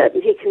the pit,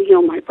 and he can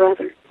heal my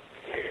brother.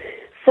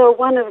 So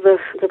one of the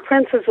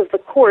princes of the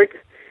court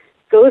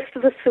goes to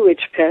the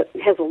sewage pit,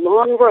 has a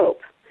long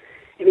rope,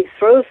 and he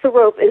throws the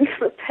rope into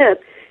the pit,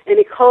 and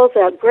he calls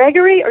out,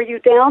 Gregory, are you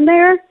down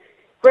there?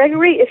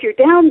 Gregory, if you're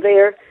down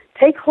there,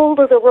 take hold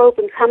of the rope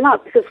and come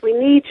up, because we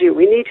need you.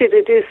 We need you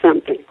to do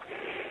something.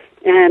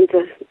 And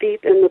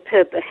deep in the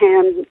pit, the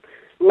hand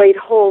laid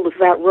hold of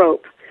that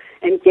rope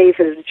and gave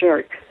it a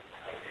jerk.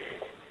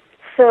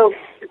 So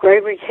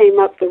Gregory came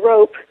up the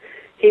rope.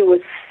 He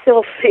was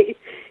filthy.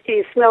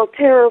 He smelled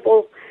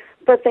terrible,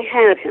 but they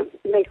had him.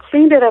 And they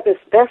cleaned it up as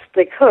best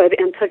they could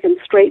and took him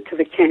straight to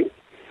the king.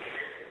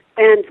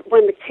 And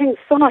when the king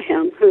saw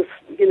him, who's,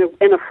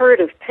 in a herd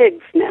of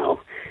pigs now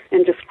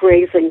and just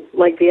grazing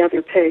like the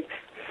other pigs,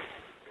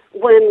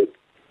 when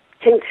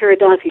King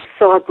Tiridates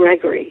saw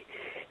Gregory,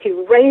 he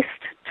raced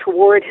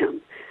toward him,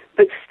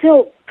 but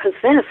still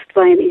possessed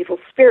by an evil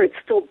spirit,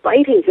 still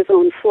biting his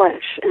own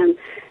flesh and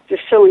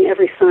just showing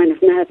every sign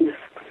of madness.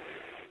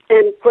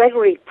 And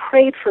Gregory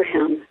prayed for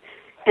him,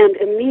 and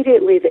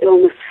immediately the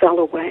illness fell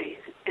away,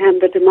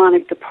 and the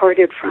demonic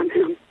departed from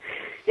him.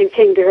 And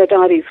King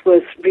Tiridates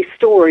was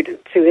restored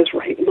to his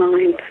right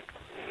mind.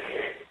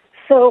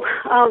 So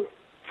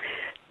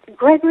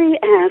Gregory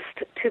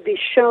asked to be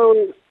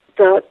shown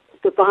the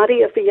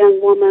body of the young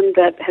woman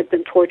that had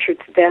been tortured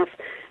to death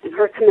and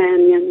her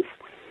companions,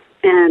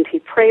 and he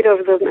prayed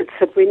over them and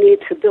said, we need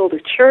to build a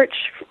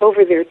church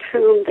over their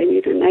tomb. They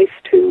need a nice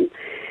tomb.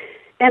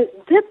 And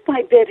bit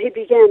by bit, he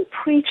began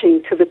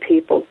preaching to the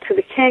people, to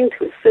the king,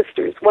 to his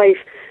sister, his wife,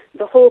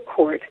 the whole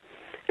court,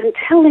 and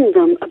telling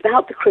them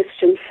about the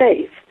Christian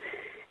faith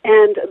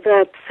and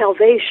that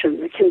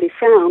salvation that can be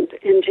found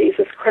in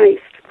Jesus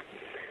Christ.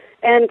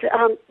 And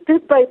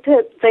bit by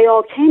bit, they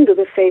all came to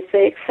the faith.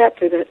 They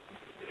accepted it.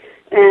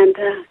 And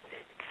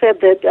said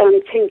that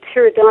King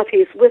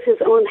Tiridates, with his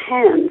own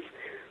hands,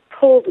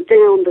 pulled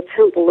down the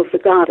temple of the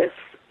goddess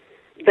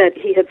that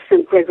he had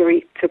sent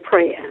Gregory to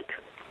pray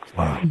at.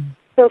 Wow.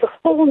 So the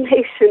whole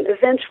nation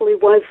eventually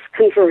was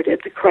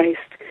converted to Christ.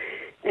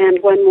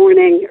 And one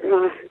morning,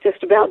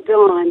 just about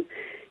dawn,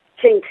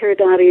 King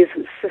Tiridates,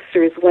 his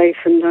sister, his wife,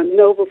 and the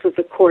nobles of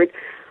the court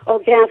all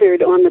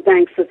gathered on the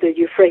banks of the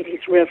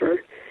Euphrates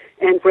River,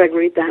 and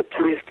Gregory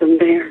baptized them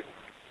there.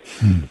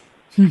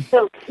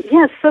 So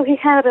he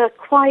had a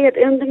quiet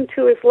ending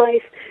to his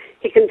life.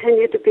 He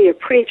continued to be a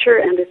preacher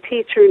and a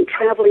teacher and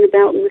traveling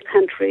about in the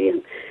country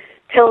and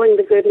telling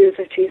the good news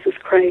of Jesus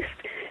Christ.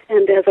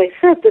 And as I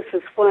said, this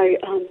is why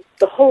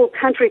the whole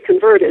country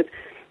converted,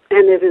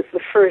 and it is the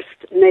first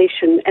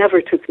nation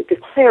ever to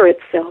declare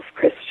itself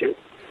Christian.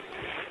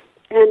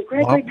 And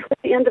Gregory, toward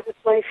the end of his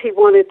life, he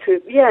wanted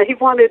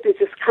to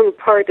just come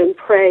apart and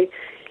pray.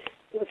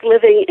 He was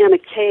living in a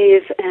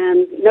cave,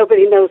 and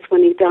nobody knows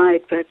when he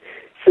died, but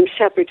some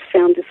shepherds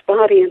found his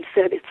body and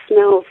said, "It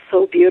smells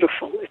so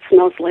beautiful. It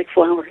smells like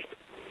flowers."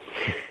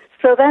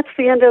 So that's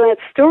the end of that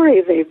story.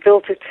 They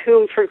built a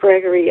tomb for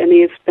Gregory, and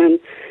he's been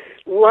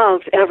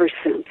loved ever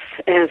since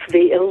as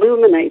the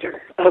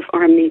illuminator of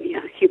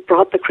Armenia. He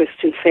brought the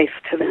Christian faith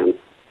to them.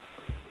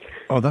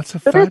 Oh, that's a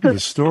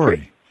fabulous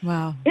story.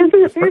 Wow. Isn't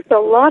it? There's a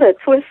lot of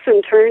twists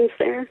and turns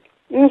there.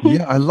 Mm-hmm.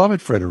 Yeah, I love it,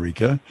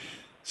 Frederica.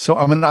 So,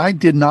 I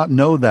did not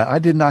know that. I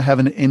did not have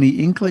any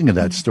inkling of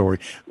that story.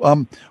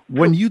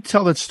 When you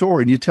tell that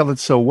story and you tell it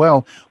so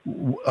well,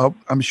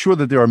 I'm sure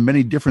that there are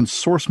many different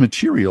source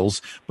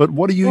materials, but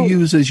what do you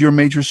use as your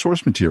major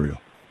source material?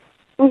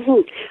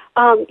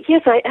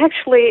 Yes, I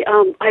actually,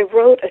 I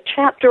wrote a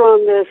chapter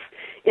on this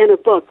in a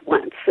book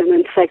once, an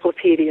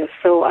encyclopedia.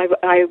 So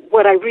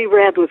what I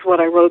reread was what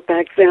I wrote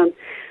back then.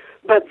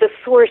 But the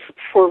source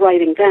for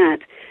writing that,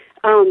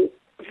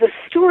 the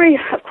story,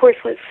 of course,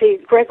 let's see,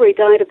 Gregory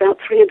died about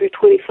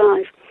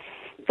 325.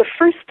 The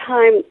first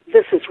time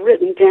this is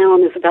written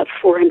down is about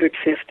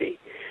 450.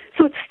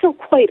 So it's still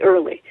quite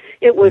early.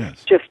 It was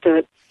just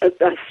a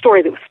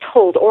story that was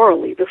told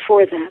orally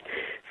before that.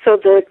 So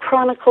the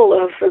chronicle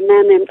of a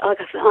man named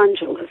Agatha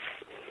Angelus,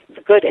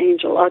 the good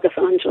angel Agatha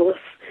Angelus,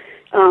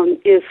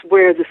 is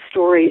where the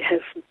story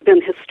has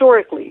been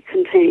historically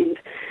contained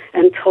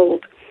and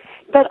told.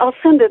 But I'll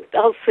send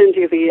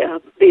you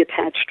the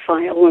attached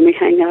file when we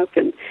hang up,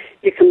 and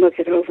you can look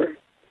it over.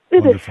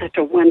 It is such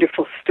a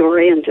wonderful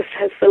story, and just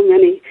has so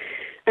many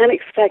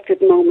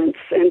unexpected moments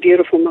and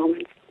beautiful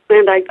moments.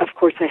 And I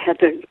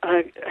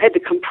had to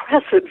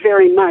compress it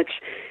very much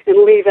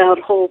and leave out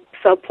whole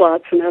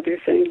subplots and other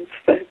things.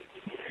 But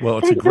well,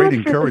 it's a great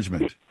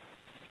encouragement.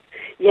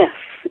 Yes,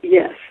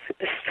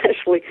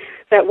 especially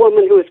that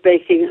woman who is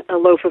baking a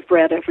loaf of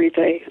bread every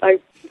day. I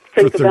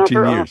think about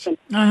her often.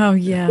 Oh,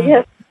 yeah.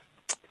 Yes.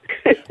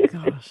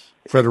 Gosh.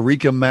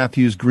 Frederica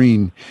Matthews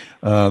Green,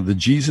 the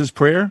Jesus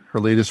Prayer. Her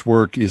latest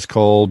work is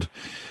called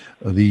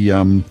the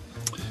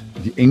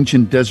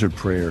Ancient Desert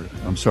Prayer.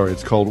 I'm sorry,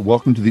 it's called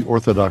Welcome to the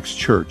Orthodox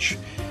Church.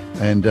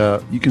 And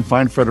you can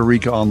find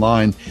Frederica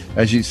online.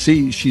 As you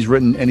see, she's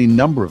written any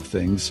number of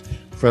things.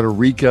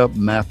 Frederica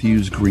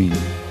Matthews Green.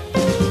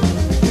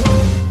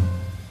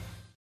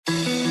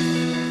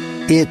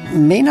 It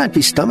may not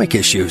be stomach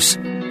issues.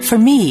 For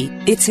me,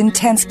 it's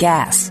intense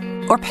gas,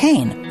 or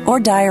pain, or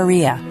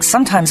diarrhea,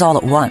 sometimes all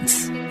at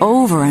once,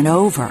 over and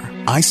over.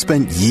 I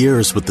spent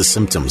years with the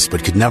symptoms,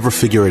 but could never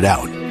figure it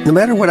out. No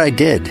matter what I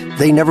did,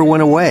 they never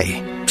went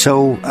away.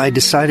 So I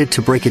decided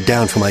to break it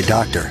down for my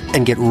doctor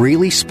and get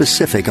really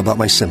specific about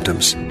my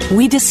symptoms.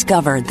 We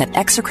discovered that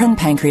exocrine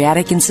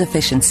pancreatic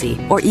insufficiency,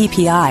 or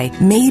EPI,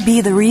 may be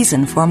the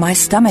reason for my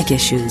stomach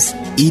issues.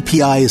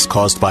 EPI is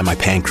caused by my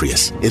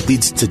pancreas. It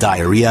leads to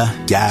diarrhea,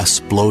 gas,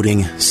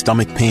 bloating,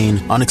 stomach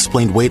pain,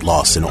 unexplained weight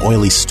loss, and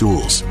oily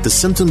stools. The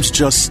symptoms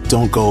just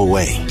don't go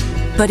away.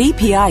 But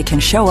EPI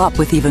can show up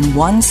with even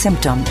one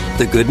symptom.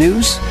 The good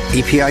news?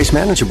 EPI is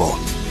manageable.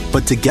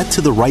 But to get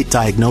to the right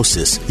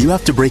diagnosis, you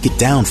have to break it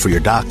down for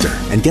your doctor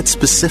and get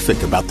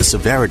specific about the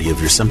severity of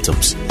your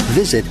symptoms.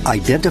 Visit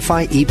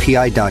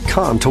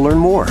identifyepi.com to learn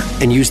more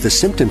and use the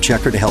symptom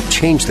checker to help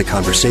change the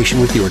conversation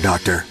with your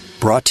doctor.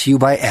 Brought to you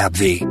by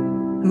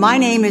AbbVie. My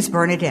name is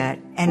Bernadette,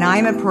 and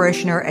I'm a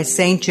parishioner at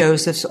St.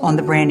 Joseph's on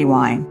the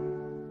Brandywine.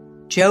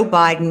 Joe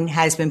Biden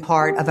has been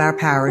part of our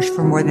parish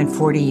for more than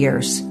 40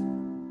 years.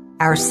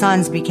 Our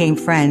sons became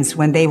friends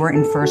when they were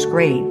in first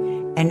grade.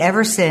 And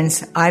ever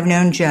since, I've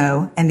known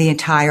Joe and the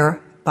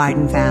entire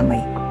Biden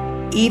family.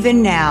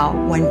 Even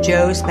now, when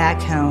Joe's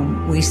back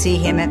home, we see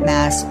him at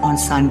Mass on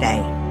Sunday.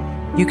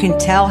 You can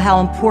tell how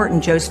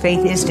important Joe's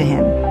faith is to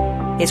him.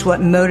 It's what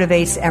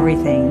motivates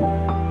everything.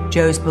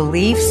 Joe's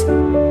beliefs,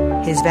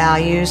 his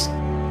values,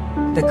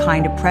 the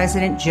kind of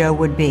president Joe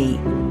would be.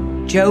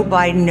 Joe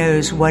Biden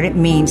knows what it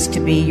means to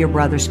be your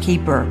brother's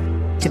keeper,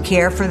 to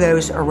care for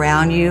those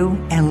around you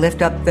and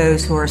lift up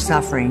those who are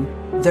suffering.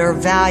 Their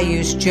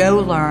values Joe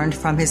learned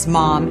from his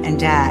mom and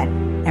dad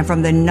and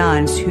from the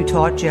nuns who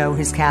taught Joe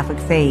his Catholic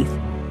faith.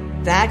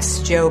 That's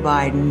Joe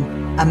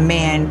Biden, a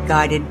man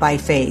guided by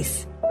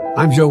faith.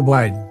 I'm Joe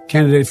Biden,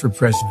 candidate for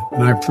president,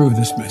 and I approve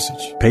this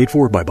message. Paid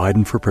for by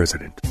Biden for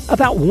president.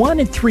 About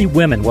 1 in 3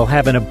 women will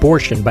have an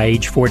abortion by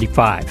age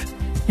 45,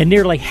 and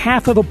nearly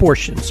half of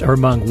abortions are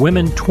among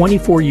women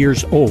 24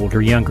 years old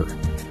or younger.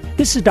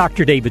 This is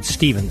Dr. David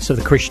Stevens of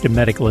the Christian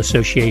Medical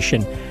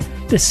Association.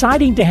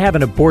 Deciding to have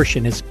an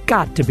abortion has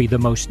got to be the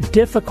most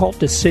difficult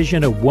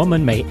decision a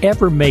woman may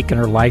ever make in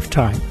her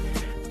lifetime.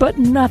 But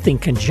nothing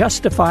can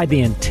justify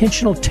the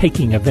intentional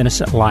taking of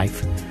innocent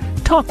life.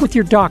 Talk with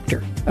your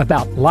doctor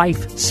about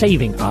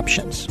life-saving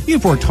options.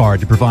 You've worked hard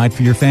to provide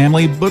for your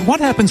family, but what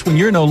happens when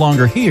you're no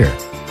longer here?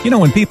 You know,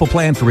 when people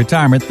plan for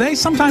retirement, they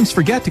sometimes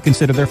forget to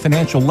consider their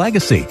financial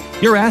legacy.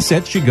 Your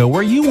assets should go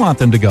where you want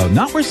them to go,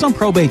 not where some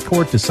probate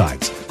court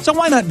decides. So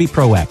why not be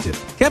proactive?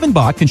 Kevin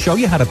Bach can show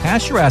you how to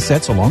pass your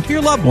assets along to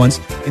your loved ones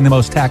in the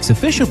most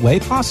tax-efficient way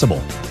possible.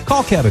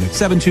 Call Kevin at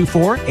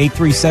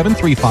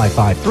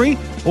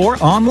 724-837-3553 or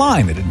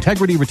online at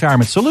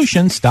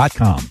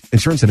integrityretirementsolutions.com.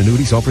 Insurance and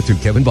annuities offered through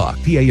Kevin Bach,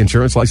 PA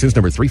Insurance License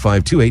number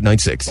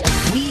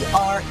 352896. We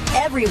are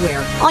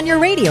everywhere on your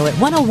radio at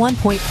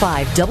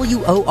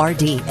 101.5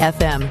 WORD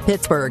FM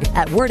Pittsburgh,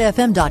 at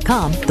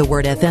wordfm.com, the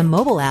Word FM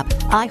mobile app,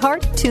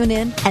 iHeart,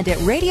 TuneIn, and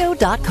at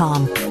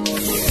radio.com.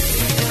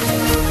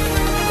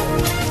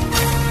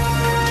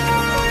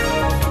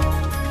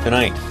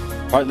 Tonight,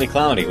 partly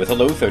cloudy with a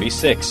low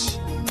 36.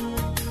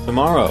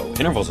 Tomorrow,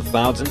 intervals of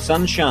clouds and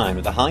sunshine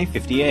with a high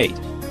 58.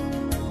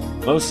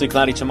 Mostly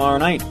cloudy tomorrow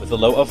night with a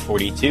low of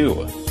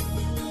 42.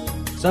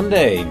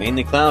 Sunday,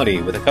 mainly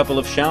cloudy with a couple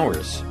of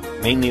showers,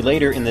 mainly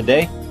later in the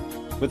day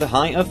with a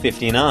high of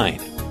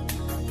 59.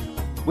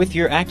 With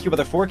your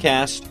AccuWeather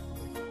forecast,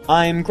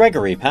 I'm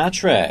Gregory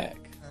Patrick.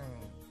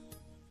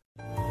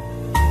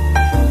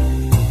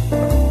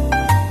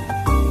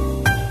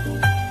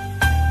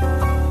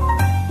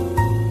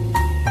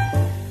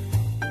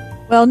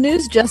 Well,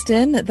 news just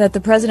in that the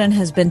president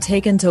has been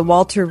taken to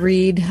Walter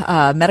Reed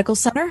Medical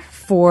Center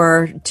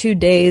for 2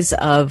 days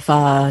of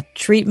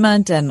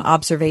treatment and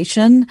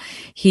observation.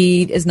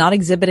 He is not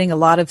exhibiting a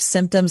lot of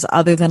symptoms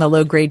other than a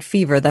low-grade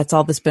fever. That's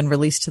all that's been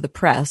released to the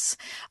press.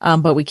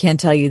 But we can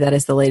tell you that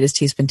is the latest.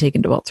 He's been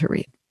taken to Walter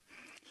Reed.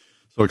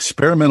 So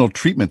experimental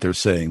treatment, they're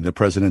saying, the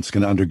president's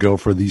going to undergo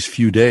for these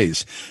few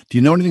days. Do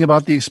you know anything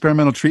about the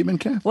experimental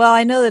treatment, Kath? Well,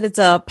 I know that it's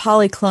a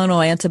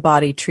polyclonal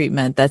antibody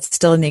treatment that's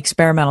still in the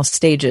experimental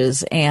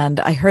stages. And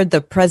I heard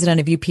the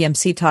president of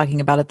UPMC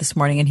talking about it this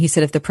morning. And he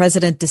said if the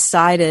president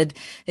decided,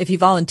 if he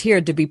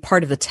volunteered to be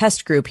part of the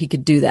test group, he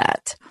could do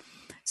that.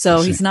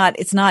 So it's not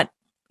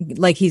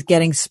like he's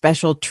getting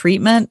special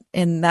treatment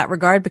in that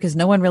regard because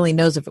no one really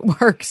knows if it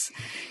works.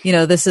 You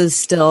know, this is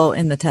still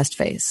in the test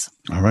phase.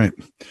 All right.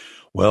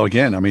 Well,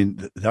 again, I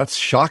mean, that's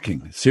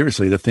shocking,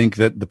 seriously, to think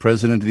that the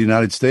president of the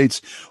United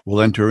States will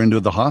enter into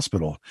the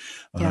hospital.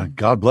 Yeah.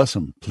 God bless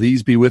him.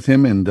 Please be with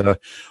him. And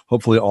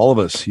hopefully all of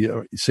us,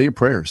 say your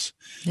prayers.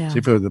 Yeah.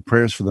 Say for the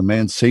prayers for the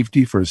man's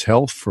safety, for his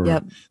health,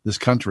 for this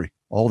country,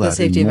 all that. The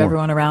safety of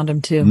everyone around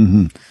him, too.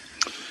 Mm-hmm.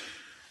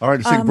 All right,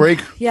 let's take a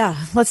break. Yeah,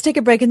 let's take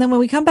a break. And then when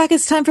we come back,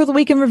 it's time for the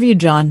Week in Review,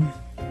 John.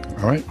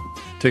 All right.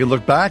 Take a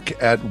look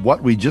back at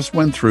what we just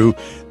went through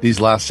these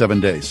last 7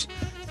 days.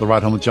 The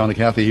Ride Home with John and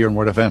Kathy here on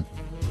Word FM.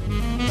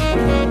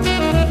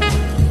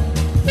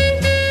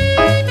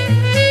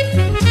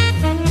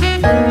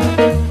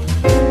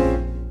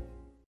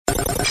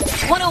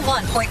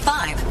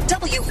 101.5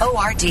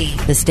 WORD,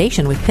 the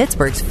station with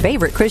Pittsburgh's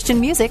favorite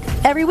Christian music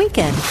every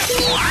weekend.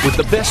 With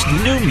the best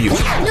new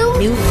music.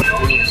 New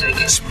music.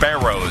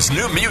 Sparrow's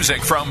new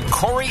music from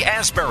Corey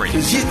Asbury.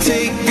 You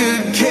take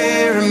good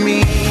care of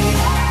me.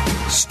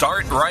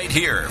 Start right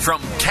here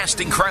from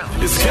Casting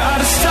Crowns. It's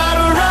gotta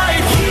start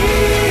right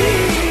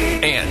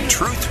here. And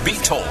Truth Be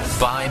Told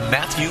by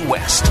Matthew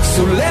West.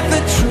 So let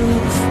the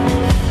truth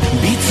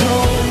be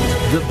told.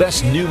 The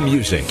best new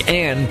music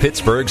and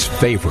Pittsburgh's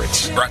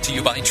favorites. Brought to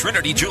you by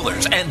Trinity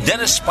Jewelers and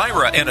Dennis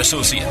Spira and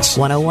Associates.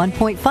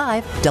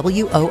 101.5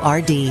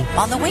 WORD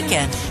on the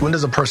weekend. When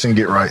does a person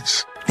get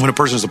rights? When a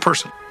person is a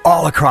person.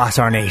 All across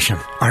our nation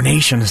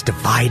is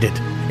divided.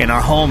 In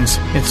our homes,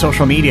 in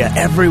social media,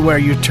 everywhere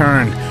you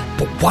turn.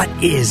 But what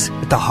is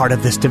at the heart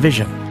of this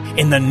division?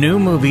 In the new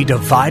movie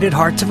Divided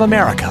Hearts of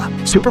America,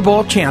 Super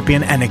Bowl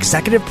champion and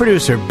executive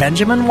producer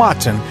Benjamin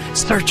Watson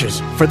searches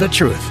for the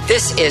truth.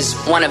 This is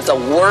one of the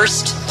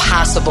worst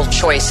possible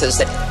choices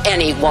that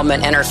any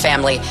woman and her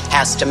family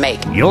has to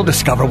make. You'll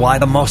discover why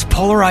the most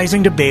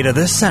polarizing debate of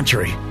this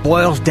century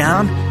boils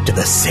down to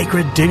the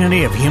sacred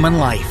dignity of human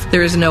life.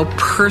 There is no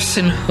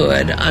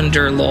personhood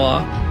under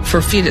law for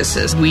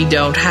fetuses. We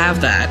don't have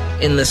that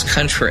in this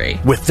country.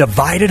 With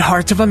Divided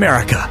Hearts of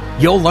America,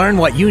 you'll learn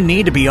what you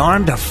need to be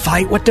armed to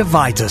fight what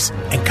divides us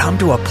and come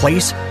to a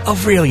place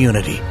of real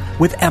unity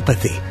with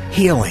empathy,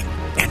 healing,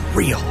 and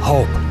real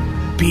hope.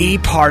 Be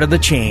part of the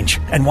change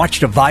and watch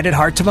Divided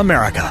Hearts of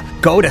America.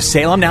 Go to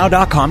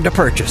salemnow.com to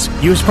purchase.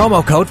 Use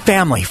promo code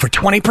FAMILY for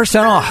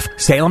 20% off.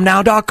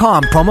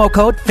 salemnow.com, promo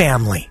code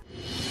FAMILY.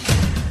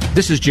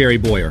 This is Jerry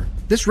Boyer.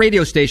 This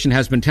radio station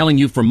has been telling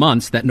you for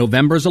months that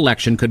November's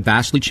election could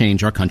vastly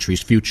change our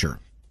country's future.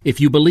 If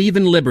you believe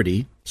in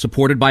liberty,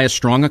 supported by a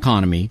strong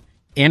economy,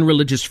 and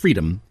religious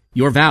freedom,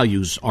 your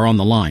values are on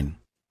the line.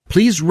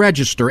 Please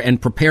register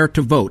and prepare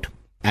to vote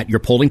at your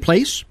polling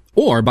place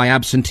or by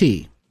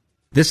absentee.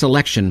 This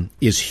election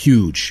is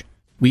huge.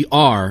 We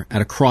are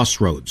at a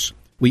crossroads.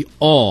 We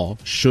all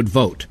should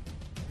vote.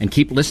 and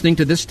keep listening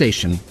to this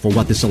station for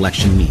what this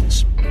election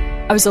means.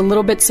 I was a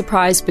little bit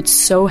surprised, but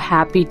so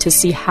happy to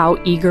see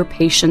how eager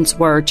patients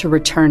were to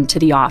return to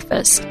the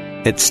office.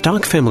 At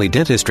Stock Family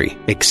Dentistry,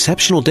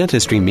 exceptional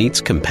dentistry meets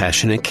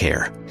compassionate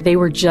care. They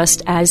were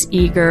just as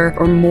eager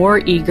or more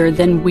eager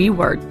than we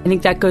were. I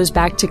think that goes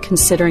back to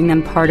considering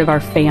them part of our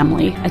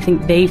family. I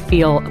think they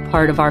feel a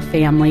part of our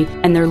family,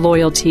 and their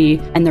loyalty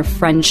and their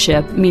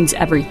friendship means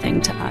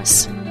everything to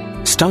us.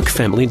 Stock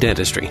Family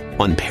Dentistry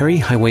on Perry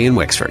Highway in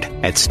Wexford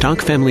at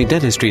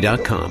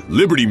StockFamilyDentistry.com.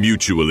 Liberty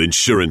Mutual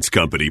Insurance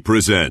Company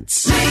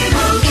presents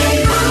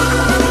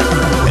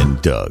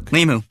Doug.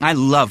 Limu, I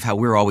love how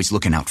we're always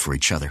looking out for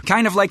each other.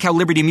 Kind of like how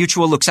Liberty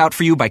Mutual looks out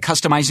for you by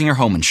customizing your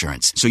home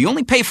insurance. So you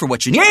only pay for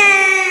what you need.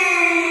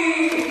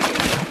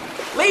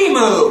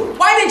 Limu,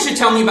 why didn't you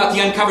tell me about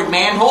the uncovered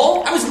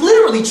manhole? I was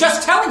literally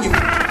just telling you.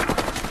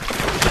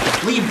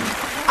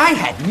 Limu, I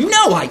had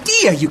no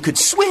idea you could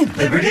swim.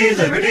 Liberty,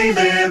 liberty,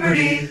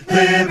 liberty,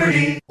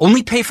 liberty.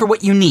 Only pay for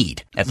what you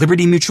need at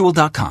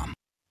LibertyMutual.com.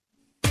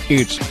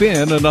 It's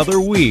been another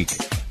week.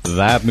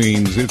 That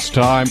means it's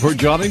time for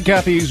John and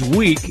Kathy's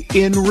Week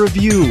in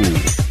Review.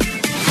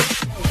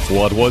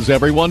 What was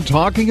everyone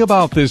talking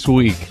about this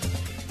week?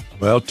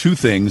 Well, two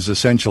things,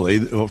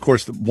 essentially. Of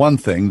course, one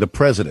thing, the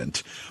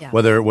president,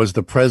 whether it was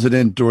the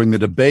president during the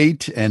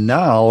debate and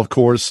now, of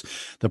course,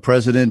 the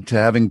president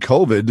having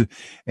COVID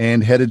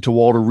and headed to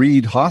Walter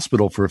Reed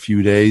Hospital for a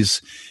few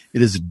days.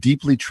 It is a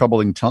deeply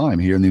troubling time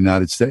here in the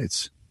United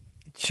States.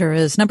 It sure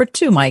is. Number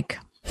 2, Mike.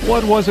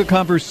 What was a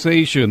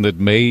conversation that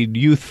made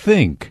you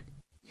think?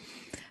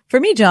 For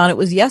me, John, it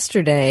was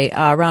yesterday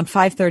around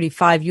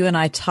 5:35. You and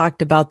I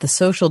talked about The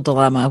Social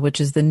Dilemma,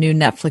 which is the new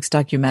Netflix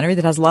documentary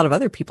that has a lot of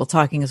other people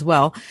talking as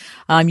well.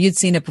 You'd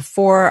seen it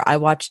before. I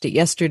watched it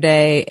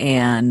yesterday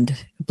and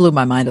it blew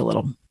my mind a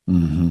little.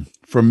 Mm-hmm.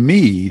 For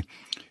me,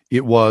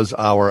 it was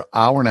our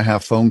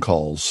hour-and-a-half phone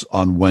calls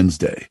on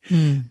Wednesday.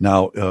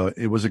 Now,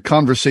 it was a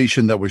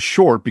conversation that was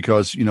short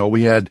because,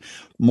 we had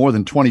more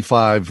than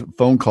 25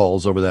 phone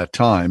calls over that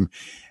time.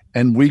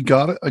 And we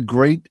got a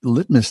great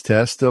litmus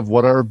test of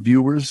what our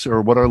viewers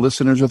or what our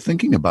listeners are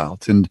thinking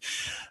about. And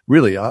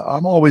really,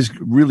 I'm always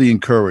really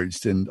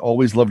encouraged and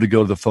always love to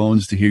go to the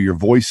phones to hear your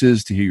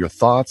voices, to hear your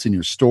thoughts and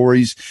your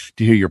stories,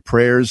 to hear your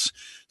prayers.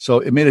 So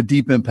it made a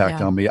deep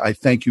impact on me. I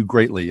thank you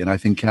greatly. And I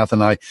think Kath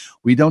and I,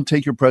 we don't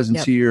take your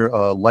presence here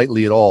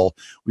lightly at all.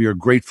 We are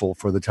grateful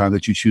for the time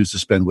that you choose to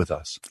spend with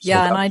us.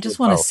 Yeah, and I just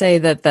want to say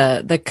that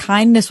the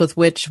kindness with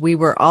which we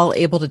were all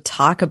able to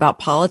talk about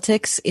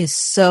politics is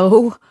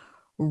so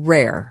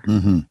rare.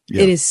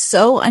 It is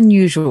so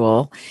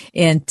unusual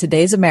in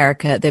today's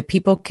America that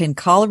people can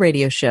call a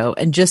radio show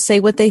and just say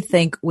what they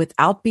think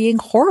without being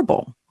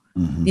horrible.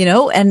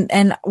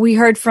 And we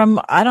heard from,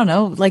 I don't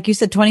know, like you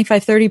said,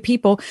 25, 30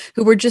 people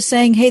who were just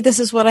saying, hey, this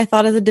is what I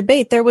thought of the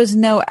debate. There was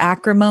no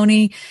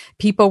acrimony.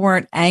 People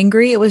weren't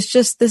angry. It was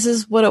just, this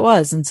is what it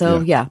was. And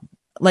so,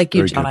 like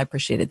you, John, I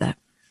appreciated that.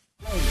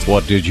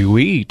 What did you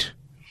eat?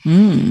 I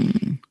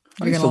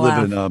used to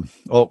live in,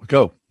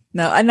 go.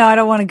 No, I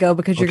don't want to go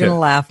because you're going to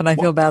laugh, and I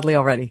feel badly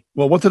already.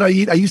 Well, what did I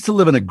eat? I used to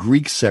live in a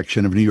Greek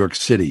section of New York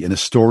City in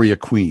Astoria,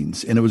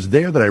 Queens, and it was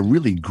there that I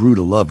really grew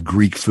to love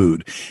Greek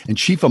food. And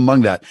chief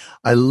among that,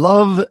 I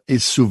love a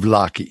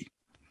souvlaki.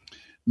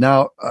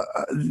 Now,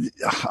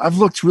 I've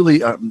looked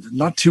really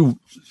not too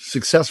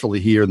successfully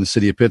here in the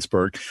city of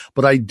Pittsburgh,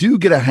 but I do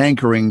get a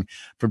hankering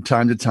from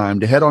time to time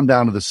to head on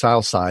down to the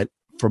South Side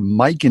for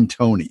Mike and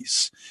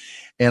Tony's.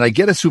 And I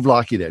get a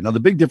souvlaki there. Now, the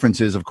big difference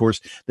is, of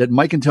course, that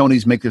Mike and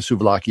Tony's make their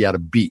souvlaki out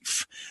of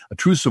beef. A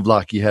true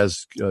souvlaki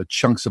has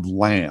chunks of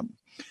lamb.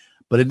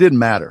 But it didn't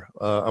matter.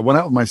 I went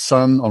out with my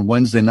son on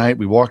Wednesday night.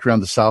 We walked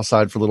around the South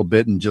Side for a little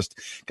bit and just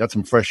got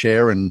some fresh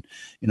air and,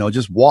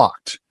 just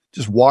walked.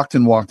 Just walked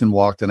and walked and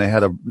walked. And I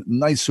had a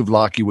nice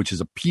souvlaki, which is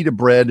a pita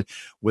bread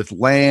with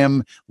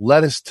lamb,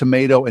 lettuce,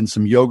 tomato, and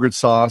some yogurt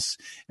sauce.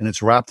 And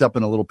it's wrapped up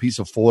in a little piece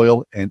of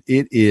foil. And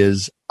it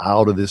is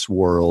out of this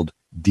world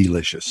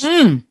delicious.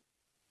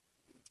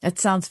 That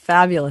sounds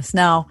fabulous.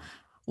 Now,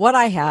 what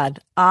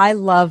I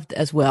loved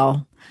as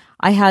well.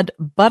 I had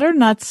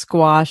butternut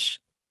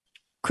squash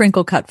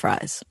crinkle cut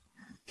fries.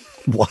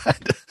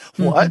 What?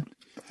 What?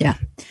 Yeah.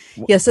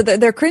 Yeah. So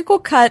they're crinkle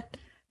cut.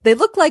 They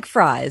look like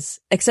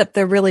fries, except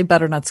they're really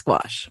butternut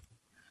squash.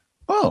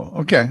 Oh,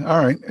 okay.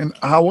 All right. And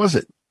how was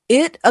it?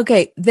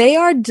 They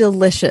are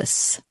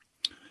delicious.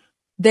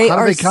 How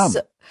do they come?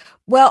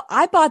 Well,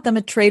 I bought them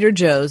at Trader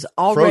Joe's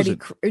already.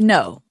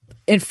 No,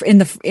 in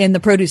the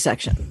produce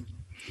section.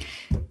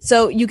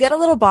 So you get a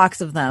little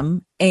box of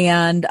them,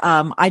 and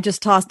I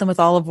just tossed them with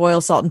olive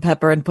oil, salt, and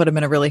pepper, and put them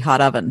in a really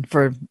hot oven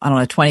for,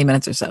 20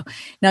 minutes or so.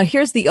 Now,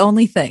 here's the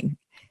only thing.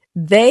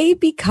 They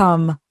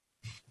become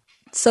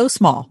so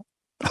small.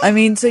 I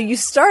mean, so you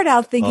start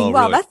out thinking,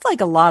 wow, really?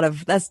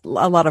 That's a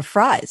lot of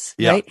fries,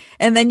 right?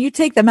 And then you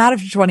take them out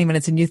after 20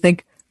 minutes and you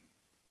think,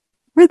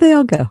 where'd they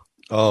all go?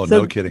 Oh,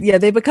 so, no kidding. Yeah,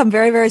 they become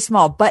very, very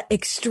small, but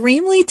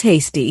extremely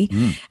tasty.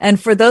 And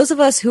for those of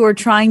us who are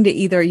trying to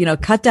either,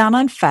 cut down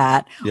on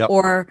fat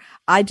or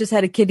I just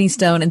had a kidney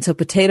stone, and so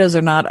potatoes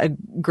are not a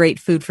great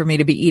food for me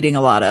to be eating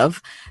a lot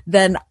of,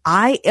 then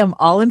I am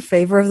all in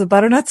favor of the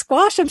butternut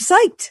squash. I'm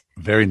psyched.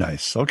 Very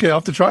nice. Okay, I'll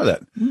have to try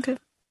that. Okay.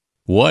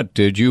 What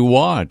did you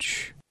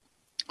watch?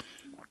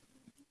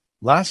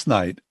 Last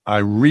night,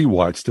 I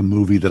rewatched a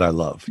movie that I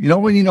love.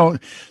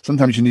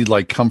 Sometimes you need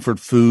like comfort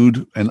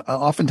food, and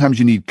oftentimes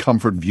you need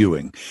comfort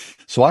viewing.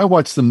 So I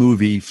watched the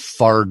movie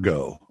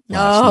Fargo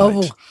last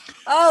night.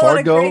 Oh,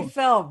 Fargo what a great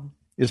film.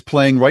 Is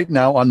playing right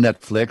now on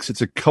Netflix.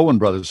 It's a Coen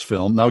Brothers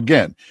film. Now,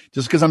 again,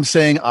 just because I'm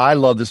saying I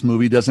love this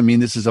movie doesn't mean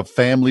this is a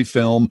family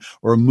film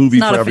or a movie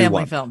for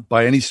everyone film.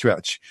 By any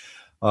stretch.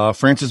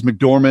 Frances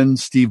McDormand,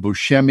 Steve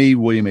Buscemi,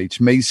 William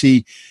H.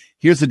 Macy.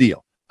 Here's the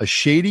deal. A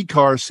shady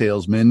car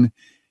salesman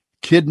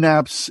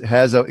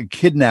has a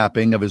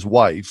kidnapping of his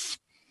wife.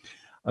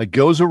 It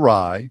goes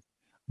awry.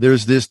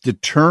 There's this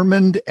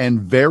determined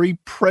and very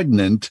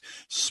pregnant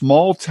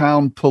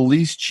small-town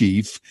police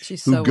chief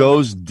who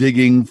goes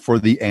digging for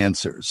the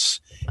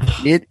answers.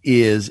 It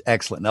is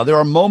excellent. Now, there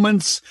are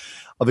moments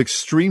of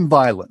extreme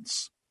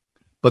violence,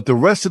 but the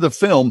rest of the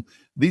film,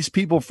 these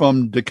people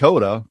from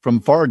Dakota,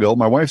 from Fargo,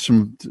 my wife's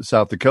from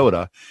South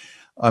Dakota,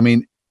 I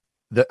mean,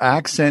 the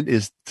accent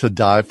is to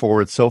die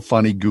for. It's so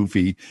funny,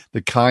 goofy.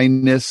 The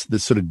kindness, the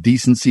sort of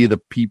decency of the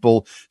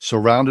people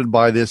surrounded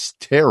by this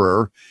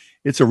terror.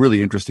 It's a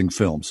really interesting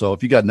film. So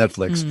if you got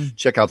Netflix,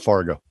 check out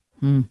Fargo.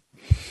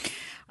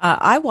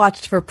 I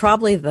watched for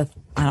probably the,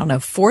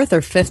 fourth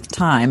or fifth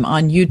time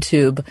on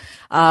YouTube,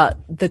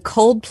 the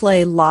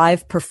Coldplay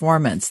live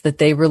performance that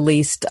they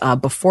released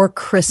before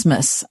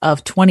Christmas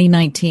of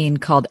 2019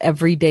 called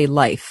Everyday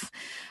Life.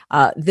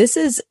 This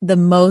is the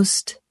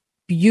most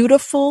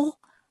beautiful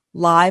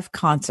live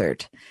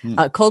concert.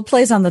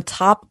 Coldplay's on the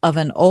top of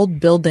an old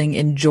building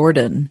in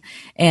Jordan,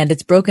 and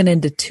it's broken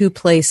into two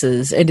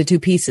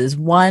pieces.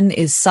 One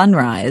is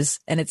sunrise,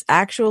 and it's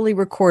actually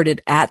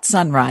recorded at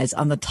sunrise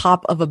on the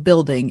top of a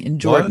building in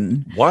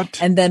Jordan. What?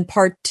 And then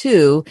part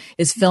two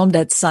is filmed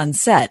at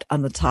sunset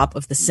on the top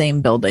of the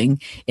same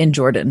building in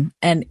Jordan.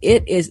 And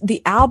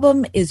the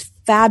album is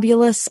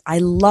fabulous. I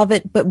love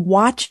it, but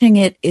watching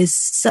it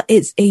is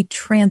a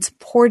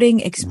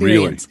transporting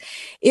experience.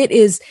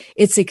 Really?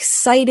 It's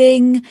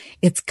exciting.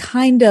 It's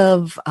kind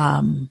of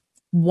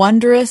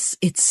wondrous.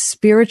 It's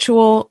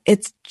spiritual.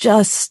 It's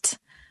just,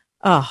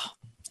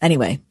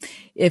 anyway,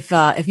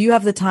 if you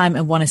have the time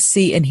and want to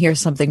see and hear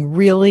something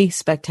really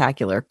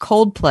spectacular,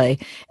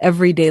 Coldplay,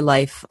 Everyday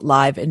Life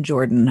live in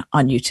Jordan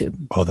on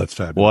YouTube. Oh, that's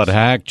fabulous. What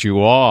hacked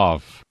you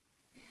off?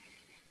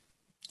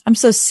 I'm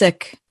so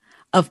sick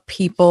of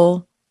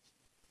people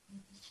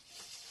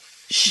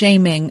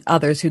shaming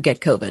others who get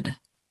COVID.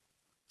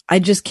 I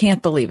just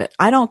can't believe it.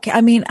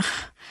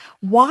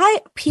 Why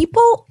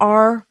people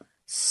are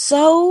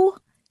so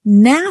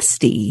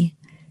nasty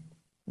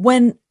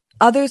when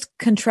others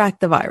contract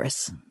the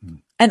virus.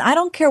 And I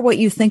don't care what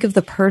you think of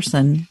the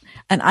person,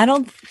 and I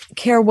don't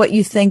care what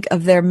you think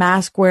of their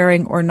mask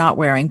wearing or not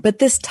wearing, but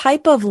this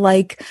type of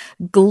like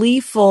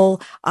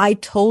gleeful, I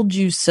told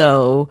you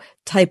so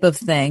type of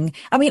thing.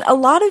 I mean, a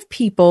lot of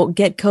people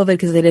get COVID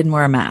because they didn't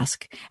wear a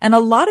mask, and a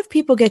lot of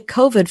people get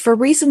COVID for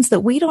reasons that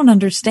we don't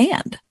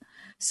understand.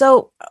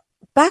 So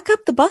back up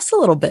the bus a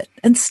little bit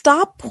and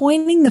stop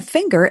pointing the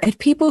finger at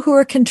people who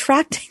are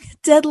contracting a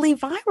deadly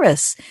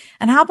virus.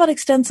 And how about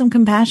extend some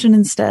compassion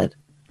instead?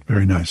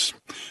 Very nice.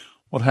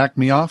 What hacked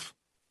me off?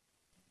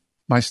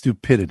 My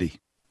stupidity.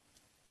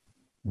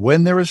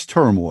 When there is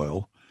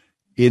turmoil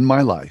in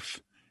my life,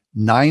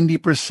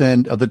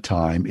 90% of the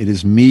time, it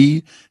is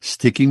me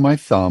sticking my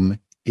thumb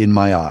in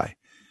my eye.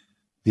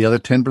 The other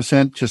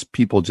 10%, just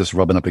people just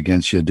rubbing up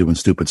against you, doing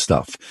stupid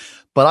stuff.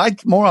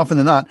 But more often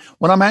than not,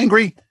 when I'm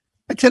angry,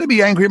 I tend to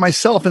be angry at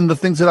myself and the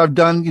things that I've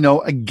done,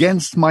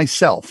 against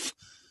myself.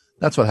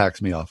 That's what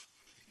hacks me off.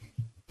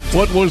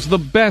 What was the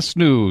best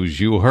news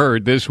you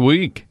heard this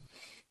week?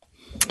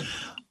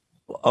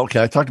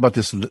 Okay, I talked about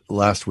this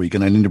last week,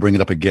 and I need to bring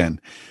it up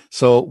again.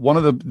 So one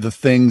of the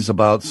things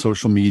about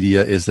social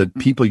media is that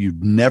people you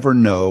never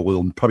know,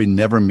 will probably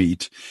never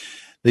meet,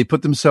 they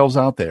put themselves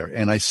out there.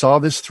 And I saw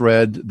this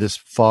thread, this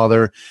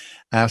father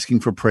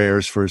asking for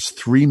prayers for his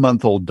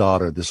 3-month-old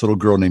daughter, this little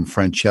girl named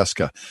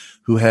Francesca,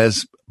 who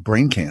has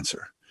brain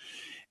cancer.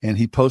 And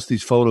he posts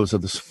these photos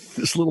of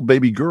this little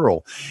baby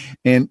girl.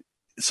 And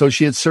so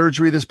she had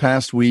surgery this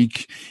past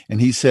week,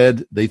 and he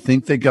said they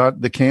think they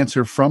got the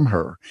cancer from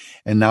her,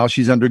 and now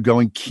she's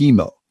undergoing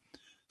chemo.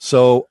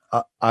 So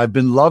I've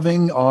been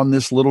loving on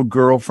this little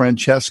girl,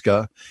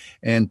 Francesca,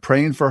 and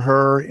praying for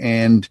her,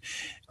 and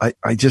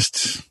I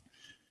just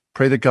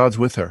pray that God's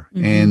with her.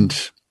 Mm-hmm.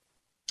 And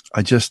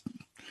I just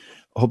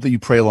hope that you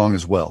pray along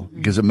as well,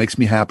 because it makes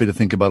me happy to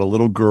think about a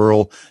little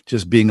girl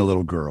just being a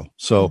little girl.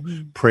 So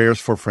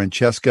prayers for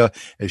Francesca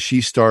as she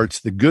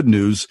starts the good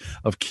news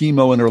of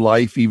chemo in her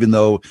life, even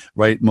though,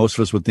 right, most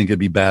of us would think it'd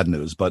be bad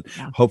news, but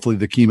hopefully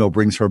the chemo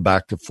brings her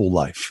back to full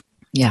life.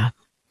 Yeah.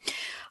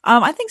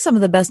 I think some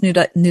of the best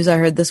news I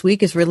heard this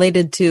week is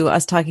related to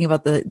us talking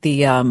about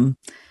the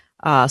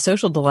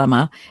social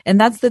dilemma, and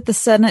that's that the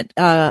Senate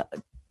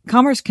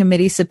Commerce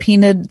Committee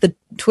subpoenaed the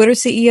Twitter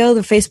CEO,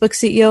 the Facebook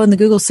CEO, and the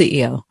Google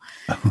CEO.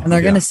 And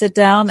they're going to sit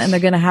down and they're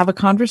going to have a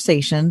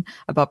conversation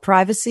about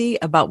privacy,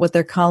 about what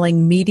they're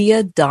calling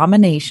media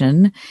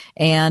domination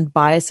and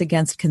bias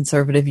against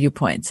conservative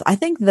viewpoints. I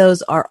think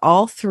those are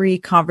all three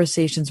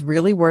conversations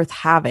really worth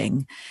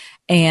having.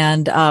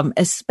 And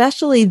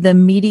especially the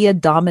media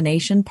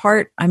domination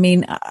part. I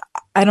mean,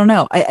 I don't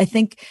know. I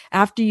think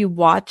after you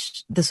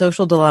watch The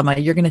Social Dilemma,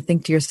 you're going to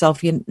think to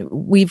yourself,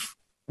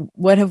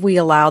 what have we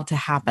allowed to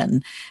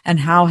happen? And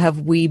how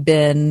have we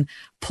been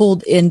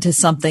pulled into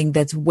something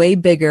that's way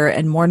bigger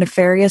and more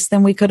nefarious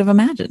than we could have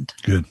imagined?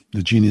 Good.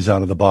 The genie's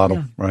out of the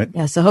bottle, right?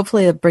 Yeah. So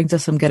hopefully it brings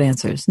us some good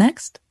answers.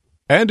 Next.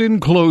 And in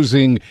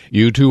closing,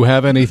 you two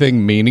have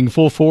anything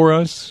meaningful for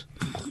us?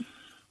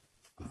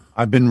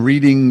 I've been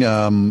reading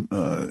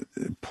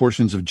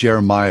portions of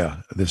Jeremiah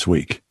this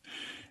week,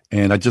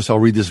 and I'll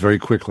read this very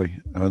quickly.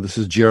 This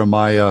is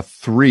Jeremiah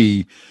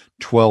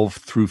 3:12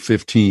 through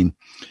 15.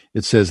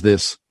 It says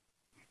this: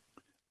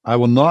 I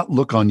will not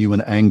look on you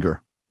in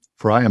anger,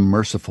 for I am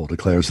merciful,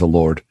 declares the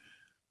Lord.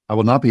 I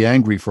will not be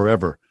angry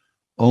forever.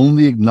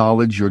 Only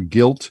acknowledge your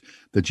guilt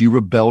that you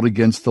rebelled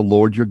against the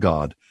Lord your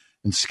God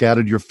and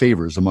scattered your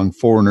favors among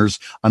foreigners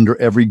under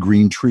every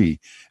green tree,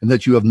 and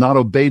that you have not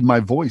obeyed my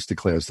voice,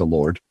 declares the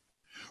Lord.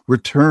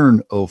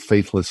 Return, O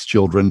faithless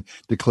children,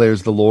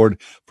 declares the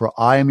Lord, for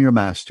I am your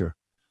master.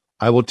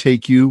 I will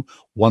take you,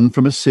 one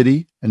from a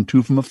city and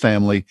two from a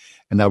family,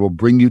 and I will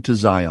bring you to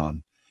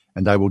Zion.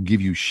 And I will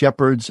give you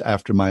shepherds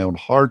after my own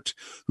heart,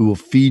 who will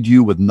feed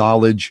you with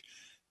knowledge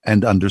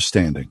and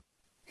understanding.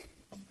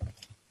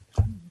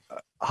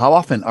 How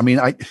often? I mean,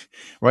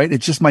 right?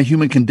 It's just my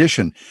human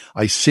condition.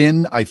 I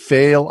sin, I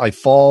fail, I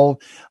fall,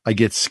 I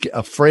get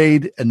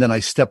afraid, and then I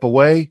step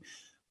away.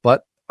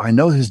 But I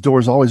know his door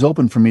is always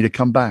open for me to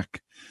come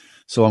back.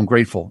 So I'm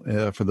grateful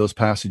for those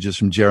passages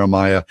from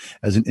Jeremiah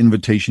as an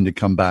invitation to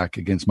come back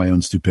against my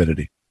own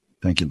stupidity.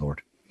 Thank you,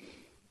 Lord.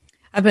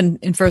 I've been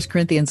in 1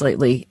 Corinthians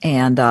lately,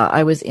 and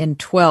I was in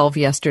 12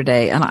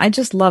 yesterday, and I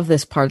just love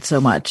this part so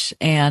much.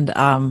 And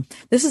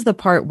this is the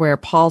part where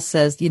Paul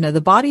says,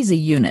 the body's a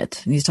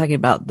unit. And he's talking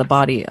about the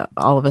body,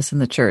 all of us in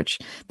the church,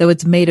 though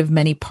it's made of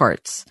many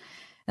parts.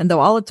 And though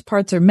all its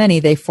parts are many,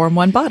 they form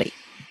one body.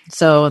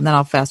 So, and then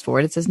I'll fast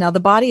forward. It says, now the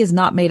body is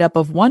not made up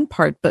of one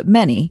part, but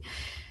many.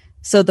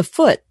 So the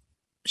foot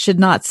should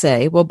not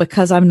say, well,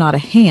 because I'm not a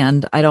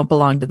hand, I don't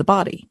belong to the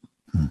body.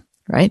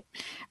 Right?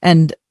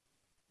 And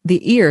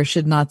the ear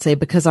should not say,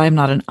 because I am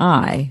not an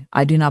eye,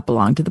 I do not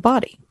belong to the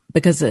body.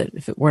 Because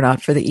if it were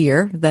not for the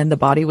ear, then the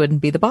body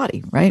wouldn't be the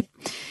body, right?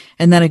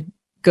 And then it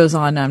goes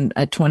on, I'm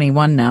at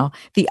 21 now.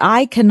 The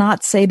eye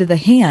cannot say to the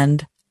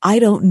hand, I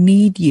don't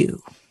need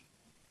you.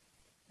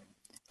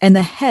 And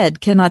the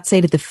head cannot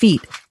say to the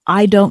feet,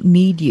 I don't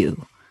need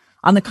you.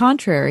 On the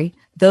contrary,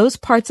 those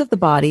parts of the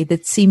body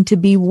that seem to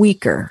be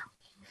weaker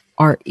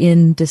are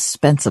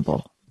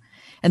indispensable.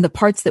 And the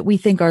parts that we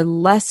think are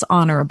less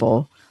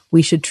honorable,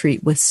 we should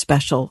treat with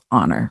special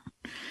honor.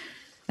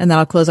 And then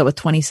I'll close out with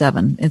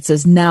 27. It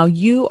says, now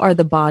you are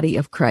the body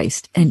of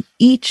Christ, and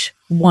each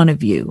one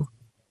of you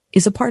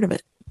is a part of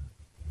it.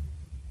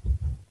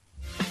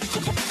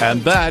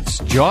 And that's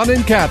John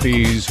and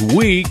Kathy's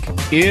Week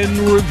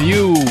in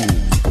Review.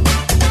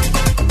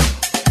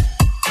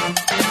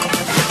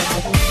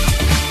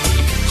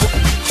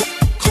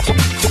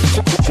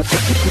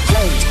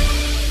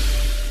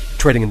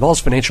 Trading involves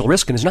financial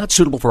risk and is not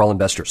suitable for all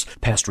investors.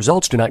 Past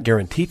results do not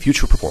guarantee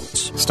future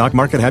performance. Stock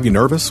market have you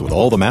nervous with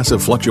all the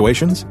massive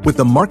fluctuations? With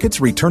the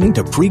markets returning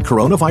to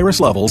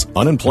pre-coronavirus levels,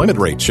 unemployment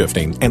rate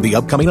shifting, and the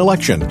upcoming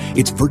election,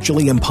 it's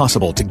virtually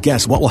impossible to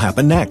guess what will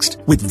happen next.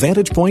 With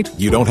Vantage Point,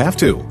 you don't have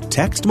to.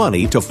 Text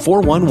money to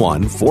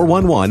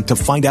 411-411 to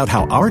find out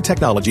how our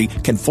technology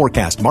can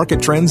forecast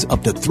market trends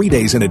up to 3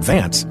 days in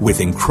advance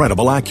with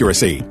incredible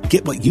accuracy.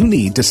 Get what you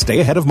need to stay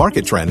ahead of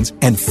market trends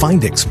and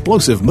find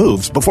explosive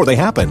moves before they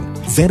happen.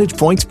 Vantage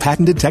Point's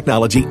patented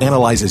technology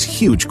analyzes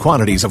huge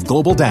quantities of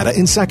global data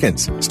in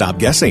seconds. Stop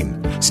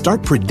guessing.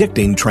 Start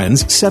predicting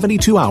trends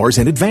 72 hours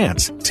in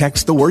advance.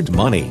 Text the word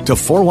money to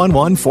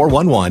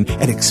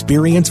 411-411 and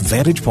experience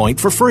Vantage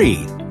Point for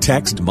free.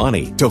 Text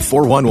money to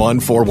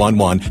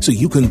 411-411 so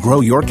you can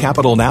grow your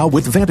capital now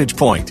with Vantage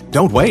Point.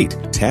 Don't wait.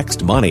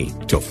 Text money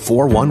to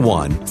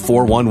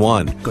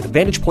 411-411. Go to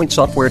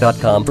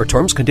VantagePointSoftware.com for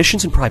terms,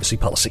 conditions, and privacy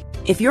policy.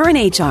 If you're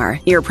in HR,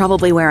 you're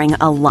probably wearing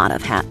a lot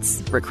of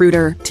hats.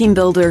 Recruiter, team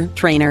builder,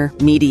 trainer,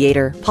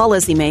 mediator,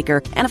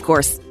 policymaker, and of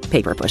course,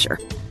 paper pusher.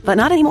 But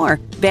not anymore.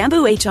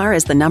 Bamboo HR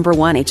is the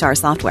 #1 HR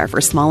software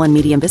for small and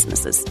medium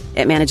businesses.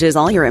 It manages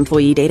all your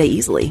employee data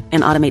easily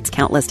and automates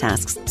countless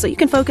tasks so you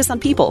can focus on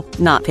people,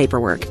 not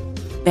paperwork.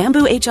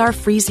 Bamboo HR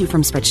frees you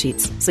from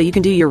spreadsheets so you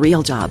can do your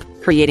real job,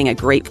 creating a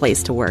great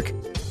place to work.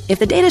 If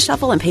the data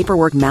shuffle and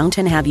paperwork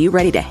mountain have you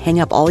ready to hang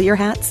up all your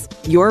hats,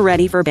 you're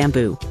ready for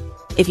Bamboo.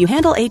 If you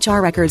handle HR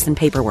records and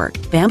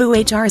paperwork, Bamboo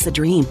HR is a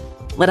dream.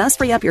 Let us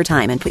free up your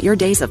time and put your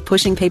days of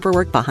pushing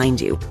paperwork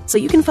behind you so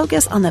you can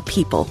focus on the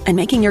people and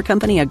making your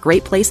company a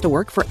great place to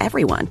work for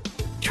everyone.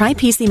 Try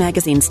PC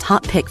Magazine's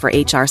top pick for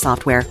HR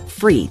software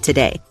free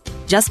today.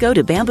 Just go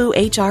to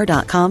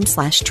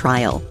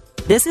bamboohr.com/trial.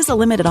 This is a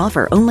limited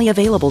offer only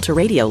available to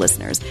radio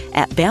listeners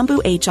at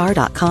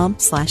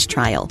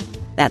bamboohr.com/trial.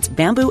 That's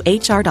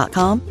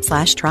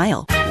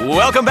bamboohr.com/trial.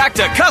 Welcome back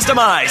to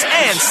Customize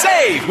and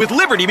Save with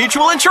Liberty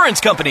Mutual Insurance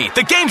Company,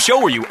 the game show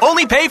where you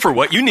only pay for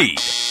what you need.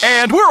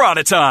 And we're out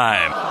of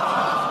time.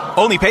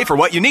 Only pay for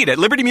what you need at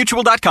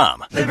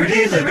libertymutual.com.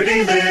 Liberty,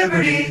 liberty,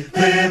 liberty,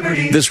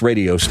 liberty. This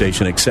radio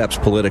station accepts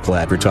political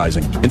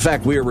advertising. In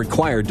fact, we are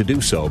required to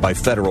do so by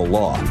federal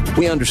law.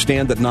 We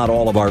understand that not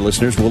all of our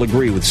listeners will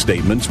agree with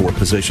statements or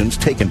positions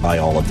taken by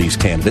all of these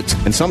candidates,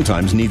 and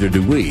sometimes neither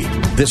do we.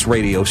 This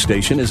radio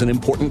station is an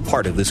important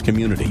part of this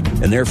community,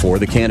 and therefore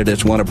the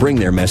candidates want to bring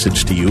their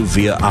message to you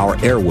via our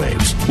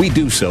airwaves. We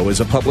do so as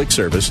a public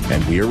service,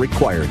 and we are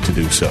required to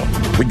do so.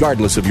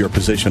 Regardless of your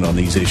position on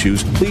these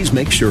issues, please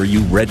make sure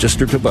you register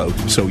to vote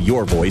so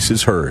your voice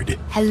is heard.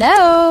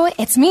 Hello,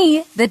 it's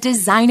me, the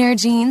designer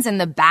jeans in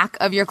the back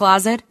of your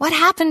closet. What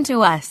happened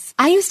to us?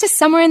 I used to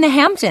summer in the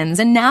Hamptons,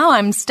 and now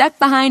I'm stuck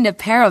behind a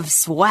pair of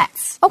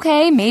sweats.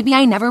 Okay, maybe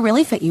I never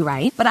really fit you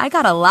right, but I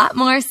got a lot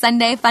more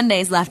Sunday fun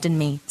days left in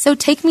me. So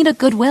take me to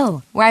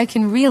Goodwill, where I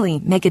can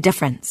really make a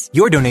difference.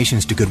 Your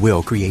donations to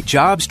Goodwill create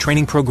jobs,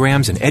 training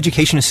programs, and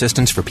education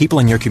assistance for people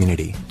in your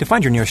community. To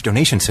find your nearest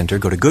donation center,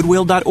 go to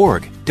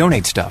goodwill.org.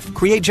 Donate stuff.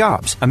 Create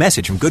jobs. A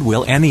message from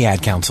Goodwill and the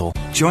Ad Council.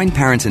 Join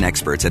parents and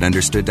experts at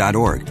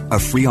Understood.org, a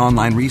free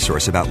online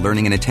resource about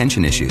learning and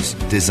attention issues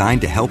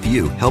designed to help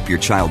you help your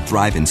child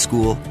thrive in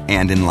school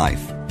and in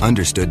life.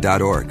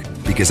 Understood.org,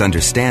 because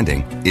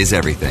understanding is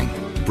everything.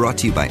 Brought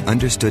to you by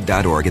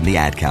Understood.org and the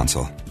Ad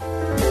Council.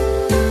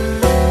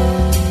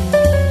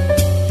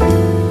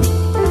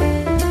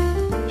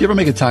 Do you ever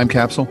make a time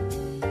capsule?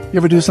 You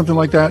ever do something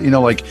like that? You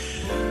know, like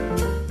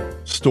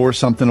store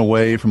something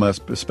away from a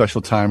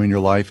special time in your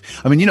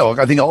life. I mean, you know,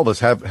 I think all of us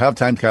have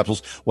time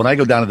capsules. When I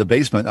go down to the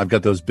basement, I've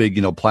got those big,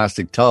 you know,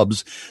 plastic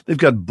tubs. They've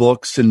got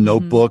books and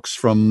notebooks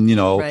from, you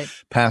know,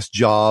 past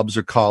jobs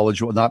or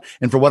college or whatnot.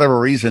 And for whatever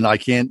reason, I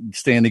can't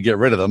stand to get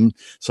rid of them.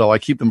 So I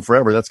keep them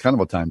forever. That's kind of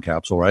a time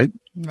capsule, right?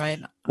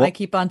 Right. Well, I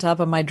keep on top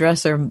of my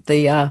dresser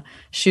the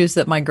shoes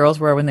that my girls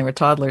wore when they were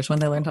toddlers, when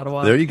they learned how to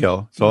walk. There you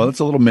go. So that's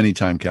a little mini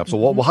time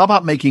capsule. Well, how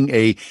about making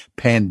a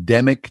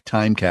pandemic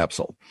time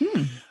capsule?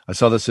 I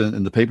saw this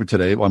in the paper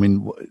today. I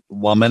mean,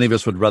 while many of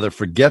us would rather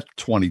forget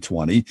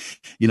 2020,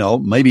 you know,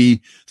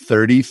 maybe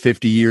 30,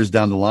 50 years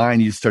down the line,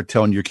 you start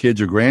telling your kids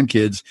or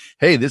grandkids,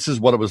 hey, this is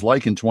what it was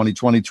like in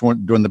 2020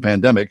 during the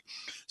pandemic.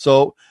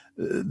 So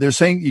they're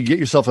saying you get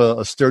yourself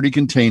a sturdy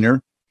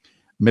container.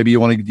 Maybe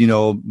you want to, you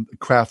know,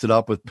 craft it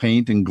up with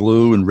paint and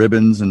glue and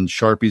ribbons and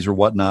Sharpies or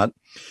whatnot.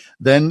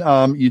 Then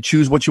you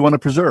choose what you want to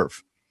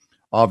preserve.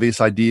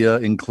 Obvious idea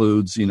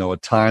includes, you know, a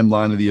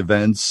timeline of the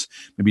events,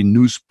 maybe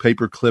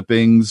newspaper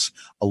clippings,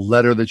 a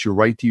letter that you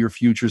write to your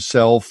future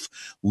self,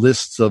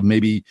 lists of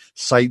maybe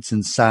sights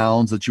and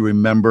sounds that you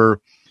remember.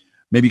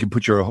 Maybe you can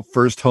put your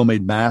first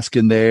homemade mask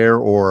in there,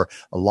 or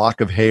a lock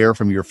of hair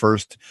from your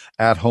first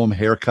at-home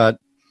haircut.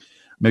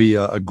 Maybe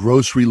a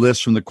grocery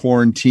list from the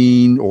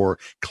quarantine, or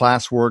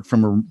classwork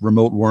from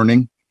remote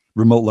learning.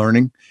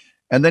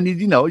 And then,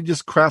 you know, you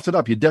just craft it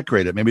up. You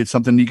decorate it. Maybe it's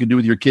something you can do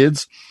with your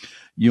kids.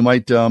 You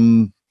might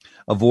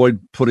avoid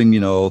putting, you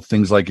know,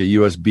 things like a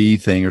USB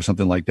thing or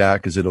something like that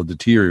because it'll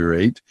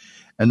deteriorate.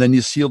 And then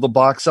you seal the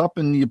box up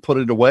and you put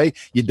it away.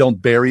 You don't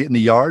bury it in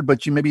the yard,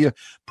 but you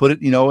put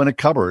it, you know, in a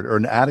cupboard or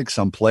an attic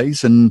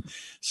someplace, and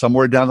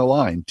somewhere down the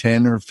line,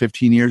 10 or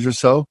 15 years or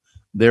so,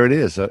 there it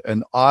is.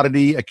 An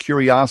oddity, a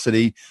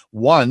curiosity.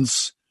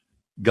 Once,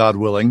 God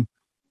willing,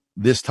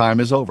 this time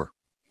is over.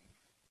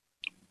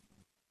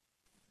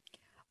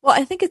 Well,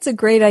 I think it's a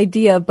great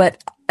idea,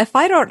 but if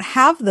I don't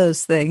have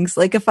those things,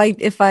 like if I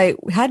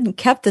hadn't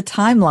kept the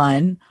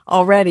timeline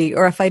already,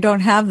 or if I don't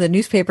have the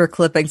newspaper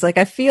clippings, like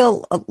I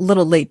feel a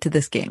little late to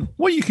this game.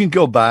 Well, you can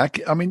go back.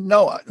 I mean,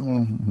 no,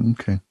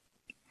 okay.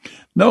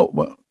 No,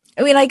 well,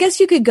 I mean, I guess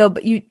you could go,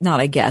 but you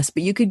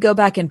could go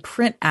back and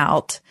print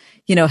out,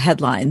 you know,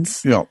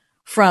 headlines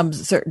from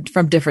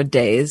different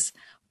days.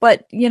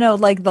 But, you know,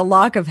 like the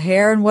lock of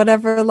hair and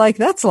whatever, like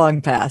that's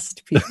long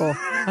past, people.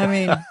 I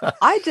mean,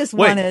 I just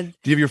wanted.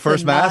 Do you have your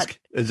first mask?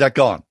 Is that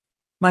gone?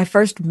 My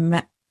first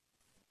mask.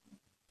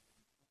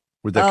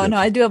 No,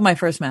 I do have my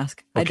first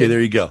mask. Okay,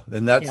 there you go.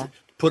 And that's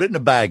put it in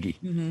a baggie.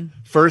 Mm-hmm.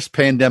 First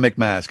pandemic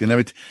mask, and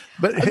everything.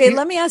 But okay,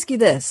 let me ask you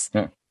this: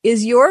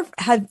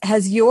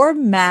 has your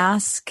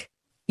mask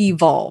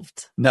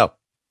evolved? No.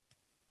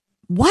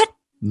 What?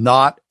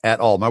 Not at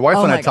all. My wife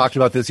and I talked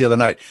about this the other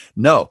night.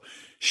 No.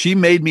 She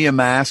made me a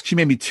mask. She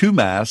made me 2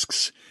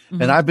 masks,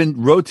 and I've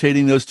been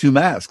rotating those 2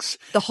 masks.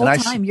 The whole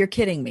time? You're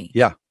kidding me.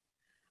 Yeah.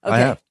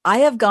 Okay. I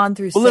have gone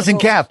through Well, listen,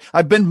 Kath,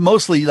 I've been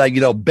mostly like,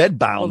 you know, bed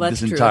bound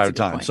this entire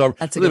time. So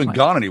I haven't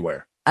gone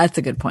anywhere. That's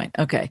a good point.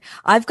 Okay.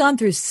 I've gone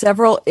through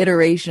several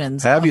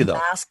iterations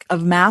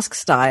of mask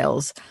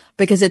styles,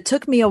 because it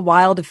took me a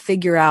while to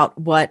figure out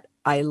what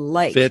I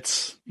like.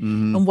 Fits.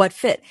 Mm-hmm. And what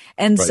fit.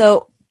 And Right.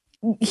 so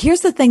here's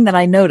the thing that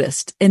I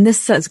noticed, and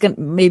this is going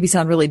to maybe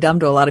sound really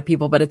dumb to a lot of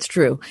people, but it's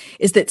true,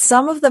 is that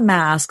some of the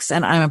masks,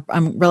 and I'm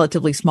a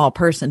relatively small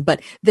person,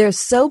 but they're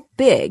so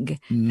big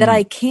that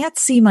I can't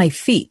see my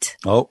feet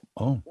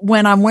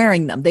when I'm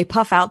wearing them. They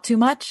puff out too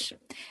much.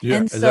 Yeah.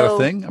 And Is that a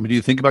thing? I mean, do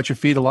you think about your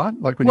feet a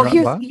lot? Like when you're out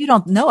and about? You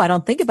don't know. I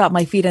don't think about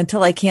my feet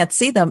until I can't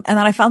see them. And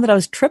then I found that I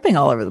was tripping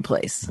all over the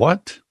place.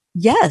 What?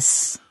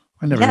 Yes.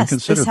 I never even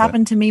considered this that.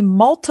 happened to me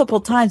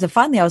multiple times. And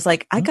finally I was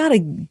like, I got to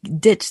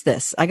ditch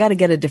this. I got to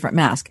get a different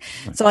mask.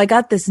 Right. So I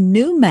got this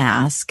new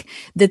mask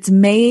that's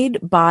made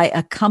by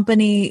a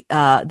company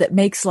that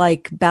makes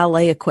like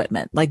ballet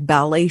equipment, like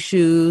ballet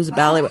shoes,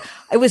 ballet.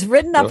 It was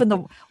written up in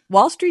the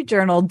Wall Street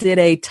Journal, did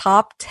a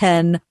top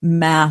 10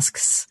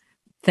 masks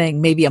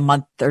thing maybe a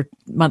month or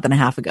month and a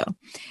half ago.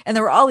 And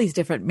there were all these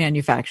different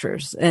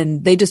manufacturers,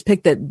 and they just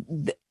picked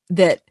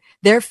that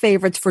their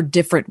favorites for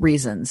different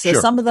reasons. So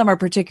some of them are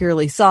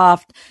particularly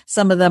soft.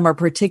 Some of them are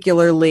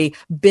particularly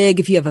big.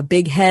 If you have a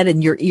big head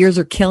and your ears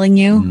are killing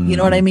you, you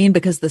know what I mean?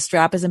 Because the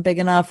strap isn't big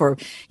enough, or,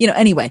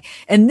 anyway.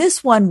 And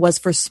this one was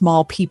for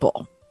small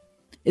people.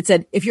 It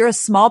said, if you're a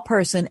small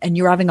person and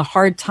you're having a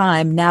hard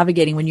time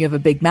navigating when you have a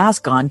big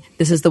mask on,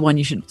 this is the one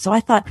you should. So I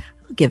thought,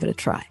 I'll give it a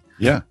try.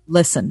 Yeah.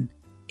 Listen,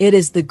 it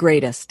is the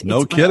greatest.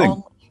 No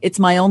kidding. It's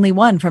my only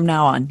one from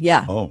now on.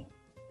 Yeah. Oh,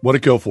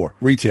 what'd it go for?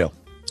 Retail.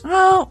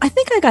 Oh, I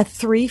think I got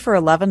 3 for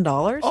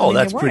 $11. Oh,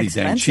 that's pretty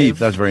dang cheap.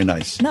 That's very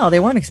nice. No,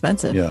 they weren't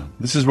expensive. Yeah.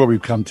 This is where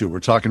we've come to.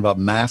 We're talking about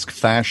mask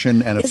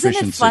fashion and efficiency.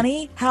 Isn't it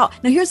funny how,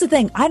 now here's the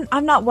thing.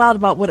 I'm not wild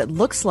about what it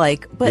looks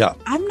like, but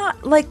I'm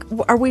not like,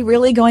 are we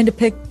really going to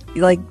pick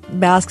like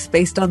masks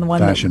based on the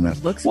one fashion that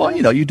mask looks well,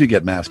 good? you do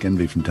get mask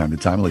envy from time to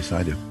time. At least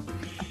I do.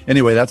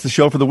 Anyway, that's the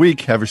show for the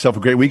week. Have yourself a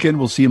great weekend.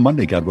 We'll see you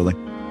Monday, God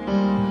willing.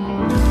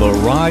 The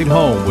Ride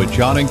Home with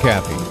John and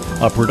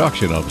Kathy, a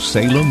production of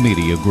Salem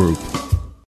Media Group.